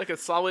something? Like a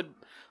solid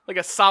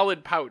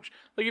pouch.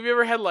 Like, have you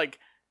ever had, like,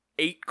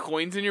 8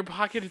 coins in your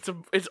pocket?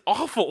 It's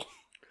awful.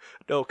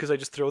 No, because I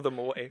just throw them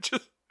away.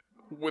 Just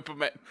whip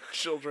them at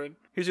children.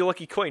 Here's your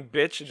lucky coin,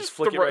 bitch, and just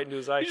flick it right into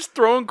his eye. You just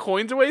throwing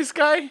coins away,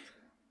 Sky?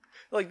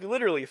 Like,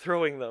 literally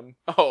throwing them.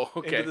 Oh,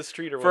 okay. Into the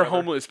street or whatever. For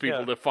homeless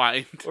people to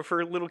find. Or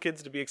for little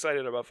kids to be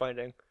excited about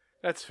finding.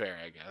 That's fair,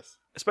 I guess.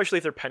 Especially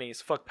if they're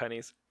pennies. Fuck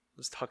pennies.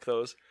 Just huck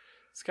those.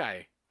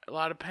 Sky, a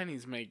lot of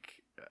pennies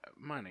make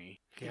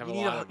money. You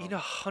need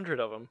 100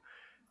 of them.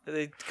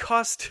 They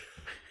cost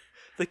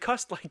like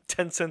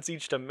 10 cents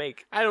each to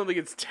make. I don't think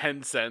it's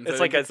 10 cents. It's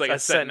like a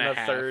cent and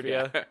a third,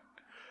 yeah.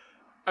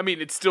 I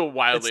mean, it's still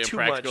wildly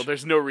impractical.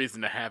 There's no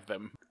reason to have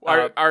them.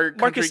 Our country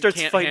Marcus starts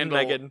can't fighting handle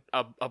Megan.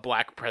 A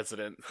black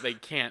president. They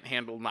can't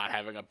handle not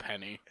having a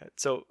penny.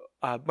 So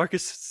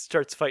Marcus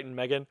starts fighting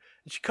Megan,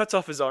 and she cuts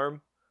off his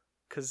arm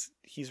because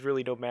he's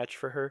really no match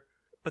for her.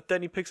 But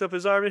then he picks up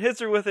his arm and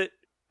hits her with it.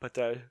 But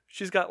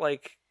she's got,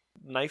 like,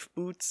 knife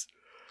boots.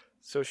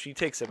 So she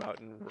takes him out,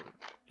 and,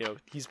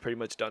 he's pretty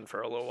much done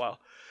for a little while.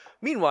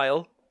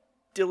 Meanwhile,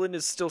 Dylan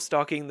is still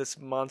stalking this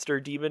monster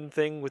demon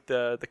thing with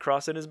the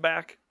cross in his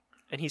back.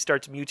 And he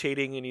starts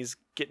mutating, and he's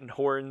getting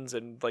horns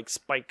and, like,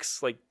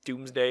 spikes, like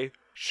Doomsday.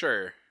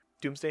 Sure.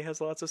 Doomsday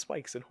has lots of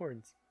spikes and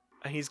horns.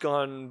 And he's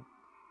gone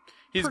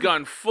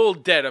full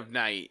dead of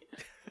night.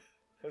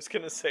 I was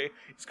going to say,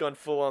 he's gone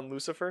full on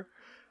Lucifer.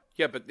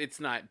 Yeah, but it's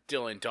not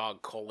Dylan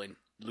Dog :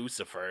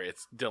 Lucifer.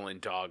 It's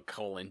Dylan Dog :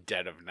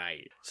 Dead of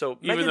Night. So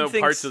even though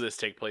parts of this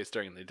take place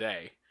during the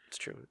day. It's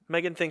true.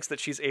 Megan thinks that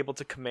she's able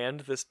to command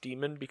this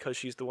demon because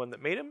she's the one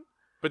that made him.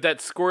 But that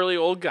squirrely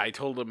old guy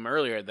told him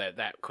earlier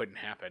that couldn't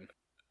happen.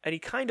 And he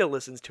kind of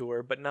listens to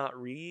her, but not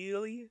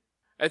really.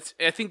 I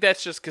think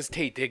that's just because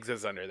Taye Diggs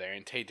is under there,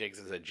 and Taye Diggs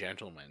is a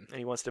gentleman. And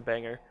he wants to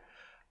bang her.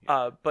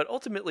 But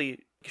ultimately,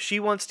 she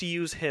wants to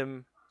use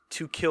him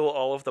to kill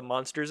all of the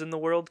monsters in the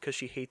world because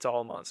she hates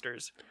all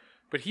monsters.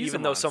 But he's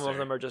even though some of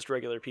them are just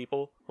regular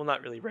people. Well,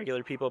 not really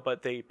regular people,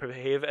 but they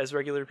behave as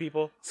regular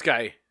people.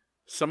 Sky,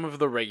 some of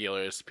the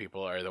regulars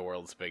people are the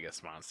world's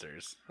biggest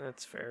monsters.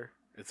 That's fair.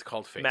 It's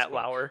called Facebook. Matt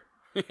Lauer.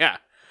 Yeah.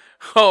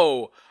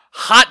 Oh,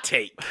 hot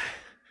take.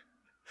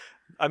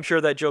 I'm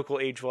sure that joke will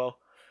age well.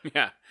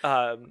 Yeah.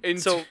 In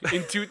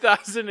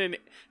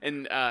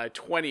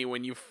 2020,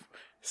 when you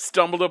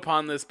stumbled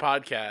upon this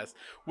podcast,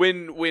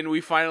 when we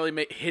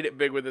finally hit it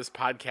big with this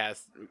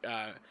podcast,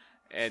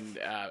 and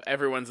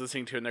everyone's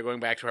listening to it, and they're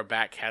going back to our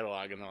back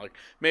catalog, and they're like,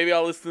 maybe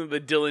I'll listen to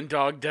the Dylan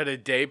Dog Dead a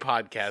Day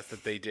podcast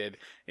that they did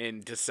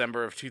in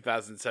December of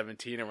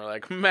 2017, and we're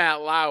like,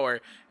 Matt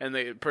Lauer, and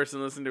the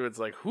person listening to it's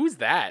like, who's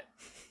that?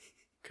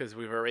 Because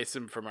we've erased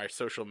him from our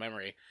social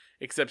memory.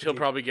 Except he'll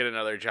probably get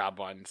another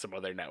job on some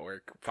other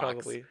network. Fox.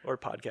 Probably. Or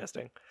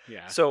podcasting.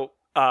 Yeah. So,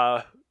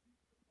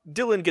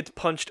 Dylan gets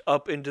punched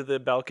up into the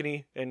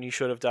balcony, and he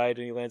should have died,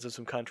 and he lands on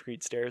some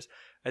concrete stairs.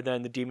 And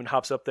then the demon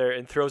hops up there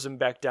and throws him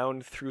back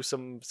down through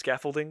some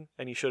scaffolding,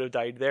 and he should have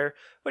died there,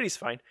 but he's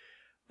fine.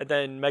 And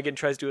then Megan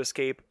tries to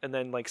escape, and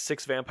then, like,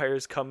 6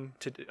 vampires come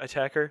to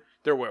attack her.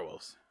 They're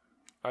werewolves.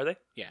 Are they?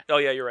 Yeah. Oh,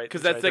 yeah, you're right.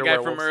 Because that's the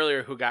guy from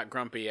earlier who got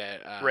grumpy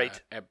at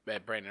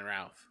Brandon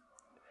Routh.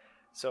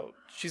 So,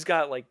 she's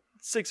got, like,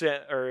 6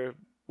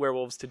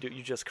 werewolves to do.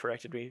 You just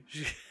corrected me.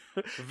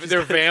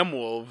 They're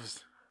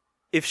Vamwolves.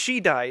 If she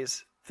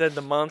dies, then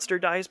the monster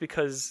dies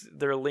because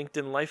they're linked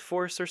in life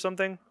force or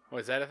something. Oh,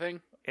 is that a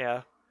thing?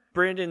 Yeah.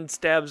 Brandon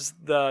stabs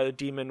the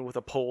demon with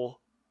a pole,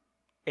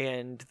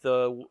 and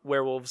the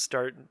werewolves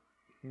start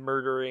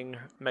murdering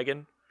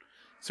Megan.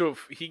 So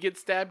if he gets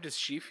stabbed, does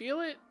she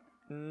feel it?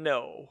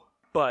 No.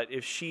 But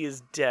if she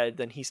is dead,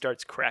 then he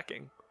starts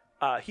cracking.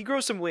 He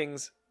grows some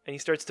wings, and he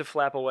starts to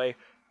flap away,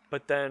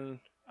 but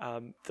then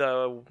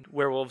the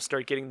werewolves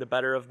start getting the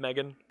better of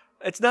Megan.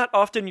 It's not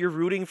often you're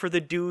rooting for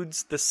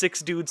the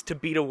 6 dudes to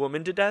beat a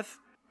woman to death,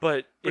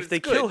 But if it's they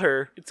good. kill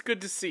her, It's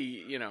good to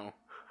see,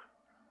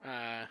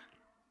 I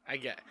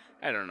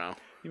don't know.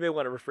 you may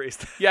want to rephrase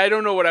that. Yeah, I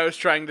don't know what I was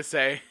trying to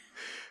say.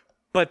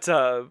 But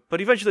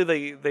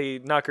eventually they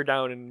knock her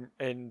down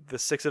and the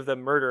 6 of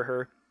them murder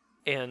her,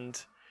 and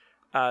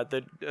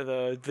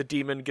the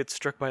demon gets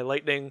struck by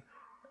lightning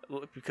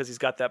because he's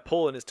got that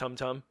pole in his tum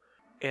tum,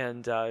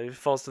 and he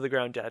falls to the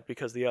ground dead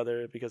because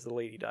the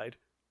lady died.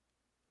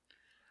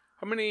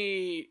 How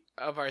many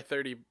of our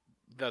 30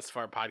 thus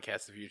far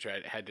podcasts have you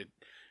had to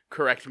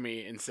correct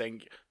me in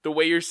saying the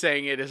way you're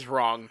saying it is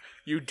wrong?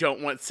 You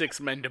don't want 6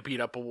 men to beat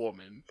up a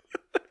woman.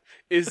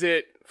 Is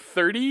it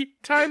 30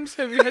 times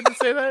have you had to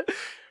say that?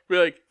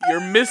 We're like,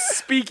 you're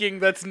misspeaking.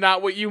 That's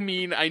not what you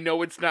mean. I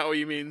know it's not what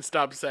you mean.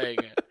 Stop saying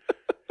it.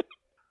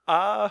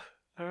 I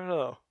don't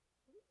know.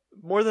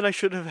 More than I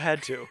should have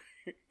had to.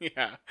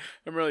 Yeah,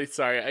 I'm really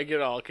sorry. I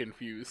get all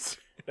confused.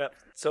 Yeah.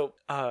 So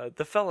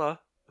the fella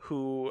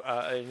who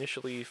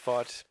initially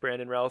fought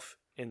Brandon Routh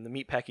in the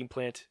meatpacking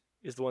plant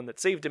is the one that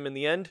saved him in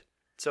the end.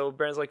 So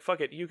Brandon's like, fuck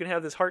it, you can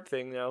have this heart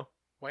thing now.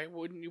 Why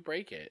wouldn't you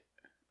break it?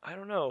 I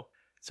don't know.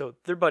 So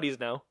they're buddies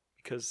now,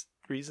 because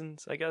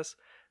reasons, I guess.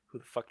 Who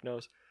the fuck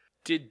knows?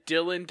 Did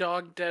Dylan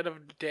Dog Dead of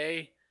the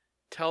Day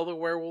tell the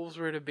werewolves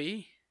where to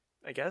be?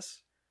 I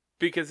guess.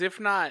 Because if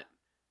not,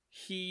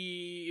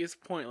 he is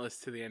pointless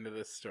to the end of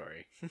this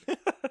story.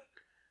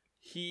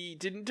 He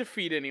didn't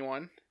defeat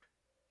anyone.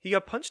 He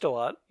got punched a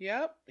lot.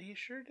 Yep, he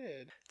sure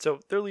did. So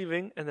they're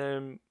leaving, and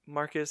then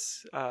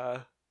Marcus,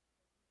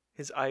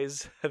 his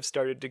eyes have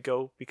started to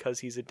go because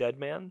he's a dead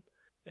man,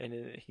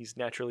 and he's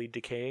naturally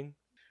decaying.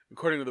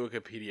 According to the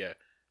Wikipedia,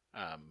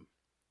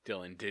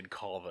 Dylan did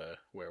call the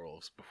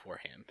werewolves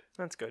beforehand.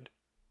 That's good.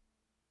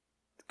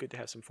 It's good to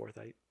have some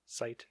foresight.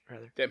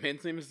 Rather. That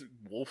man's name is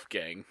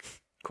Wolfgang.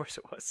 Of course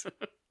it was.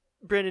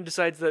 Brandon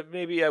decides that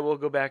maybe I will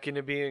go back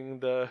into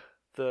being the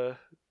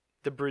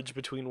bridge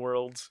between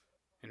worlds.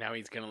 And now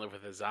he's going to live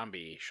with a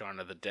zombie, Shaun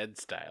of the Dead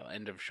style.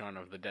 End of Shaun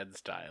of the Dead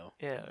style.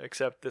 Yeah,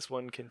 except this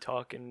one can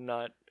talk and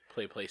not...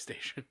 Play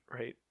PlayStation.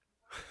 Right.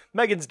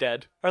 Megan's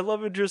dead. Our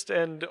love interest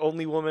and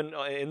only woman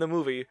in the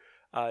movie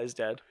is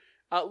dead.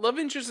 Love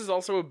interest is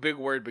also a big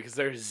word because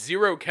there's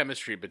zero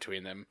chemistry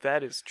between them.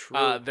 That is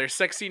true. Their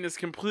sex scene is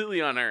completely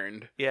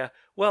unearned. Yeah.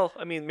 Well,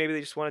 I mean, maybe they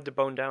just wanted to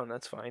bone down.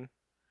 That's fine.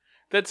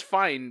 That's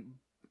fine,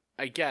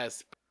 I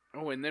guess.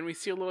 Oh, and then we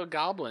see a little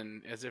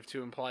goblin as if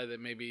to imply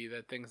that maybe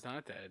that thing's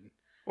not dead.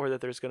 Or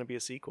that there's going to be a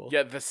sequel.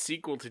 Yeah, the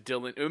sequel to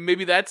Dylan.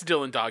 Maybe that's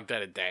Dylan Dog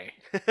Dead a Day.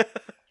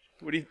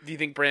 What do you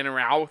think Brandon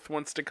Routh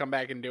wants to come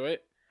back and do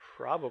it?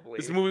 Probably.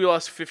 This movie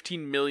lost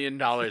 $15 million,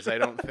 I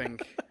don't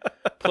think.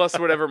 Plus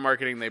whatever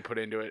marketing they put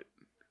into it.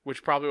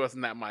 Which probably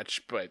wasn't that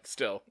much, but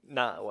still.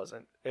 Nah, it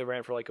wasn't. It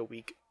ran for like a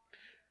week.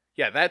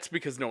 Yeah, that's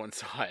because no one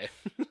saw it.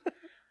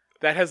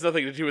 That has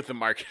nothing to do with the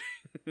marketing.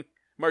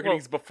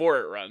 Marketing's before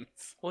it runs.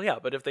 Well, yeah,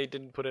 but if they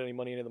didn't put any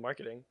money into the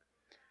marketing...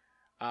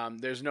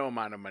 There's no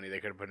amount of money they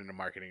could have put into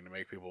marketing to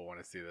make people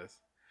want to see this.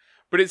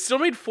 But it still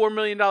made $4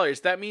 million.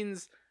 That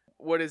means,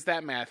 what is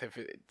that math? If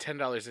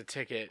 $10 a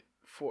ticket,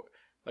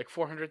 like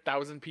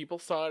 400,000 people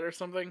saw it or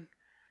something?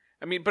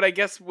 I mean, but I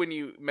guess when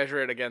you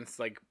measure it against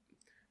like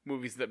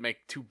movies that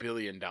make $2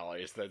 billion,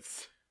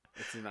 it's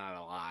not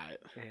a lot.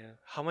 Yeah.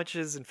 How much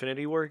is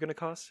Infinity War going to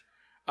cost?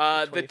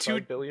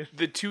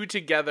 The two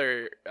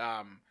together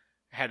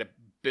had $1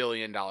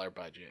 billion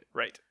budget.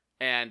 Right.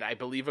 And I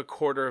believe a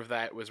quarter of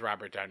that was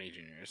Robert Downey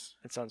Jr.'s.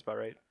 That sounds about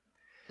right.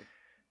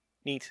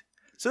 Neat.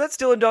 So that's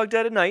Dylan Dog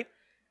Dead at Night.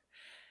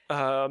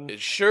 It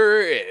sure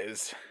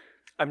is.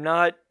 I'm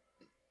not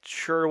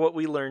sure what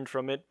we learned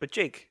from it, but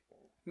Jake.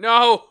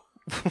 No!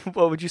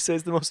 What would you say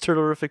is the most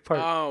turtle-rific part?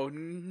 Oh,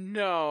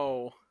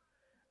 no.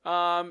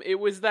 It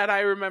was that I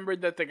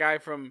remembered that the guy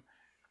from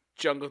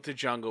Jungle to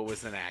Jungle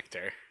was an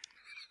actor.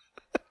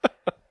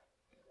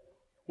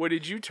 What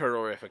did you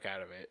turtle-rific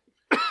out of it?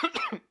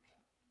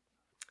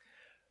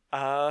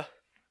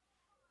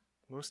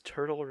 Most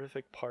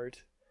turtle-rific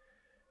part.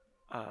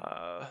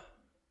 I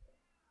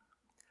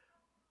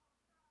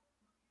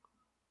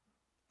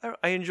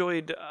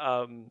enjoyed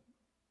a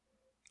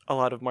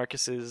lot of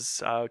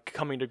Marcus's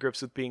coming to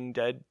grips with being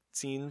dead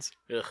scenes.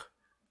 Ugh.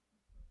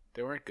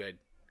 They weren't good.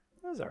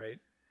 That was alright.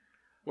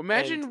 Well,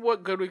 imagine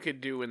what good we could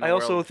do in the I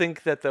world. also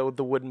think that the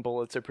wooden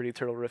bullets are pretty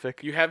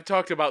turtle-rific. You have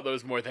talked about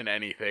those more than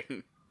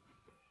anything.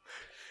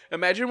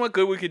 Imagine what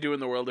good we could do in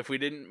the world if we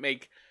didn't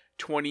make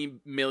 $20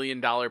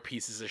 million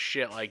pieces of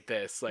shit like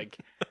this. Like,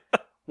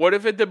 what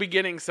if at the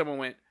beginning someone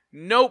went,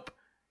 nope,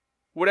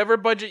 whatever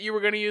budget you were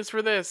going to use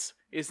for this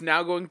is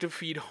now going to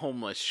feed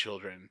homeless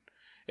children.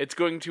 It's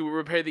going to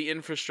repair the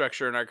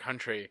infrastructure in our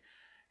country.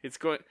 It's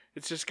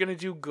just going to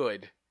do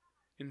good.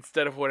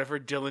 Instead of whatever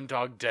Dylan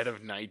Dog Dead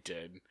of Night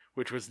did,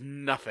 which was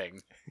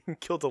nothing.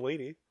 Killed a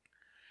lady.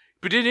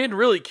 But it didn't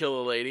really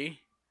kill a lady.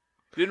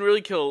 It didn't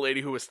really kill a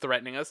lady who was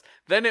threatening us.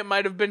 Then it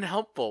might have been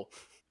helpful.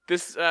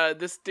 This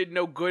did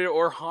no good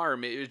or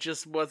harm. It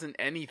just wasn't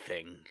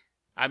anything.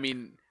 I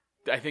mean,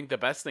 I think the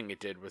best thing it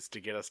did was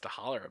to get us to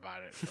holler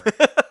about it.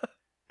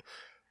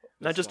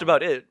 Not just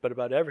about it, but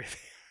about everything.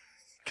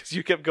 Because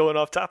you kept going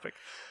off topic.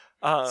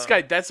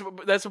 Sky, that's what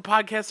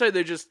podcasts are.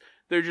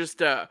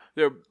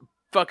 They're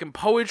fucking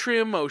poetry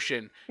in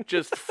motion.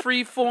 Just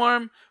free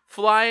form,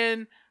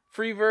 flying,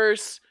 free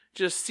verse,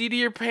 just seat of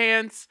your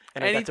pants.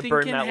 And I got to anything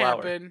burn can Matt Lauer.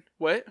 happen.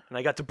 What? And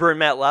I got to burn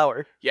Matt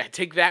Lauer. Yeah,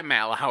 take that,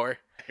 Matt Lauer.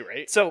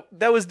 Right? So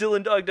that was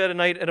Dylan Dog Dead at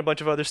Night and a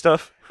bunch of other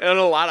stuff. And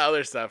a lot of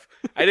other stuff.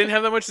 I didn't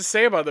have that much to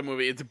say about the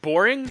movie. It's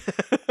boring.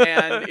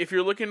 And if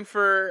you're looking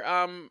for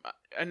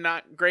a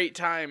not great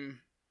time,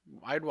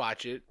 I'd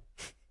watch it.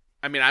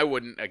 I mean, I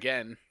wouldn't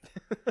again.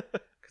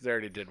 Because I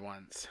already did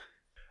once.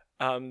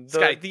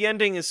 The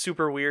ending is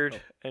super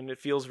weird, and it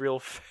feels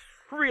real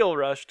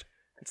rushed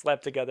and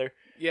slapped together.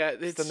 Yeah,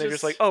 it's Then they're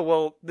just like, oh,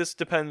 well, this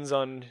depends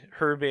on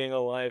her being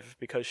alive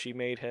because she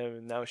made him,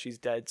 and now she's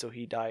dead, so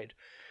he died.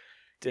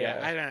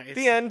 Yeah, I don't know.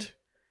 The end.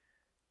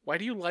 Why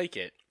do you like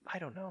it? I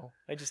don't know.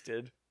 I just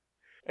did.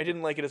 I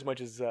didn't like it as much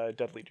as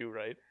Dudley Do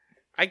Right.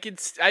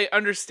 I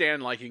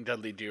understand liking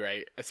Dudley Do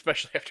Right,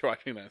 especially after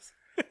watching this.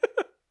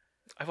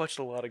 I've watched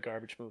a lot of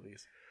garbage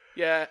movies.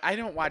 Yeah, I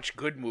don't watch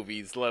good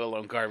movies, let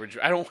alone garbage.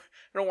 I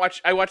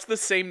watch the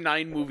same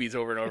 9 movies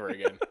over and over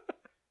again.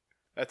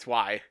 That's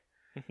why.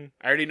 I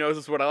already know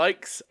this is what I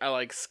like. I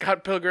like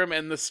Scott Pilgrim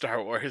and the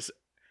Star Wars.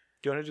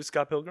 Do you want to do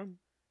Scott Pilgrim?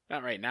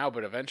 Not right now,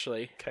 but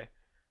eventually. Okay.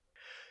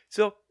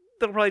 So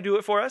that'll probably do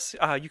it for us.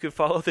 You can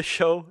follow the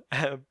show.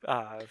 Failed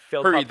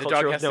Hurry, Pop the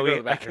Culture dog has to go to the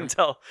I bathroom. can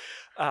tell.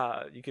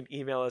 You can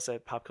email us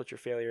at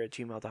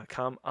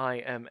popculturefailure@gmail.com. I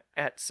am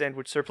at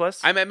Sandwich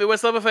Surplus. I'm at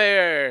Midwest Love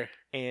Affair.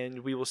 And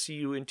we will see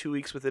you in 2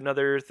 weeks with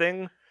another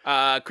thing.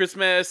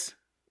 Christmas.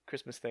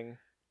 Christmas thing.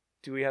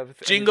 Do we have...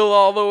 Jingle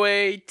All the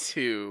Way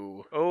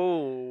 2.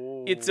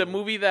 Oh. It's a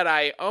movie that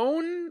I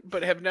own,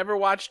 but have never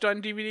watched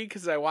on DVD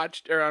because I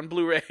watched, or on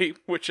Blu-ray,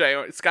 which I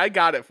own. Sky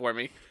got it for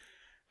me.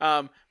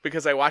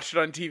 Because I watched it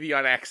on TV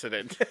on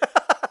accident.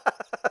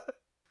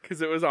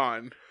 Because it was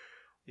on.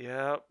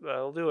 Yeah,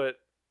 that'll do it.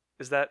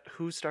 Is that...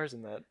 Who stars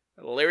in that?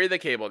 Larry the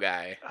Cable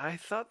Guy. I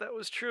thought that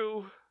was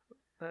true.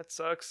 That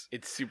sucks.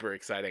 It's super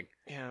exciting.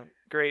 Yeah,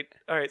 great.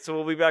 All right, so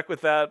we'll be back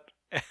with that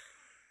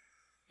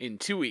In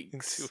 2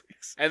 weeks. in 2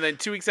 weeks. And then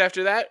 2 weeks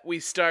after that,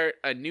 we start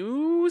a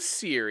new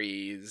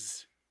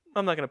series.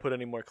 I'm not going to put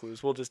any more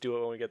clues. We'll just do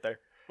it when we get there.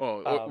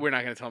 Oh, we're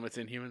not going to tell them it's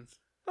Inhumans?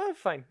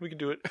 Fine, we can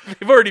do it.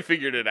 They've already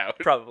figured it out.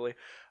 Probably.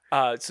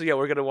 So yeah,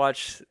 we're going to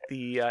watch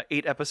the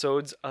 8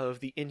 episodes of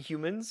The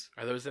Inhumans.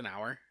 Are those an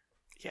hour?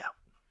 Yeah.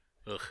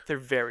 Ugh. They're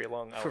very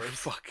long hours. For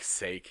fuck's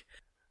sake.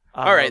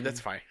 All right,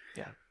 that's fine.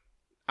 Yeah.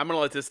 I'm going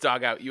to let this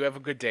dog out. You have a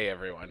good day,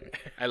 everyone.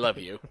 I love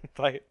you.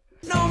 Bye.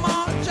 No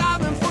more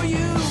jobbing for you.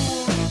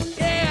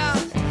 Yeah,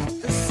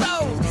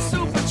 so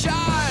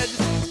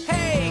supercharged.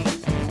 Hey,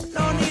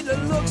 no need to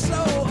look so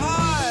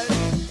hard.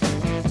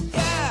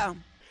 Yeah.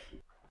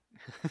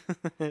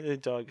 The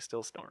dog is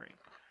still snoring.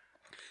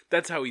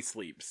 That's how he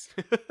sleeps.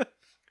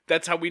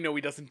 That's how we know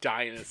he doesn't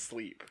die in his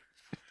sleep.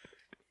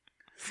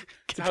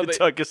 Get how the they-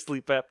 dog a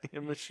sleep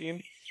apnea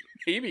machine.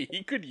 Maybe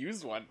he could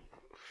use one.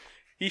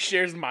 He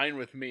shares mine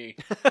with me.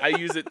 I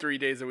use it 3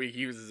 days a week.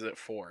 He uses it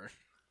 4.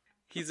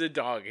 He's a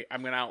dog. I'm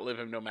going to outlive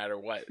him no matter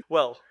what.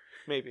 Well,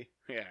 maybe.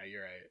 Yeah,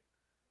 you're right.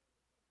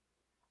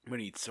 I'm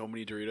going to eat so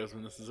many Doritos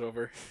when this is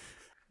over.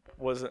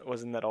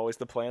 Wasn't that always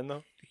the plan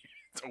though?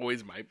 It's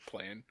always my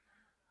plan.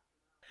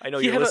 I know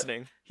He you're had a-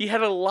 listening. He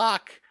had a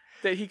lock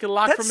that he could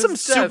lock That's from some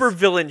his super desk.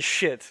 villain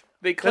shit.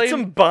 They That's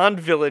some claim Bond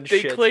villain they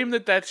shit. claim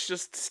that that's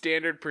just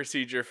standard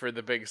procedure for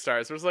the big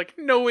stars. I was like,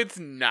 no, it's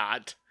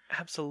not.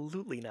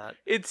 Absolutely not.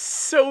 It's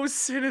so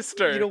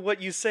sinister. You know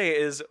what you say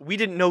is we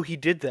didn't know he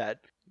did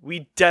that.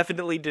 We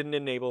definitely didn't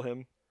enable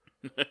him.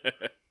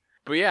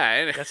 But yeah,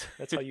 and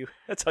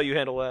That's how you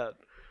handle that.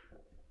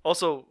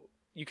 Also,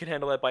 you can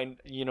handle that by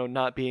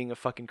not being a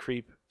fucking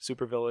creep,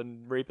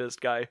 supervillain,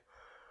 rapist guy.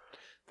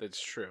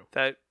 that's true.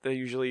 That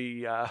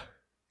usually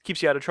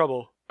keeps you out of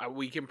trouble.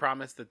 We can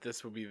promise that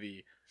this will be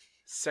the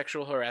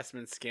sexual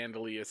harassment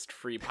scandaliest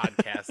free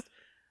podcast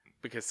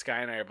because Sky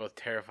and I are both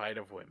terrified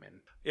of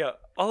women. Yeah,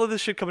 all of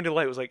this shit coming to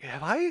light was like,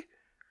 have I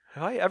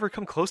ever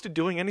come close to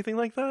doing anything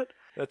like that?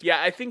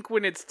 Yeah, I think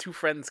when it's two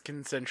friends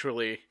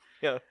consensually,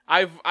 Yeah.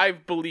 I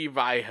believe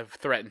I have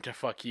threatened to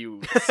fuck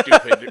you,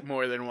 stupid,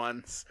 more than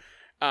once.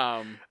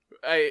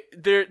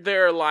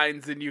 There are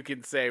lines and you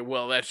can say,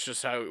 well, that's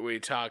just how we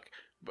talk.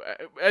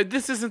 But,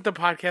 this isn't the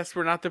podcast.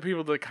 We're not the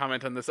people to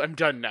comment on this. I'm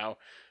done now.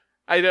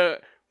 I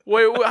don't.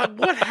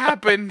 What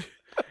happened?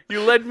 You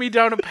led me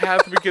down a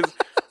path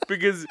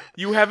because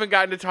you haven't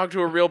gotten to talk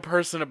to a real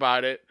person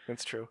about it.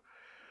 That's true.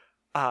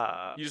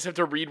 You just have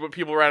to read what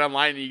people write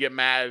online and you get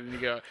mad and you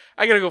go,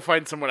 I gotta go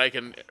find someone I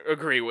can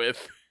agree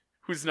with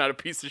who's not a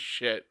piece of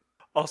shit.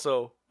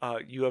 Also,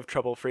 you have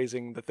trouble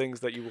phrasing the things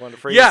that you want to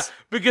phrase. Yeah,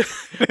 because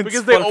they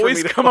fun for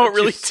always me to come out watch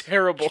really you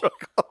terrible.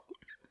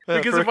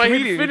 Because for if a I had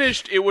comedian.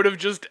 finished, it would have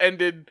just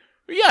ended,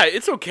 yeah,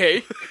 it's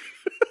okay.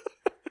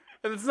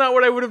 And it's not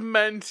what I would have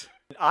meant.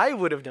 I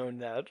would have known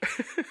that.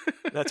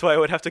 That's why I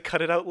would have to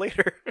cut it out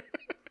later.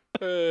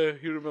 He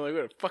would have been like,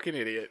 what a fucking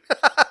idiot.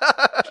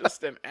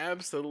 Just an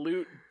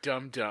absolute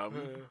dum-dum.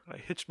 I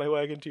hitched my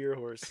wagon to your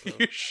horse. So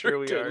You sure here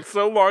we did. are.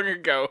 So long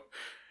ago.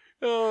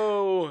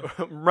 Oh,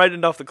 I'm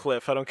riding off the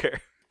cliff. I don't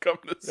care. come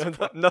to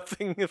Sparta.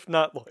 Nothing if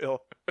not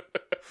loyal.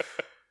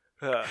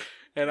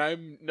 And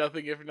I'm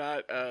nothing if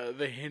not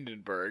the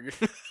Hindenburg.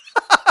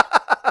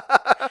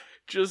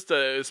 Just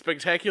a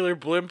spectacular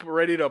blimp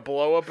ready to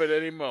blow up at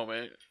any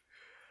moment.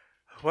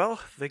 Well,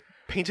 they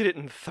painted it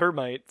in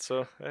thermite,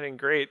 so that ain't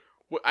great.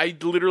 I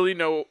literally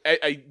know.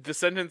 The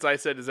sentence I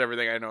said is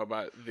everything I know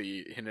about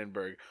the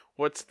Hindenburg.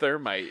 What's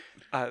thermite?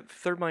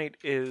 Thermite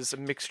is a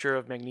mixture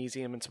of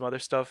magnesium and some other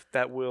stuff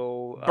that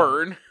will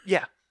Burn?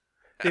 Yeah,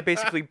 they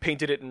basically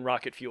painted it in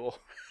rocket fuel,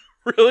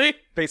 Really?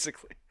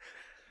 basically,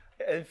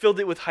 and filled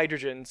it with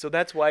hydrogen. So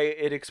that's why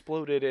it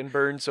exploded and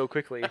burned so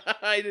quickly.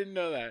 I didn't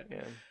know that.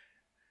 Yeah.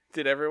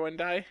 Did everyone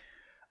die?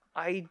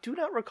 I do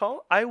not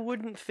recall. I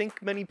wouldn't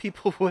think many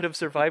people would have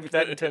survived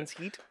that intense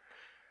heat.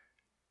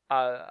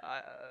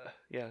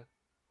 Yeah.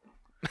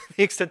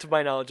 The extent of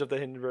my knowledge of the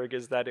Hindenburg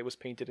is that it was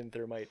painted in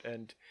thermite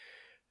and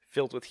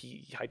filled with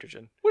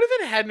hydrogen. What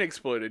if it hadn't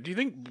exploded? Do you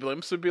think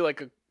blimps would be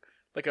like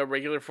a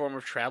regular form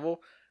of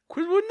travel?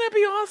 Wouldn't that be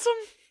awesome?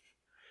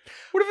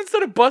 What if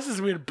instead of buses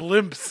we had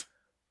blimps?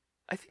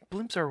 I think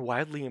blimps are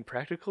wildly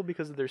impractical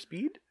because of their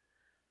speed.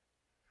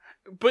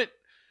 But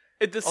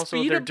at the Also,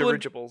 speed they're of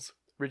dirigibles,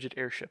 rigid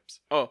airships.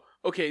 Oh,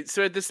 okay.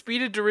 So at the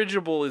speed a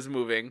dirigible is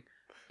moving,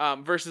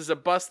 versus a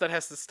bus that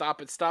has to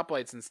stop at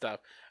stoplights and stuff,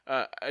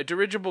 a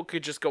dirigible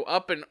could just go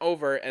up and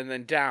over and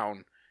then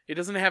down. It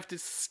doesn't have to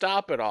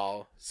stop at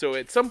all. So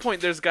at some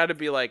point, there's got to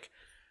be like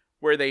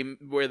where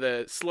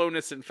the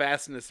slowness and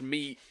fastness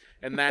meet,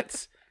 and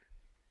that's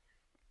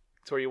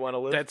That's where you want to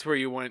live. that's where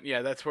you want.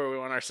 Yeah, that's where we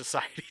want our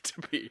society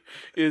to be.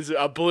 Is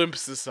a blimp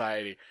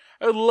society.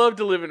 I would love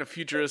to live in a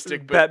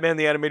futuristic, Batman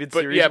the Animated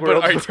Series yeah,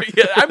 world.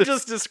 I'm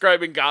just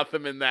describing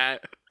Gotham in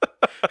that.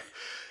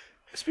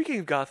 Speaking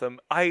of Gotham,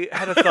 I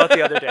had a thought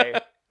the other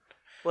day.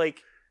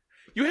 Like,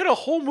 You had a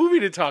whole movie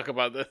to talk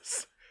about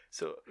this.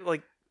 so,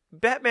 like,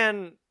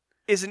 Batman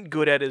isn't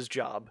good at his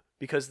job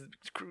because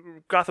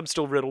Gotham's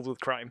still riddled with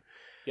crime.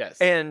 Yes.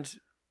 And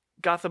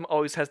Gotham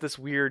always has this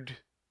weird,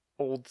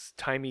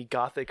 old-timey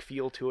gothic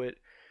feel to it.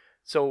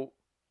 So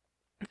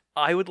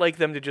I would like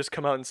them to just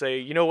come out and say,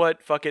 you know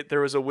what, fuck it,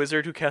 there was a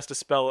wizard who cast a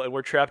spell and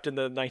we're trapped in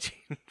the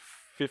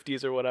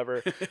 1950s or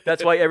whatever.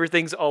 That's why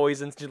everything's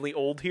always instantly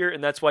old here,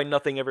 and that's why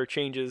nothing ever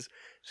changes,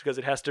 just because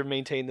it has to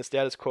maintain the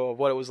status quo of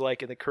what it was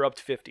like in the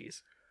corrupt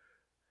 50s.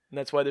 And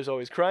that's why there's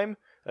always crime,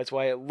 that's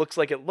why it looks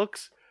like it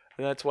looks,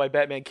 and that's why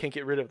Batman can't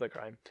get rid of the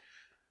crime.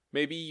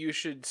 Maybe you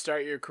should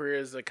start your career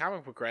as a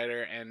comic book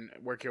writer and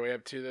work your way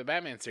up to the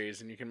Batman series,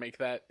 and you can make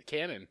that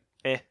canon.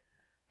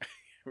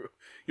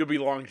 You'll be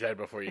long dead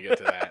before you get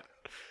to that.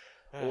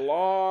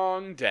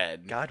 Long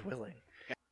dead. God willing.